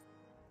one.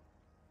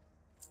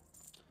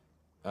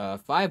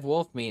 5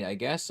 wolf meat. I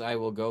guess I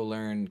will go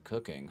learn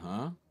cooking,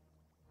 huh?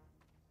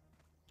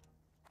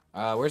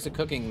 Where's the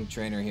cooking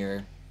trainer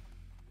here?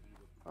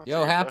 That's Yo, a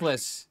good question.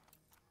 Hapless.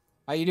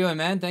 How you doing,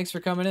 man? Thanks for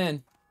coming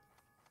in.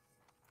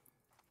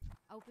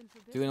 Open for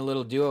business. Doing a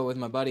little duo with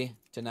my buddy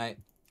tonight.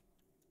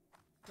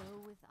 Go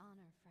with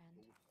honor,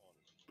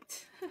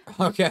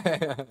 friend.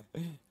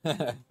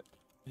 Okay.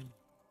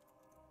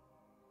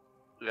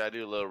 Yeah, I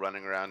do a little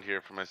running around here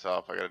for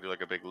myself. I gotta do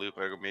like a big loop.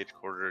 I gotta go mage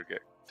quarter,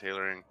 get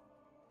tailoring.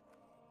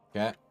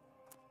 Okay.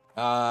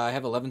 I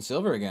have 11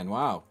 silver again.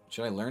 Wow.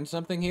 Should I learn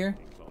something here?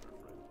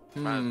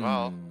 Might as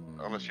well. Hmm.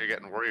 Unless you're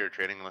getting warrior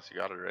training, unless you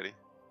got it already.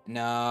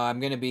 No, I'm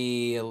gonna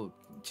be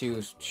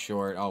too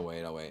short. I'll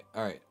wait.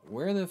 Alright.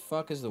 Where the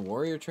fuck is the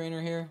warrior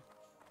trainer here?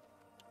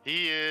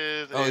 He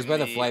is. Oh, he's in by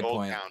the flight old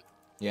point. Town.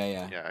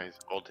 Yeah. Yeah, he's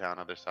Old Town,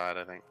 other side,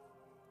 I think.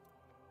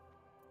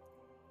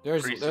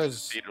 There's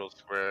Priestess Cathedral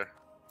Square.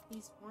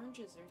 These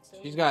oranges are so.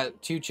 she's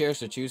got 2 chairs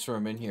to choose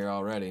from in here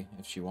already,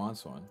 if she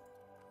wants one.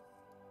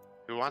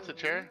 Who wants a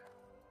chair?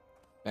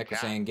 Becca's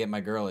Yeah. saying get my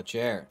girl a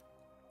chair.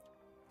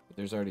 But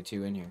there's already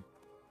 2 in here.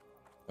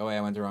 Oh wait,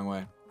 I went the wrong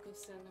way. Go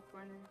sit in the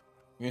corner.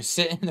 You're gonna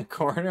sit in the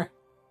corner?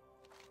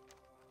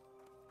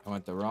 I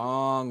went the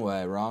wrong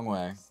way,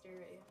 Stare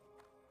at you.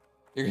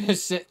 You're gonna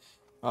sit.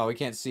 Oh, we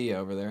can't see you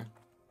over there.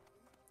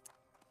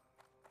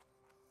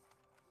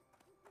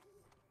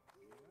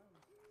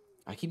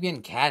 I keep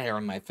getting cat hair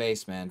on my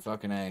face, man.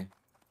 Fucking A.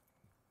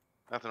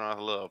 Nothing wrong with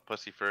a little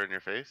pussy fur in your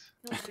face.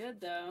 Feels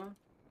good though.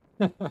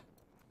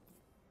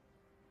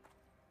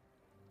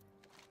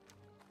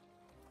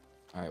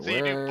 Alright, So you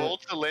do where...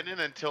 bolts of linen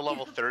until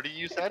level 30,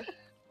 you said?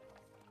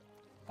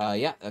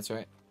 Yeah, that's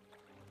right.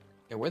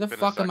 Yeah, where the Been a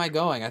fuck am I second.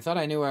 going? I thought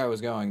I knew where I was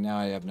going. Now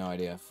I have no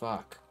idea.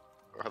 Fuck.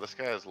 Oh, this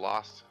guy is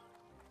lost.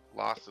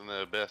 Lost in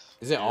the abyss.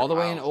 Is it You're all the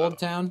way in miles Old out.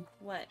 Town?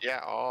 What? Yeah,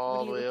 What all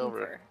are the you way looking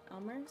over. for?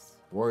 Elmer's?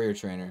 Warrior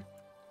Trainer.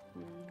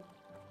 Hmm.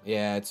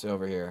 Yeah, it's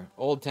over here.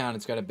 Old Town,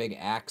 it's got a big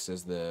axe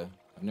as the...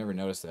 I've never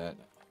noticed that.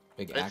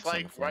 Big axe It's on the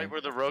like flag. right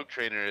where the rogue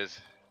trainer is.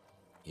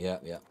 Yeah.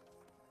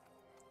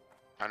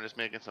 I'm just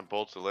making some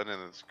bolts of linen.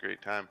 It's a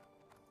great time.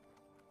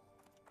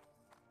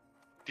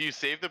 Do you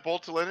save the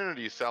bolts of linen or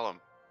do you sell them?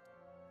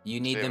 You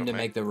need Save them to them,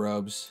 eh? make the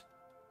robes.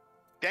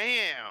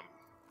 Damn!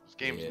 This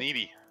game's Yeah.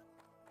 needy.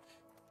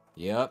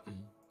 Yep.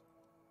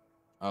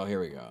 Oh, here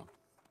we go.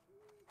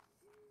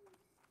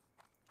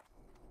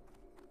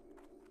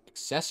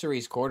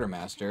 Accessories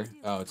quartermaster.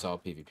 Oh, it's all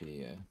PvP,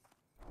 yeah.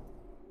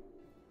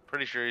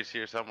 Pretty sure he's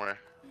here somewhere.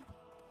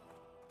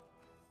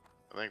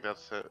 I think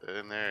that's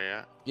in there,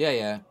 yeah. Yeah,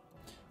 yeah.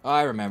 Oh,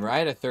 I remember. I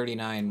had a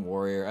 39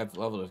 warrior. I've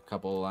leveled a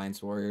couple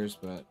alliance warriors,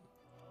 but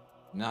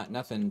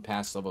nothing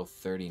past level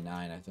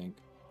 39, I think.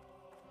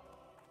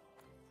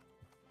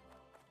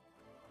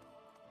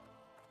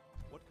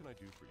 What can I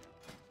do for you?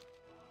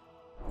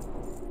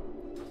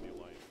 The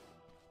Alliance.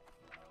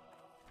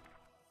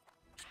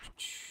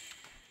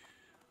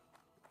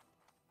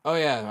 Oh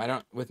yeah, I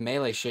don't. With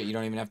melee shit, you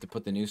don't even have to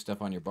put the new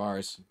stuff on your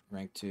bars.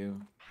 Rank 2.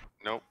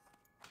 Nope.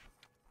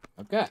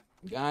 Okay,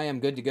 I am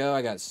good to go.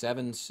 I got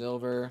 7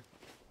 silver.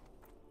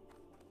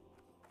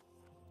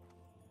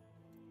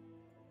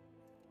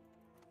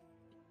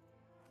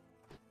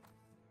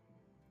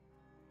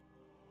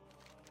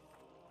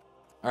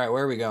 All right,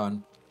 where are we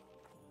going?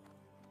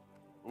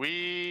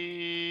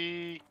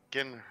 We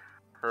can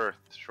hearth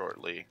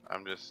shortly.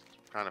 I'm just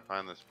trying to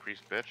find this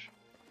priest bitch.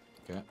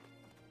 Okay.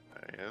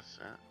 There he is,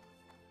 yeah.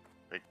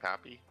 Big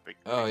Pappy. Big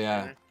Oh priest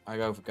yeah,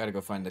 trainer. I gotta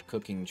go find the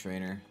cooking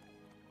trainer.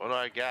 What do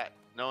I got?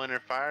 No inner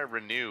fire.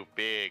 Renew.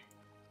 Big.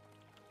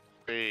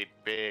 Big.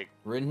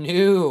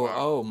 Renew. Wow.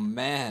 Oh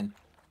man,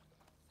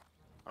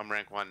 I'm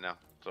rank 1 now.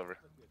 It's over.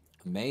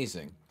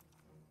 amazing.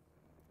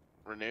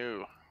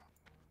 Renew.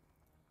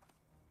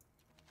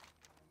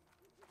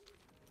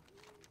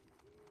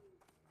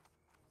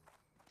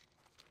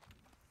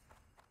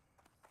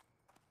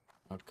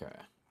 Okay.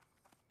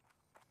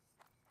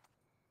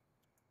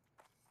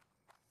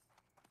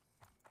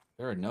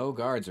 There are no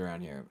guards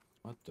around here.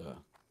 What the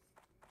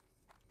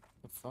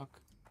fuck?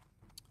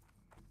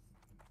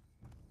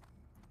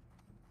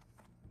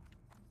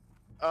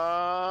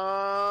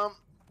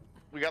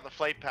 We got the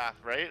flight path,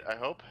 right? I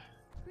hope.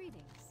 Greetings.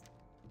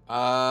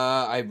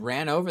 I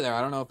ran over there.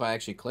 I don't know if I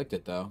actually clicked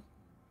it though.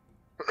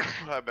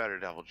 I better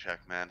double check,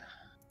 man.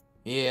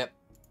 Yep.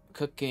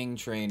 Cooking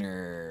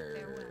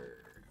trainer.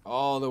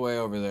 All the way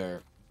over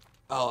there.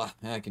 Oh,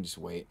 I can just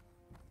wait.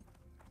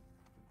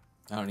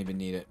 I don't even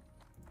need it.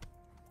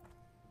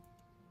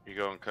 You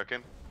going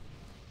cooking?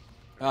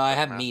 I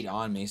have meat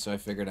on me, so I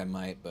figured I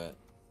might, but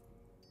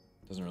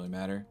doesn't really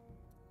matter.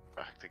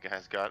 Fuck, the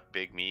guy's got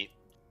big meat.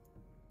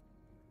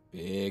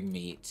 Big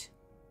meat.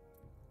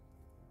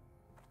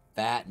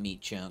 Fat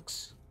meat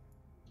chunks.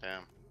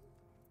 Damn.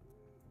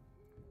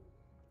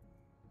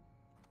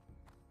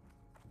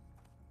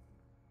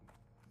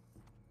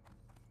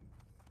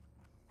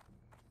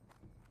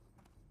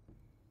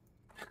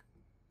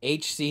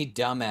 HC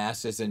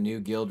dumbass is a new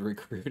guild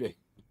recruiting.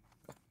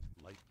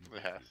 Light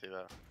Yeah, see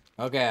that.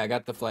 Okay, I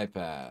got the flight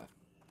path.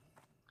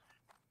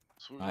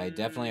 I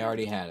definitely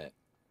already had it.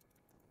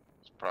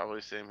 It's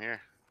probably same here.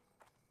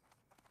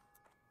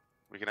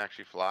 We can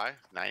actually fly.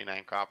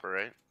 99 copper,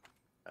 right?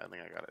 I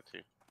think I got it too.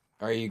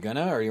 Are you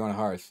gonna, or you want a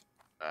hearth?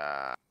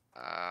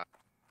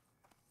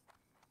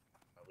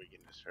 We can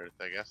just hearth,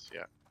 I guess.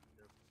 Yeah.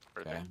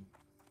 Okay. Hearthing.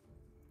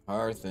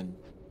 Hearth and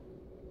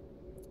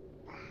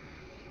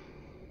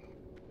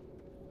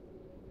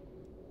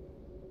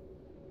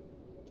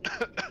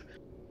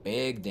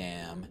big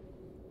damn.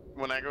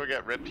 When I go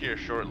get ripped here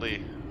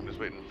shortly, I'm just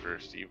waiting for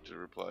Steve to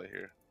reply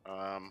here.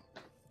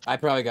 I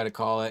probably gotta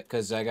call it,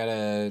 cause I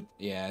gotta.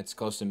 Yeah, it's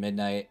close to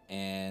midnight,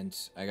 and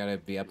I gotta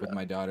be up with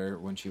my daughter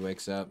when she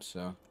wakes up.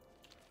 So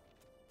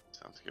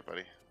Sounds good,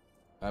 buddy.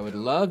 I would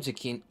love to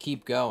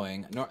keep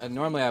going.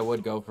 Normally I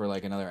would go for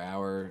like another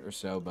hour or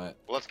so, but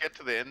Well, let's get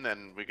to the end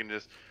then. We can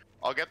just.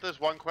 I'll get this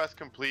one quest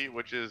complete,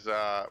 which is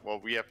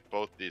well, we have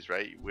both these,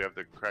 right? We have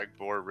the Craig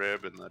boar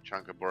rib and the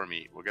chunk of boar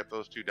meat. We'll get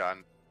those 2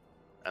 done,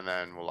 and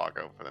then we'll log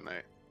out for the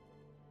night.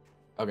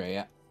 okay,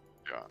 yeah.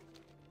 Yeah.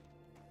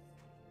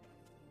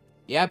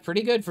 Yeah,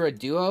 pretty good for a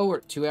duo.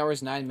 Or 2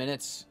 hours 9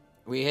 minutes.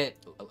 We hit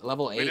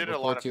level 8 We did a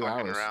before lot of 2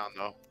 fucking hours. around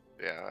though.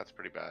 Yeah, that's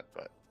pretty bad,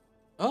 but.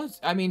 Oh,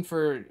 I mean,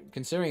 for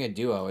considering a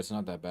duo, it's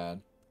not that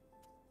bad.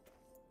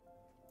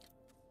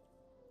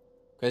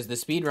 Because the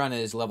speed run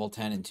is level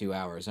 10 in 2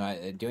 hours.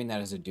 Doing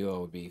that as a duo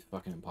would be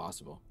fucking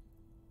impossible.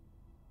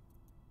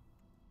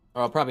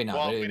 Oh, probably not.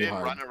 Well, But if we it'd be didn't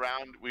hard. run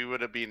around, we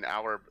would have been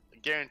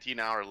guaranteed an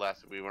hour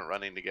less if we weren't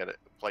running to get a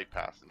flight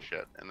pass and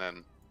shit, and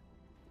then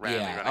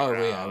randomly Yeah, running oh,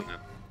 around. yeah.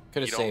 And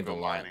Could have you don't saved a go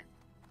lot. mining.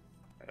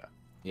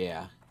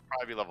 Yeah.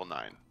 Probably level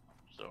 9,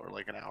 so we're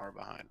like an hour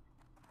behind.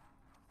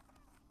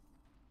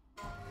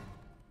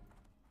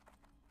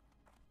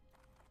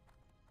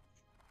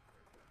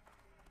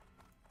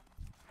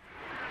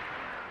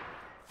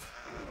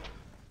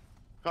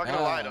 Not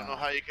gonna lie, I don't know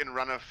how you can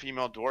run a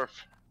female dwarf.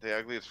 They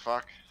ugly as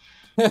fuck.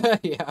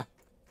 Yeah.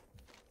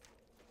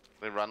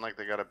 They run like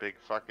they got a big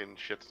fucking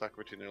shit stuck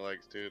between their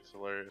legs, dude. It's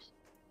hilarious.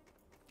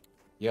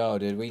 Yo,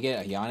 did we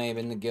get Yane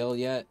in the guild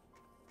yet?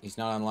 He's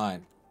not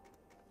online.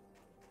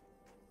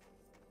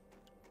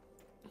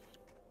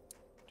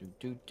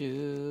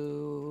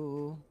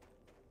 Do.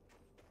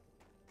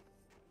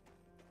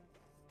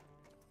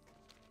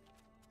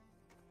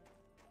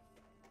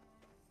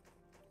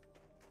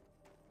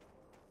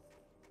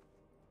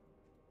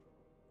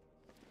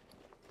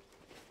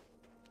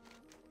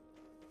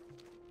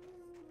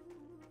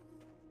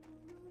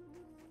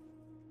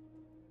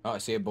 Oh, I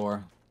see a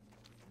boar.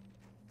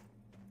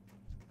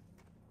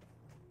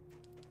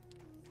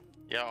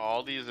 Yeah,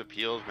 all these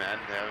appeals, man.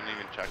 They haven't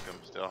even checked them.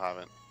 Still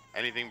haven't.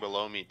 Anything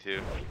below me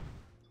too.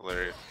 It's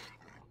hilarious.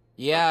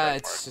 Yeah,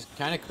 check it's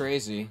kind of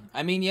crazy.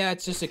 I mean, yeah,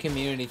 it's just a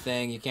community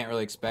thing. You can't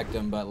really expect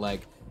them, but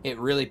like, it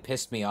really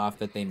pissed me off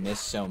that they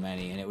missed so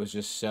many, and it was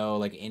just so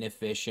like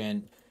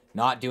inefficient.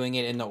 Not doing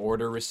it in the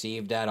order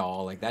received at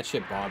all. Like that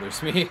shit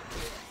bothers me.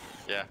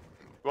 Yeah.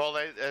 Well,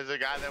 there's a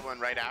guy that went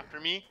right after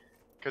me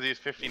because he was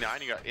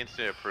 59. He got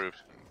instant approved.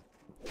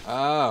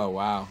 Oh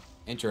wow,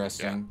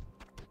 interesting.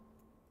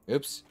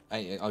 Oops,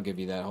 I'll give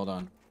you that. Hold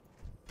on.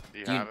 Do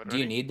you Do have it? you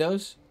Ready? need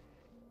those?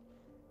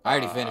 I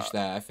already finished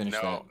that. I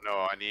finished no, that.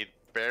 no. I need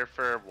bear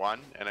fur 1,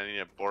 and I need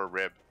a boar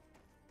rib,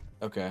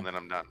 Okay, and then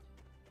I'm done.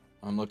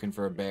 I'm looking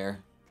for a bear.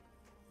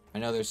 I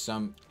know there's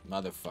some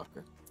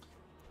motherfucker.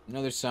 I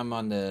know there's some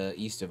on the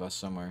east of us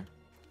somewhere.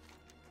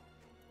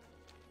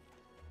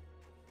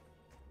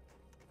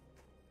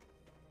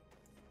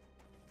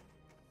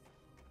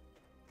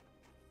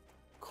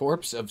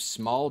 Corpse of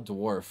small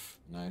dwarf.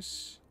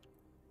 Nice.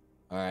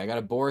 Alright, I got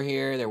a boar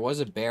here. There was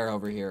a bear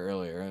over here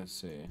earlier. Let's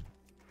see.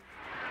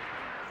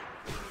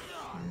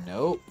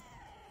 Nope.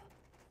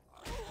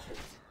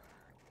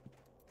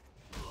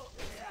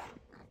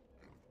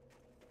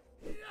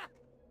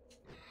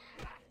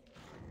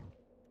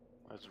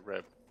 That's a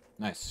rib.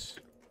 Nice.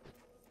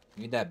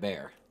 Need that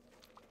bear.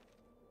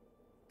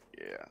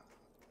 Yeah.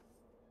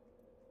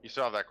 You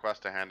still have that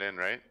quest to hand in,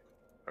 right?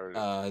 Or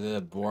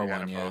The boar you had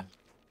one, it yeah. both?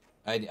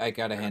 I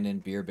got a hand in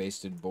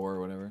beer-basted boar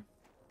or whatever.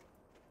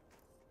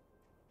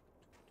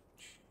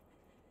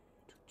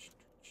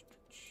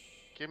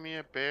 Give me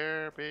a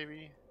bear,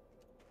 baby.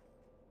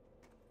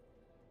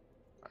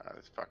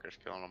 This fucker's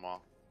killing them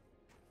all.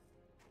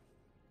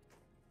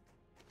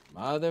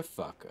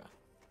 Motherfucker.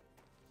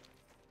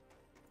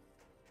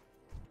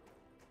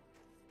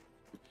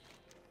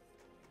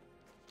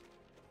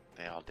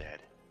 They all dead.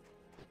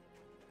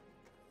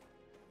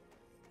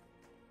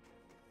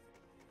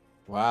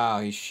 Wow,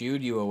 he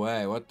shooed you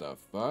away. What the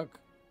fuck?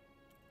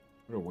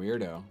 What a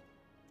weirdo.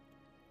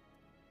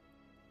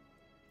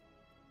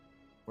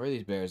 Where are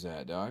these bears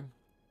at, dog?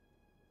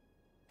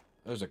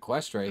 There's a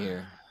quest right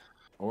here.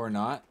 Or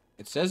not.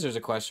 It says there's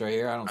a quest right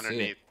here. I don't see it.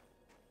 Underneath.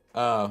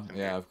 Oh, in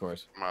yeah, here. of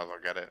course. Might as well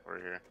get it. We're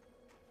here.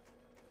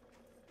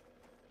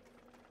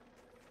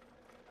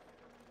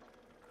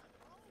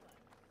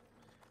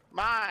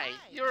 My,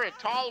 you're a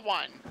tall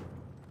one.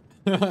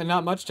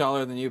 Not much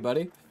taller than you,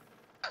 buddy.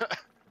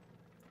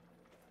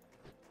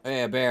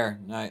 Hey, a bear.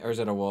 Or is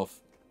it a wolf?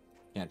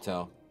 Can't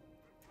tell.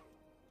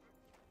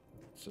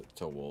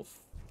 It's a wolf.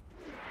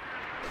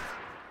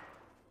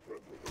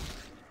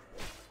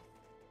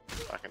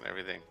 Fucking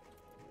everything.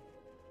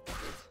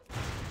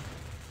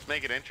 Let's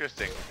make it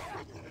interesting.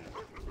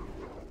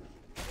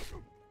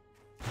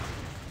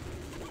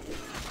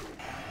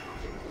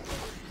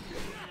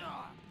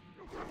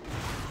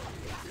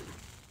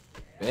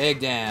 Big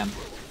damn.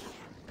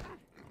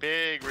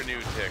 Big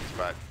renewed ticks,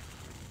 but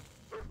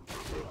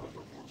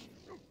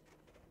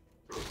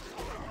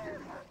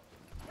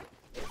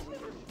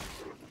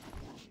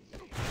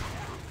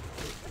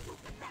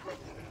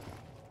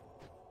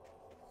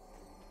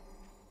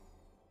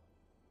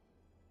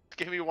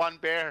give me one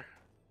bear,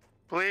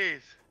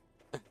 please.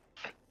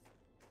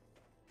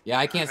 Yeah,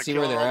 I can't see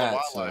where they're at,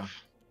 so.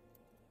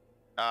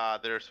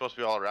 They're supposed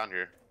to be all around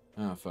here.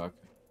 Oh, fuck.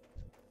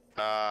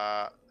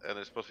 And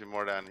there's supposed to be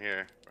more down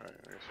here. Alright,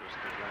 I guess we'll just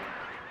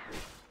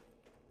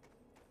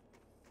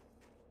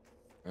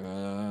keep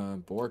going.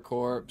 Boar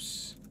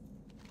corpse.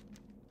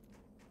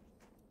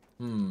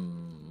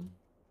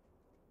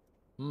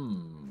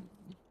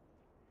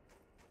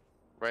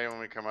 Right when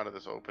we come out of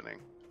this opening.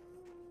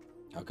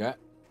 Okay.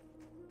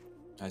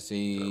 I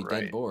see To the dead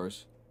right.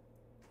 boars.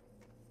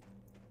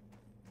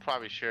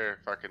 Probably share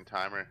fucking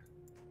timer.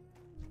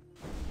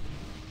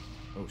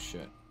 Oh,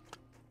 shit.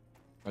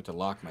 About to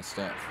lock my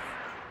stuff.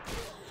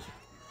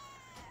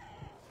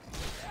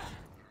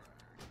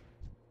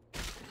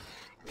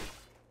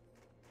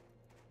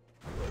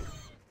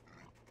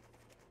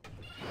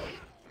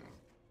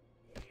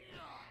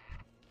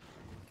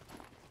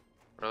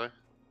 Really?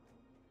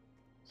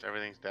 So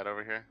everything's dead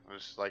over here?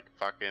 There's like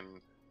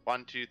fucking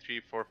 1, 2,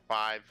 3, 4,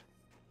 5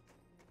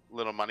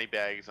 little money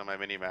bags on my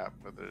mini map,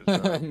 but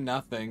there's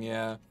Nothing,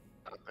 yeah.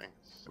 nothing.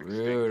 It's extinct.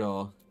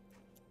 Brutal.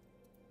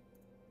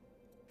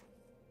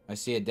 I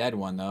see a dead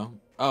one, though.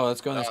 Oh,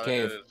 let's go in this Oh,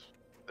 cave. There it is.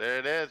 There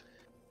it is.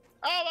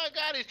 Oh my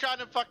god, he's trying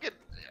to fucking.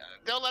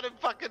 Don't let him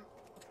fucking.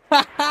 Get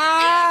him,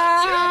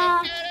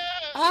 get him.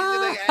 He's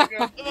gonna anger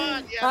him. Come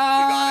on, yes, we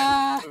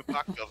got it. We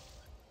fucked him.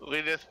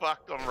 We just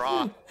fucked him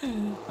raw.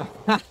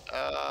 Oh,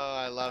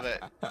 I love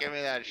it. Give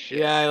me that shit.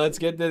 Yeah, let's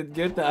get the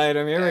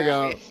item. Here we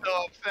go. He's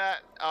so upset.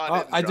 Oh, Oh, it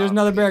didn't there's drop.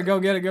 another bear. Go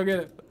get it. Go get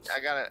it. I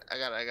got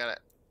it.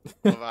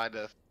 Behind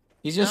us.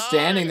 He's just No.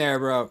 standing there,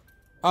 bro.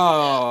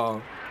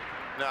 Oh.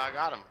 No, I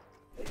got him.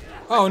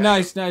 Oh,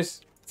 nice,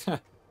 nice.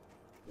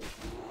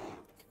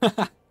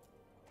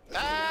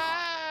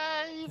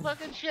 Ah, you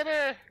fucking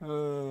shitter.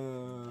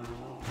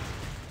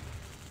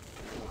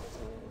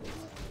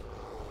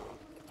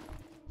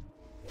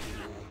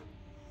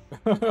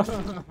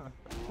 That's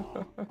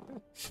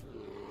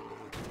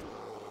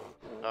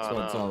Oh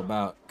what it's no. all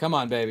about. Come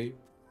on, baby.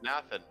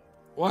 Nothing.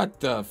 What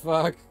the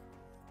fuck?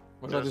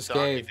 What about this Donkey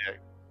cave? dick.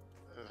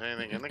 Is there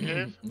anything in the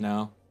cave?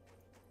 No,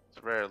 It's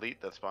a rare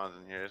elite that spawns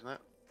in here, isn't it?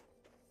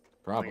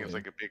 I probably. think it's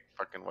like a big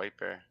fucking white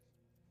bear.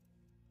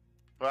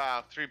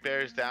 Wow, 3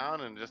 bears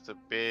down and just a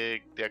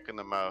big dick in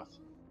the mouth.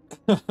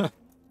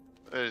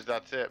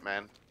 That's it,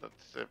 man.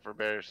 That's it for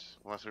bears.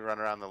 Unless we run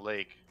around the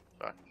lake.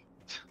 Fuck.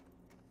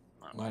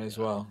 Oh my Might as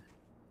God. well.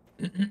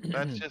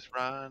 Let's just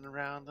run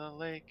around the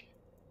lake.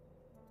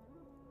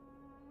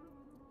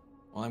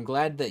 Well, I'm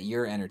glad that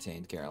you're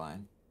entertained,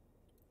 Caroline.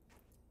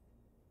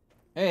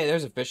 Hey,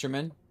 there's a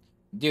fisherman.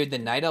 Dude, the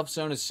night elf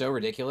zone is so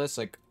ridiculous.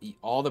 Like,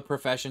 all the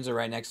professions are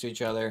right next to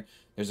each other.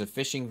 There's a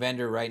fishing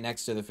vendor right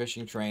next to the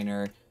fishing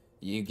trainer.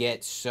 You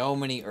get so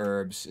many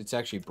herbs. It's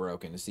actually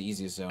broken. It's the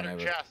easiest zone Under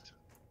ever. chest.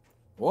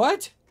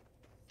 What?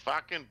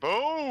 Fucking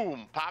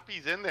boom!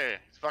 Poppy's in there.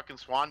 He's fucking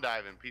swan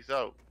diving. Peace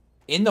out.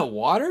 In the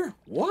water?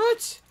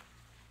 What?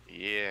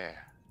 Yeah.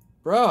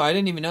 Bro, I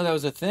didn't even know that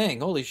was a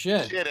thing. Holy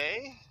shit. Shit,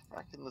 eh?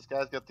 Fucking this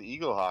guy's got the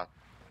Eagle Hawk.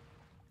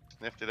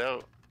 Sniffed it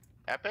out.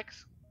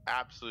 Epics?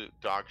 Absolute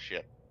dog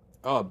shit.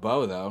 Oh, a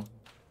bow, though.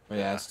 Oh, yeah,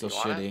 Yeah, it's still you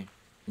want it? shitty.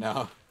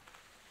 No.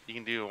 You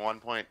can do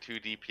 1.2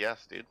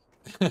 DPS, dude.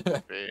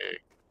 Big.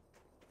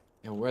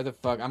 Yeah, where the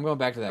fuck? I'm going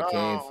back to that cave.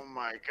 Oh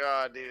my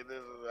god, dude. This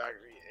is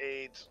actually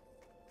AIDS.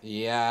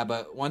 Yeah,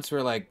 but once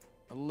we're, like,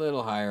 a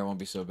little higher, it won't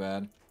be so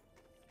bad.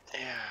 Yeah.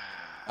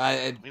 I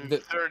I mean, the,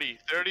 30.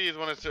 30 is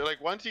when it's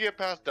like once you get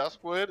past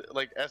Duskwood,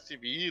 like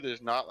SCV,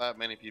 there's not that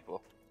many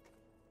people.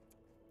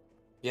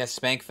 yeah,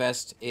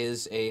 Spankfest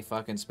is a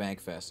fucking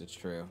Spankfest. It's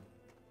true.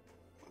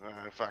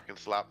 I fucking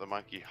slap the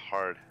monkey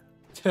hard.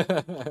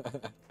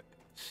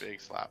 Big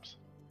slaps.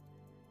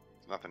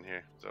 There's nothing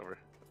here. It's over.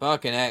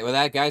 Fucking A. Well,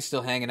 that guy's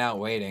still hanging out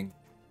waiting.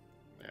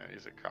 Yeah,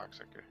 he's a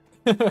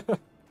cocksucker.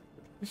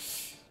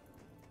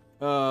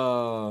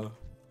 Oh.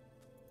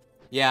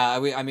 Yeah,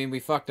 I mean, we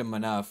fucked him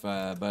enough,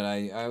 but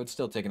I would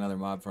still take another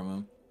mob from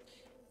him.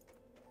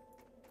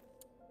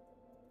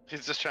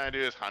 He's just trying to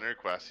do his hunter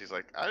quest. He's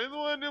like, I didn't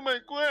want to do my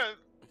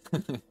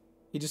quest.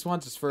 He just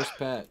wants his first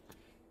pet.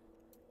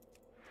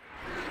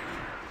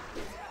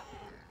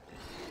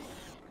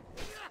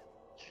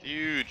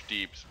 Huge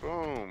deeps.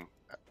 Boom.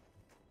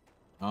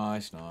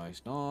 Nice,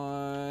 nice,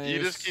 nice. You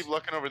just keep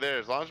looking over there.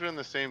 As long as we're in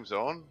the same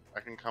zone, I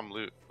can come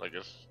loot. Like,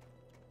 it's.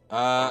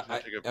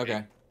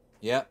 Okay.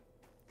 Yep.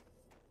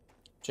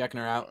 Checking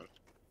her out.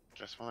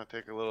 Just want to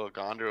take a little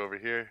gander over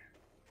here.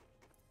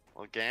 A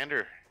little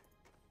gander.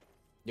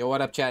 Yo,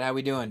 what up, chat? How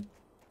we doing?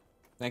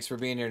 Thanks for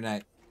being here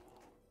tonight.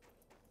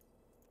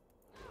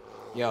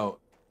 Yo,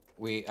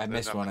 I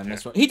missed one. I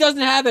missed one. He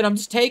doesn't have it. I'm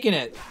just taking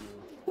it.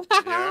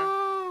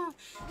 Yeah?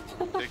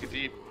 Take it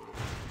deep.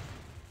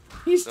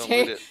 He's Don't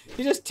loot it.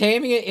 he's just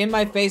taming it in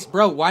my face,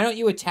 bro. Why don't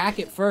you attack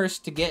it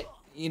first to get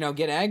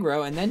get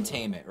aggro and then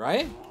tame it,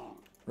 right?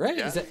 Right?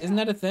 Yeah. Isn't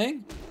that a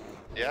thing?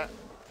 Yeah.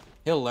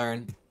 He'll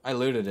learn. I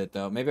looted it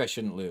though. Maybe I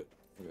shouldn't loot.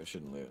 Maybe I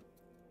shouldn't loot.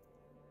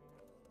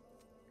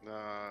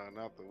 Nah,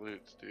 not the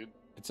loots, dude.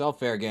 It's all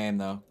fair game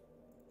though.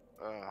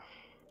 Ugh.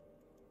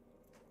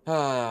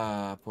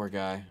 Ah, poor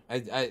guy.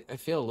 I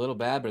feel a little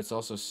bad, but it's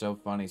also so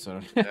funny. So I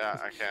don't. Yeah,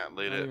 I can't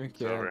loot I don't it. even It's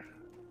care. over.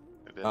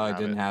 I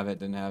didn't have it.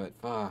 Didn't have it.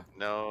 Fuck.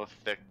 No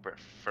thick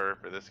fur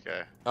for this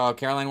guy. Oh,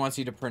 Caroline wants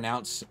you to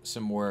pronounce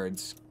some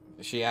words.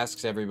 She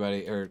asks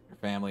everybody, her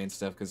family and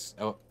stuff, because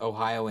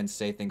Ohioans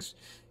say things.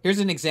 Here's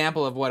an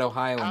example of what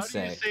Ohioans How do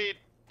say. you say?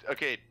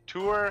 Okay,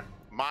 tour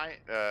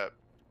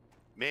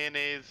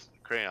mayonnaise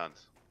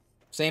crayons.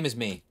 Same as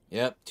me.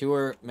 Yep.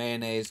 Tour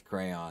mayonnaise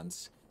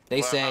crayons.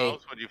 They How say.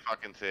 else would you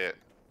fucking say it?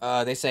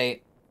 They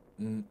say.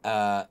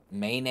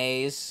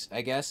 Mayonnaise.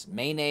 I guess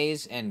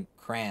mayonnaise and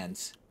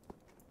crayons.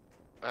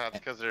 That's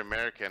because they're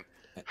American.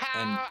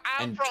 And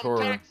I'm from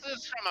tour.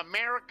 Texas, from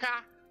America.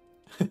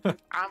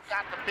 I've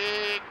got the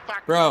big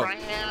fucking Bro,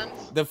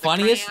 crayons. the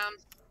funniest-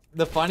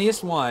 The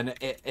funniest one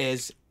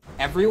is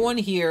everyone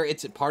here.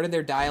 It's a part of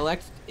their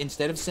dialect.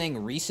 Instead of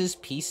saying Reese's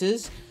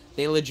Pieces,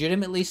 they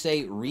legitimately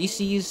say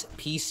Reese's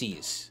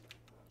Pieces.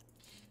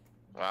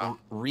 Wow.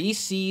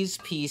 Reese's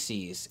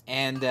Pieces.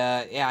 And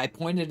yeah, I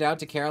pointed it out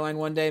to Caroline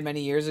one day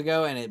many years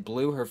ago, and it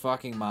blew her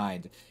fucking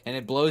mind. And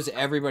it blows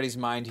everybody's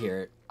mind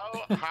here.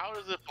 How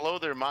does it blow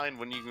their mind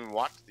when you can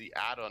watch the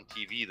ad on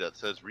TV that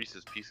says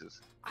Reese's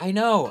Pieces? I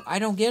know. I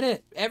don't get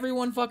it.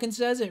 Everyone fucking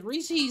says it.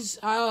 Reese's.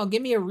 Oh,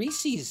 give me a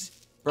Reese's.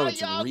 Bro,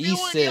 it's Y'all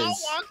Reese's.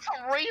 want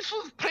some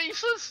Reese's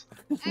Pieces?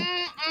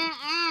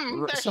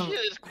 That Some- shit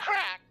is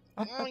crack.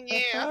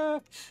 Yeah.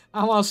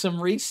 I want some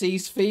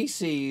Reese's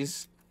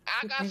Feces.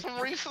 I got some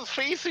Reese's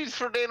Feces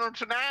for dinner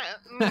tonight.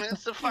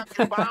 It's the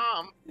fucking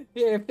bomb.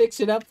 Yeah, fix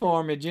it up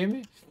for me,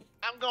 Jimmy.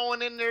 I'm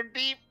going in there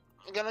deep.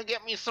 I'm gonna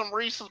get me some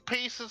Reese's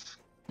Pieces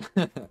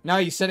No,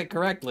 you said it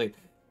correctly.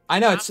 I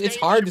know, it's Dave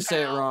hard to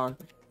say it Chappelle. wrong.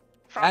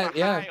 from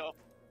yeah. Ohio,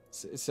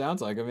 It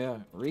sounds like them, yeah.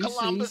 Reese's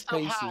Columbus,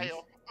 Pieces.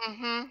 Ohio.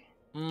 Mm-hmm.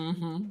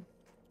 Mm-hmm.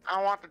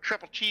 I want the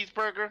triple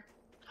cheeseburger.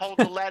 Hold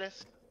the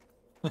lettuce.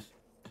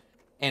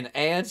 And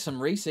add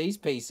some Reese's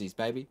Pieces,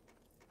 baby.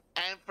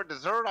 for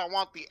dessert, I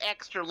want the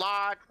extra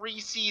large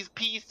Reese's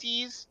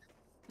Pieces.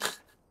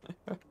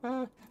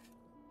 How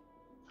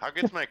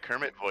good's my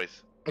Kermit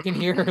voice? I can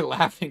hear her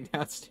laughing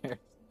downstairs.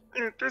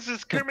 This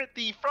is Kermit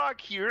the Frog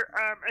here.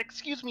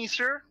 Excuse me,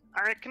 sir.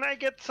 Can I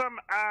get some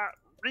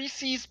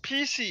Reese's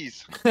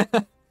Pieces?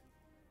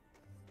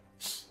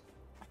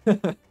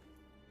 You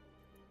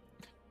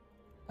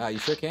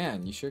sure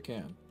can. You sure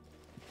can.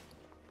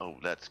 Oh,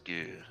 that's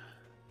good.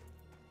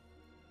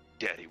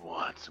 Daddy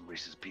wants some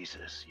Reese's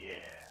Pieces. Yeah.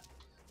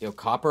 Yo,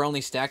 copper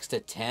only stacks to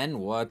 10?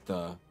 What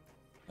the?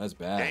 That's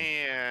bad.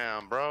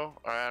 Damn, bro.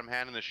 Alright, I'm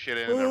handing this shit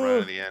in and then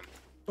running to the end.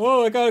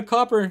 Oh, I got a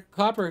copper.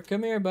 Copper,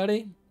 come here,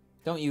 buddy.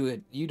 Don't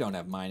you don't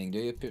have mining, do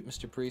you,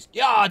 Mr. Priest?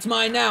 Yeah, it's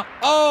mine now.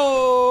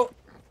 Oh!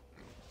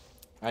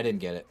 I didn't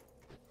get it.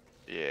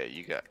 Yeah,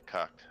 you got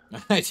cucked.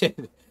 I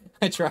did.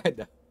 I tried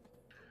though.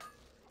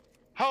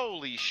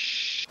 Holy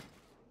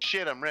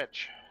shit, I'm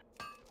rich.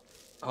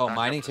 Oh, Knocked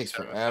mining up to takes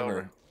 7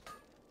 forever.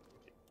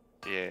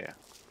 silver. Yeah.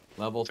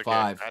 Level It's okay.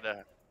 5. I had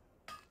to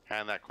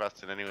hand that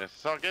quest in anyways.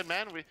 It's all good,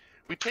 man.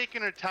 We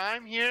taking our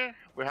time here.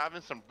 We're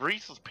having some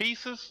Reese's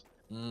Pieces.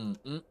 Mmm.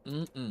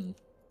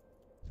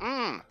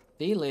 Mmm.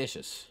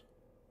 Delicious.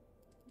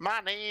 My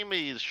name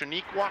is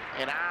Shaniqua,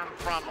 and I'm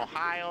from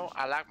Ohio.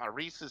 I like my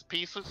Reese's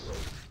Pieces.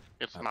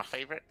 It's my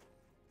favorite.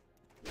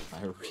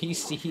 My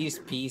Reese's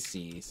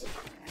Pieces.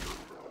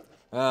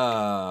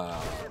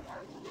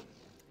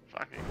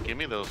 Fucking give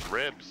me those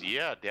ribs.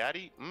 Yeah,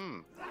 daddy.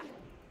 Mmm.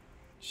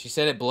 She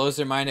said it blows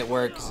their mind at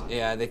work.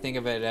 Yeah, they think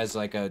of it as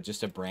like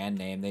just a brand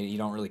name. You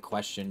don't really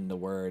question the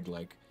word.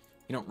 Like,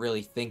 you don't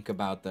really think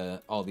about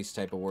all these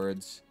type of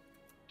words.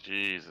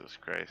 Jesus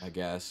Christ. I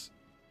guess.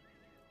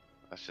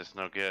 That's just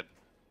no good.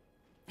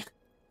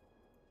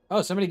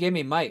 Oh, somebody gave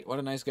me might. What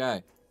a nice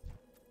guy.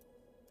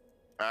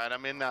 Alright,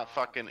 I'm in that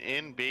fucking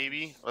inn,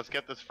 baby. Let's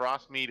get this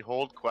Frostmead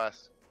hold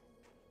quest.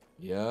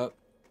 Yep.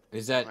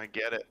 Is I'm that? gonna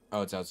get it.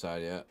 Oh, it's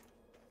outside. Yeah.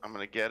 I'm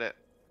gonna get it.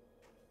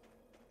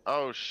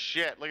 Oh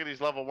shit, look at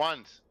these level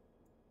 1s.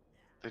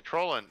 They're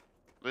trolling.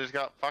 They just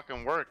got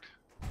fucking worked.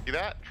 See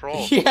that?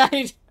 Troll. Yeah.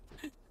 He's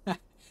How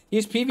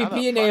the PvP fuck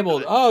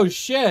enabled. did they- Oh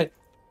shit.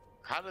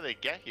 How do they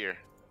get here?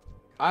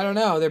 I don't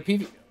know. They're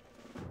PvP.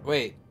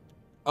 Wait.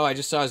 Oh, I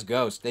just saw his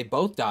ghost. They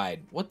both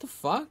died. What the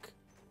fuck?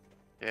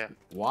 Yeah.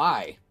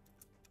 Why?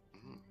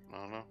 I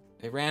don't know.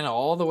 They ran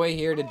all the way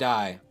here to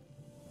die.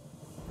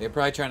 They're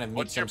probably trying to meet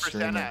What's your some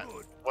percent streamer.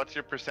 at? What's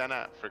your percent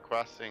at for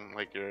questing,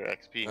 like your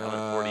XP?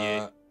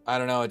 148. I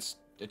don't know. It's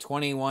a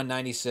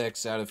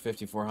 2196 out of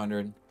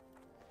 5400.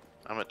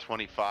 I'm at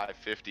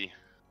 2550.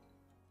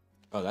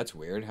 Oh, that's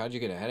weird. How'd you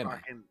get ahead of me?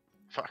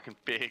 Fucking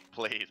big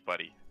plays,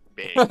 buddy.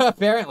 Big.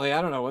 Apparently,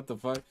 I don't know what the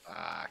fuck.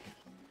 Fuck.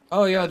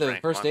 Oh yeah, That's the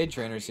rank first 1. aid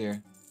trainer's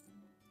here.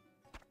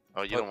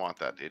 Oh, you What? don't want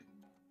that, dude.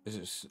 Is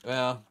it?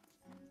 Well,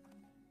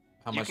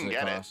 how You much can does it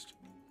get it. cost?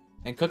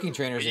 And cooking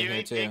trainers But in you here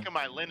ain't too. taking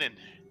my linen.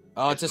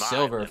 Oh, it's a It's mine,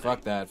 silver. linen.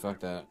 Fuck that. Fuck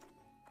that.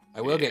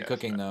 I will get Yeah,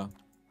 cooking it's though.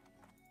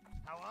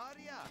 How are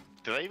ya?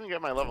 Did I even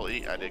get my level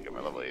 8? I did get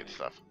my level 8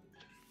 stuff.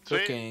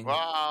 Sweet. Cooking.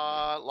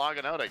 Well,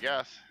 logging out, I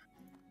guess.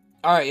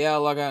 All right, yeah,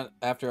 I'll log out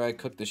after I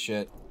cook the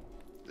shit.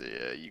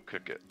 Yeah, you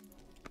cook it.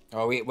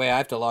 Oh wait, I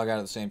have to log out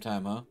at the same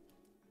time, huh?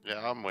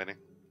 Yeah, I'm waiting.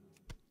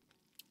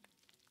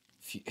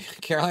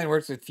 Caroline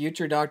works with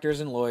future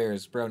doctors and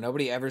lawyers. Bro,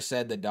 nobody ever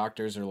said that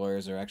doctors or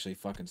lawyers are actually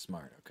fucking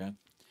smart, okay?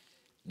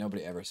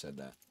 Nobody ever said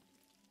that.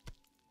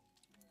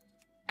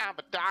 I'm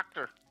a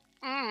doctor.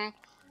 Mm.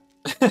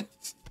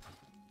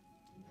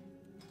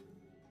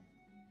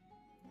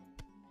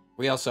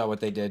 We all saw what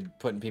they did,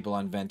 putting people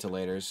on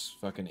ventilators.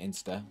 Fucking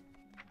Insta.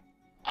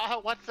 Oh,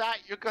 what's that?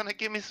 You're gonna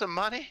give me some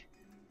money?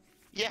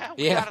 Yeah,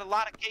 we Yeah. got a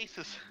lot of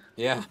cases.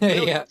 Yeah, yeah.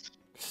 Millions.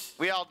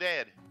 We all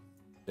did.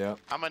 Yep.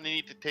 I'm gonna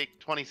need to take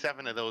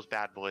 27 of those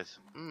bad boys.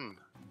 Mm.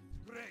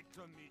 Great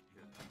to meet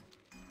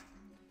you.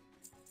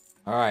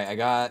 Alright,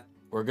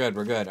 we're good.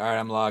 Alright,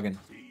 I'm logging.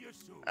 See you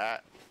soon.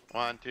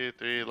 1, 2,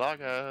 3,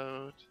 log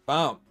out.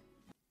 Boom.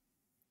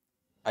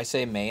 I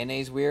say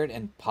mayonnaise weird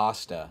and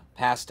pasta.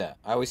 Pasta.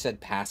 I always said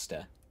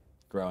pasta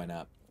growing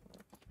up.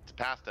 It's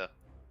pasta.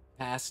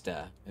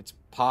 Pasta. It's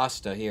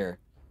pasta here.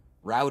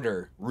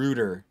 Router.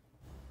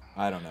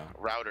 I don't know.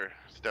 Router.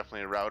 It's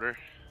definitely a router.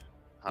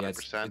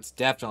 100%. Yeah, it's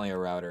definitely a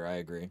router, I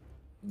agree.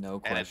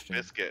 No and it's question.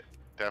 biscuit.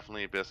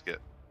 Definitely a biscuit.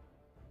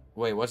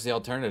 Wait, what's the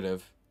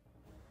alternative?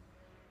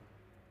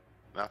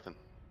 Nothing.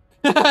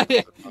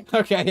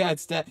 Okay, yeah,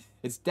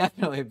 it's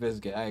definitely a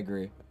biscuit. I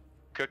agree.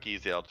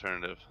 Cookie's the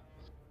alternative.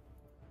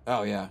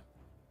 Oh yeah.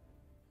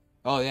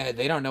 Oh yeah,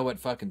 they don't know what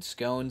fucking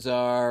scones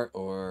are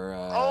or.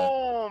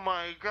 Oh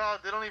my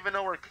god, they don't even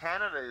know where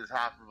Canada is,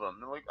 half of them.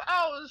 They're like,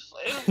 oh,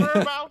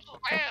 whereabouts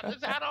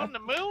is that on the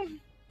moon?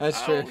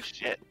 That's Oh true,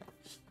 shit.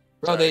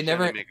 bro. Sorry, They I shouldn't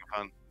never. be making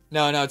fun.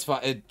 No, it's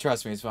fine.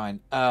 Trust me, it's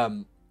fine.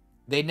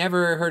 They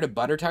never heard of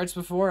butter tarts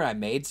before. I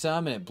made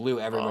some and it blew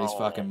everybody's Oh.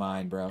 fucking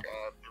mind, bro.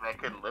 God, I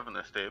couldn't live in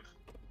the States.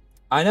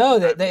 I know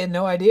they had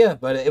no idea,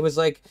 but it was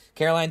like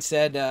Caroline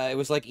said. It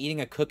was like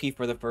eating a cookie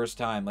for the first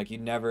time. Like you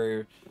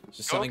never, it's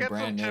just Go something get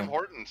brand some new. Tim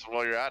Hortons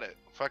while you're at it.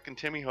 Fucking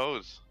Timmy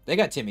Hose. They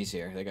got Timmy's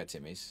here. They got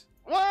Timmy's.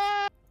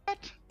 What?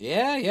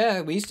 Yeah,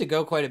 yeah. We used to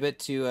go quite a bit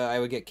to. I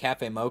would get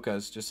cafe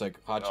mochas, just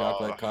like hot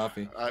chocolate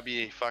coffee. I'd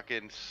be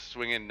fucking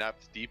swinging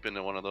nuts deep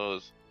into one of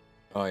those.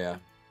 Oh yeah.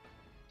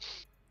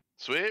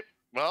 Sweet.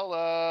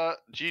 Well,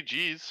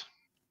 GG's.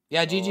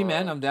 Yeah, GG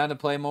man. Uh, I'm down to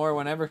play more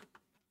whenever.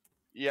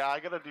 Yeah, I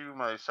gotta do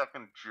my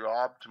second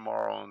job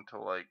tomorrow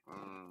until like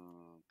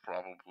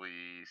probably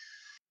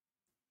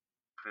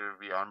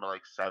be on to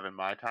like 7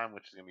 my time,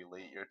 which is gonna be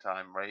late your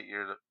time, right?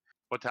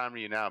 What time are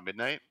you now?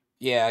 Midnight?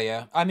 Yeah,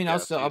 yeah. I mean, Yeah, I'll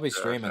see, be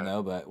streaming okay.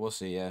 though, but we'll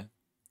see. Yeah.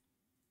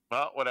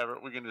 Well, whatever.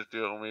 We can just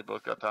do it when we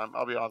both got time.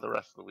 I'll be on the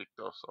rest of the week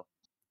though, so.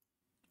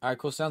 All right,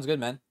 cool. Sounds good,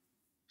 man.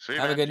 See you,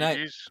 Have a man. good night.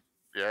 GG's.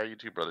 Yeah, you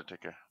too, brother.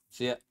 Take care.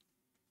 See ya.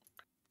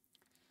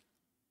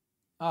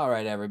 All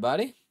right,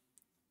 everybody.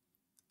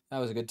 That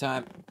was a good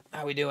time.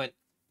 How we doing?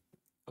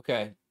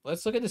 Okay,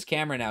 let's look at this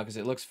camera now because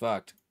it looks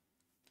fucked.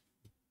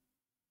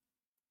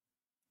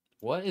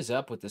 What is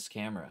up with this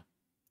camera?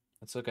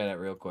 Let's look at it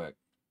real quick.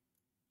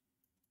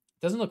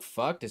 It doesn't look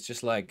fucked. It's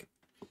just like,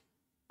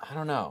 I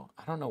don't know.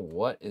 I don't know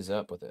what is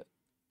up with it.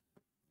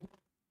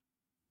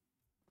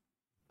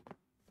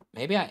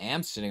 Maybe I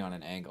am sitting on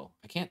an angle.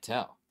 I can't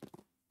tell.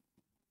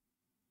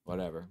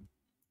 Whatever.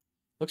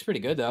 Looks pretty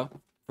good, though,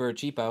 for a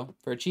cheapo.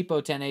 For a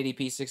cheapo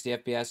 1080p 60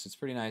 FPS, it's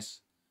pretty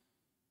nice.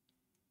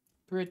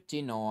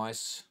 Pretty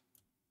nice.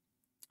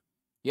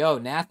 Yo,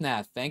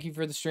 Nath, thank you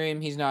for the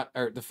stream. He's not,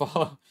 or the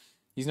follow.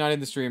 He's not in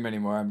the stream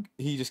anymore.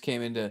 He just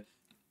came in to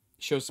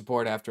show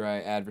support after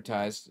I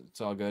advertised. It's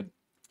all good.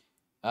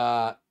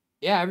 Yeah,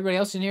 everybody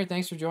else in here,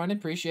 thanks for joining.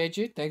 Appreciate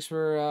you. Thanks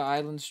for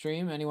Island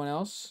stream. Anyone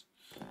else?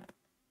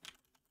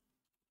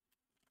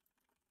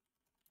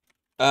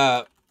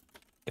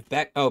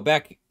 Beck. All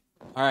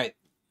right.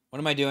 What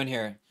am I doing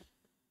here?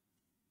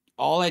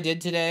 All I did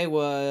today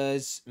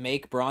was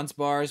make bronze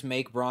bars,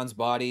 make bronze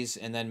bodies,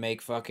 and then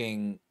make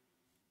fucking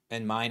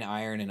and mine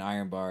iron and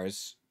iron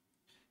bars.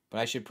 But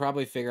I should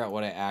probably figure out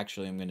what I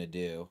actually am gonna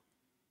do.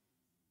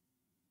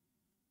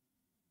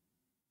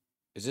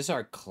 Is this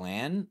our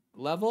clan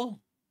level?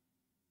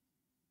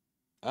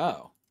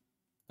 Oh,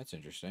 that's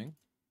interesting.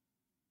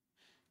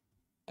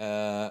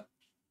 Wow,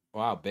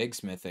 big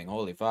smithing.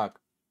 Holy fuck.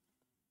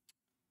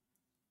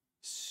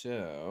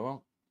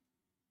 So,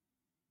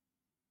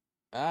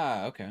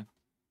 okay.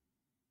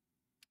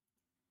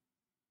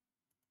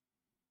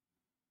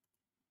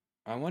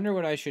 I wonder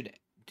what I should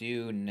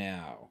do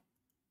now.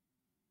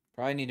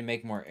 Probably need to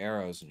make more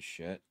arrows and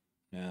shit.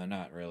 No,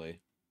 not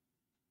really.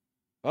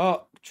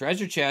 Oh,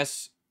 treasure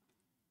chests.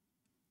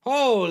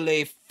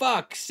 Holy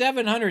fuck,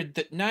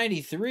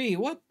 793.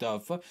 What the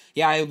fuck?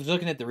 Yeah, I was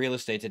looking at the real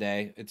estate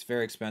today. It's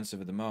very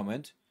expensive at the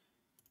moment.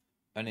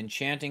 An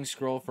enchanting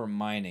scroll for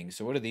mining.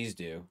 So what do these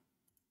do?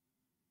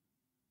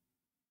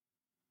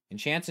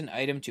 Enchants an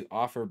item to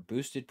offer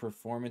boosted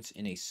performance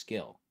in a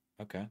skill.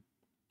 Okay.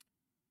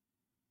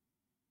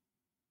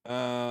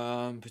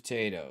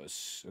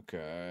 Potatoes.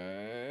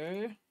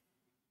 Okay.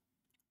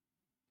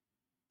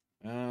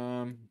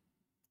 How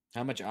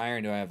much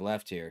iron do I have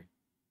left here?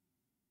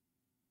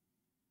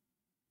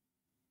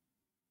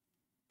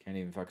 Can't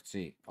even fucking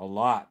see. A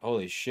lot.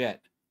 Holy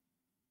shit.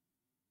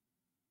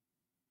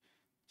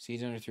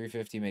 Seeds under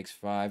 350 makes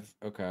 5.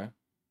 Okay.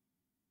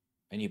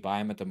 And you buy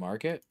them at the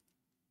market?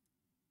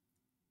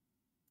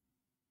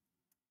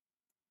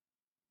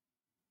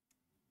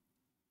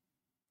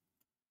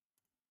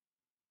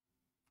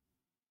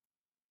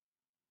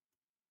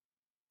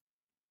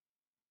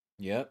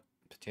 Yep.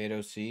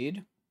 Potato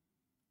seed.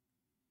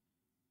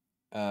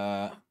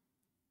 Oh,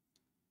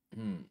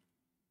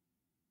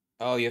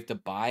 you have to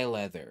buy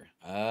leather.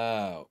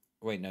 Oh.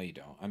 Wait, no you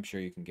don't. I'm sure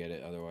you can get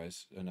it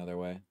otherwise another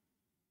way.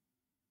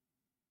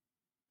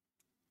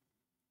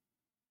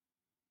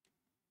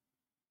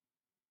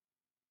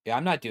 Yeah,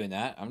 I'm not doing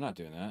that. I'm not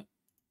doing that.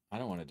 I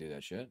don't want to do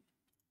that shit.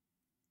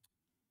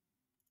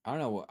 I don't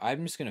know.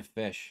 I'm just going to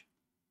fish.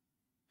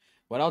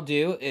 What I'll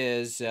do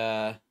is,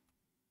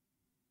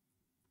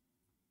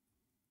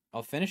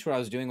 I'll finish what I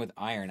was doing with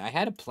iron. I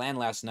had a plan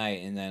last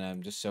night, and then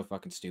I'm just so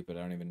fucking stupid.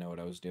 I don't even know what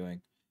I was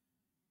doing.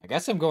 I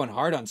guess I'm going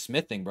hard on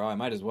smithing, bro. I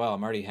might as well.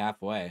 I'm already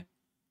halfway.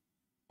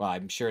 Well,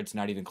 I'm sure it's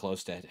not even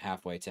close to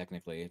halfway,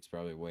 technically. It's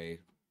probably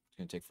it's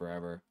going to take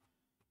forever.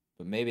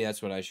 But maybe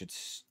that's what I should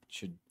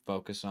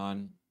focus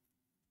on.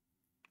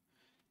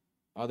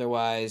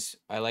 Otherwise,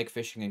 I like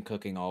fishing and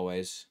cooking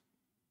always.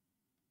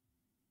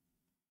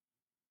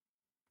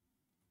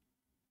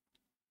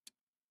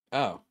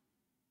 Oh.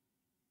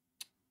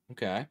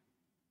 Okay.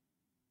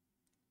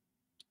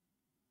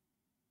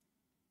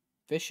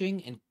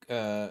 Fishing and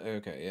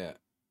okay, yeah.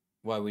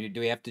 What do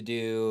we have to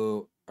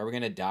do? Are we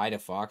gonna die to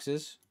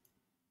foxes?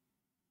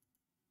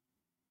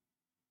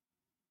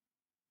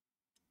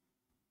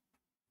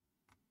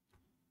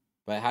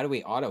 But how do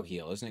we auto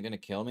heal? Isn't it gonna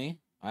kill me?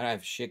 I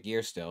have shit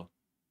gear still.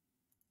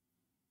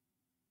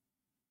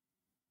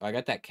 Oh, I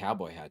got that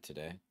cowboy hat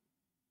today.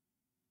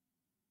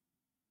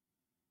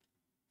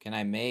 Can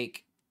I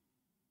make?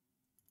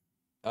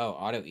 Oh,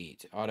 auto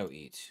eat. Auto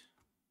eat.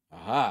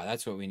 Aha,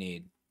 that's what we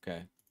need.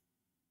 Okay.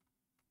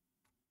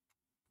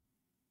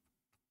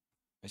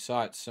 I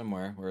saw it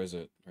somewhere. Where is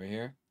it? Right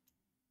here?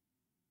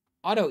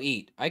 Auto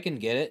eat. I can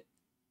get it.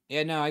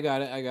 Yeah, no, I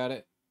got it. I got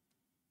it.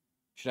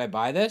 Should I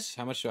buy this?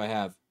 How much do I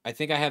have? I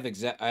think I have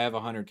I have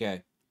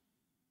 100K.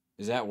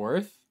 Is that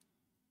worth?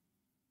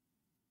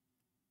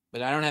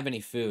 But I don't have any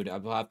food.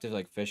 I'll have to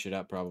like fish it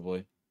up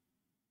probably.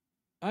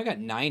 I got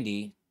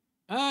 90.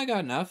 Oh, I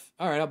got enough.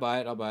 All right, I'll buy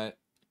it. I'll buy it.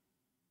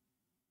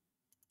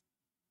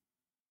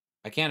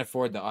 I can't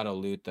afford the auto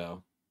loot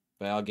though,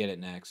 but I'll get it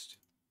next.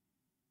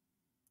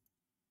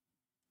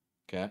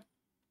 Okay.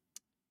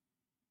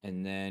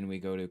 And then we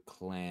go to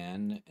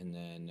clan, and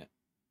then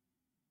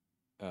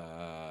well,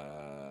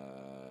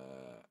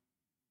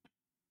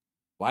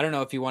 I don't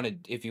know if you want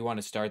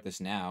to start this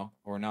now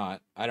or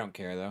not. I don't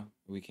care though.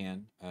 We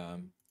can.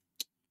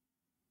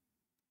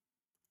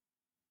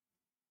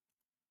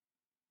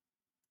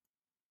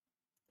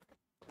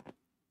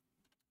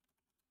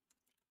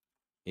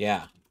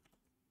 Yeah.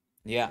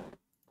 Yeah.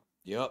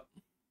 Yep.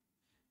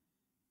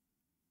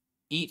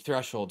 Eat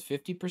threshold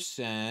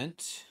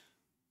 50%.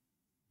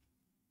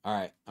 All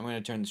right, I'm going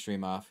to turn the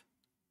stream off.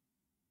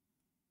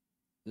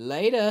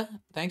 Later.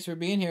 Thanks for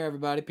being here,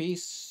 everybody.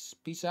 Peace.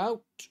 Peace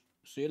out.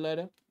 See you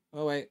later.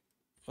 Oh, wait.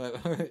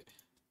 Wait.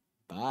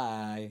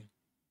 Bye.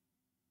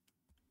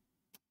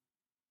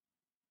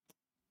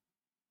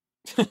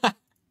 I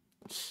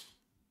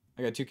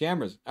got 2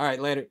 cameras. All right,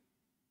 later.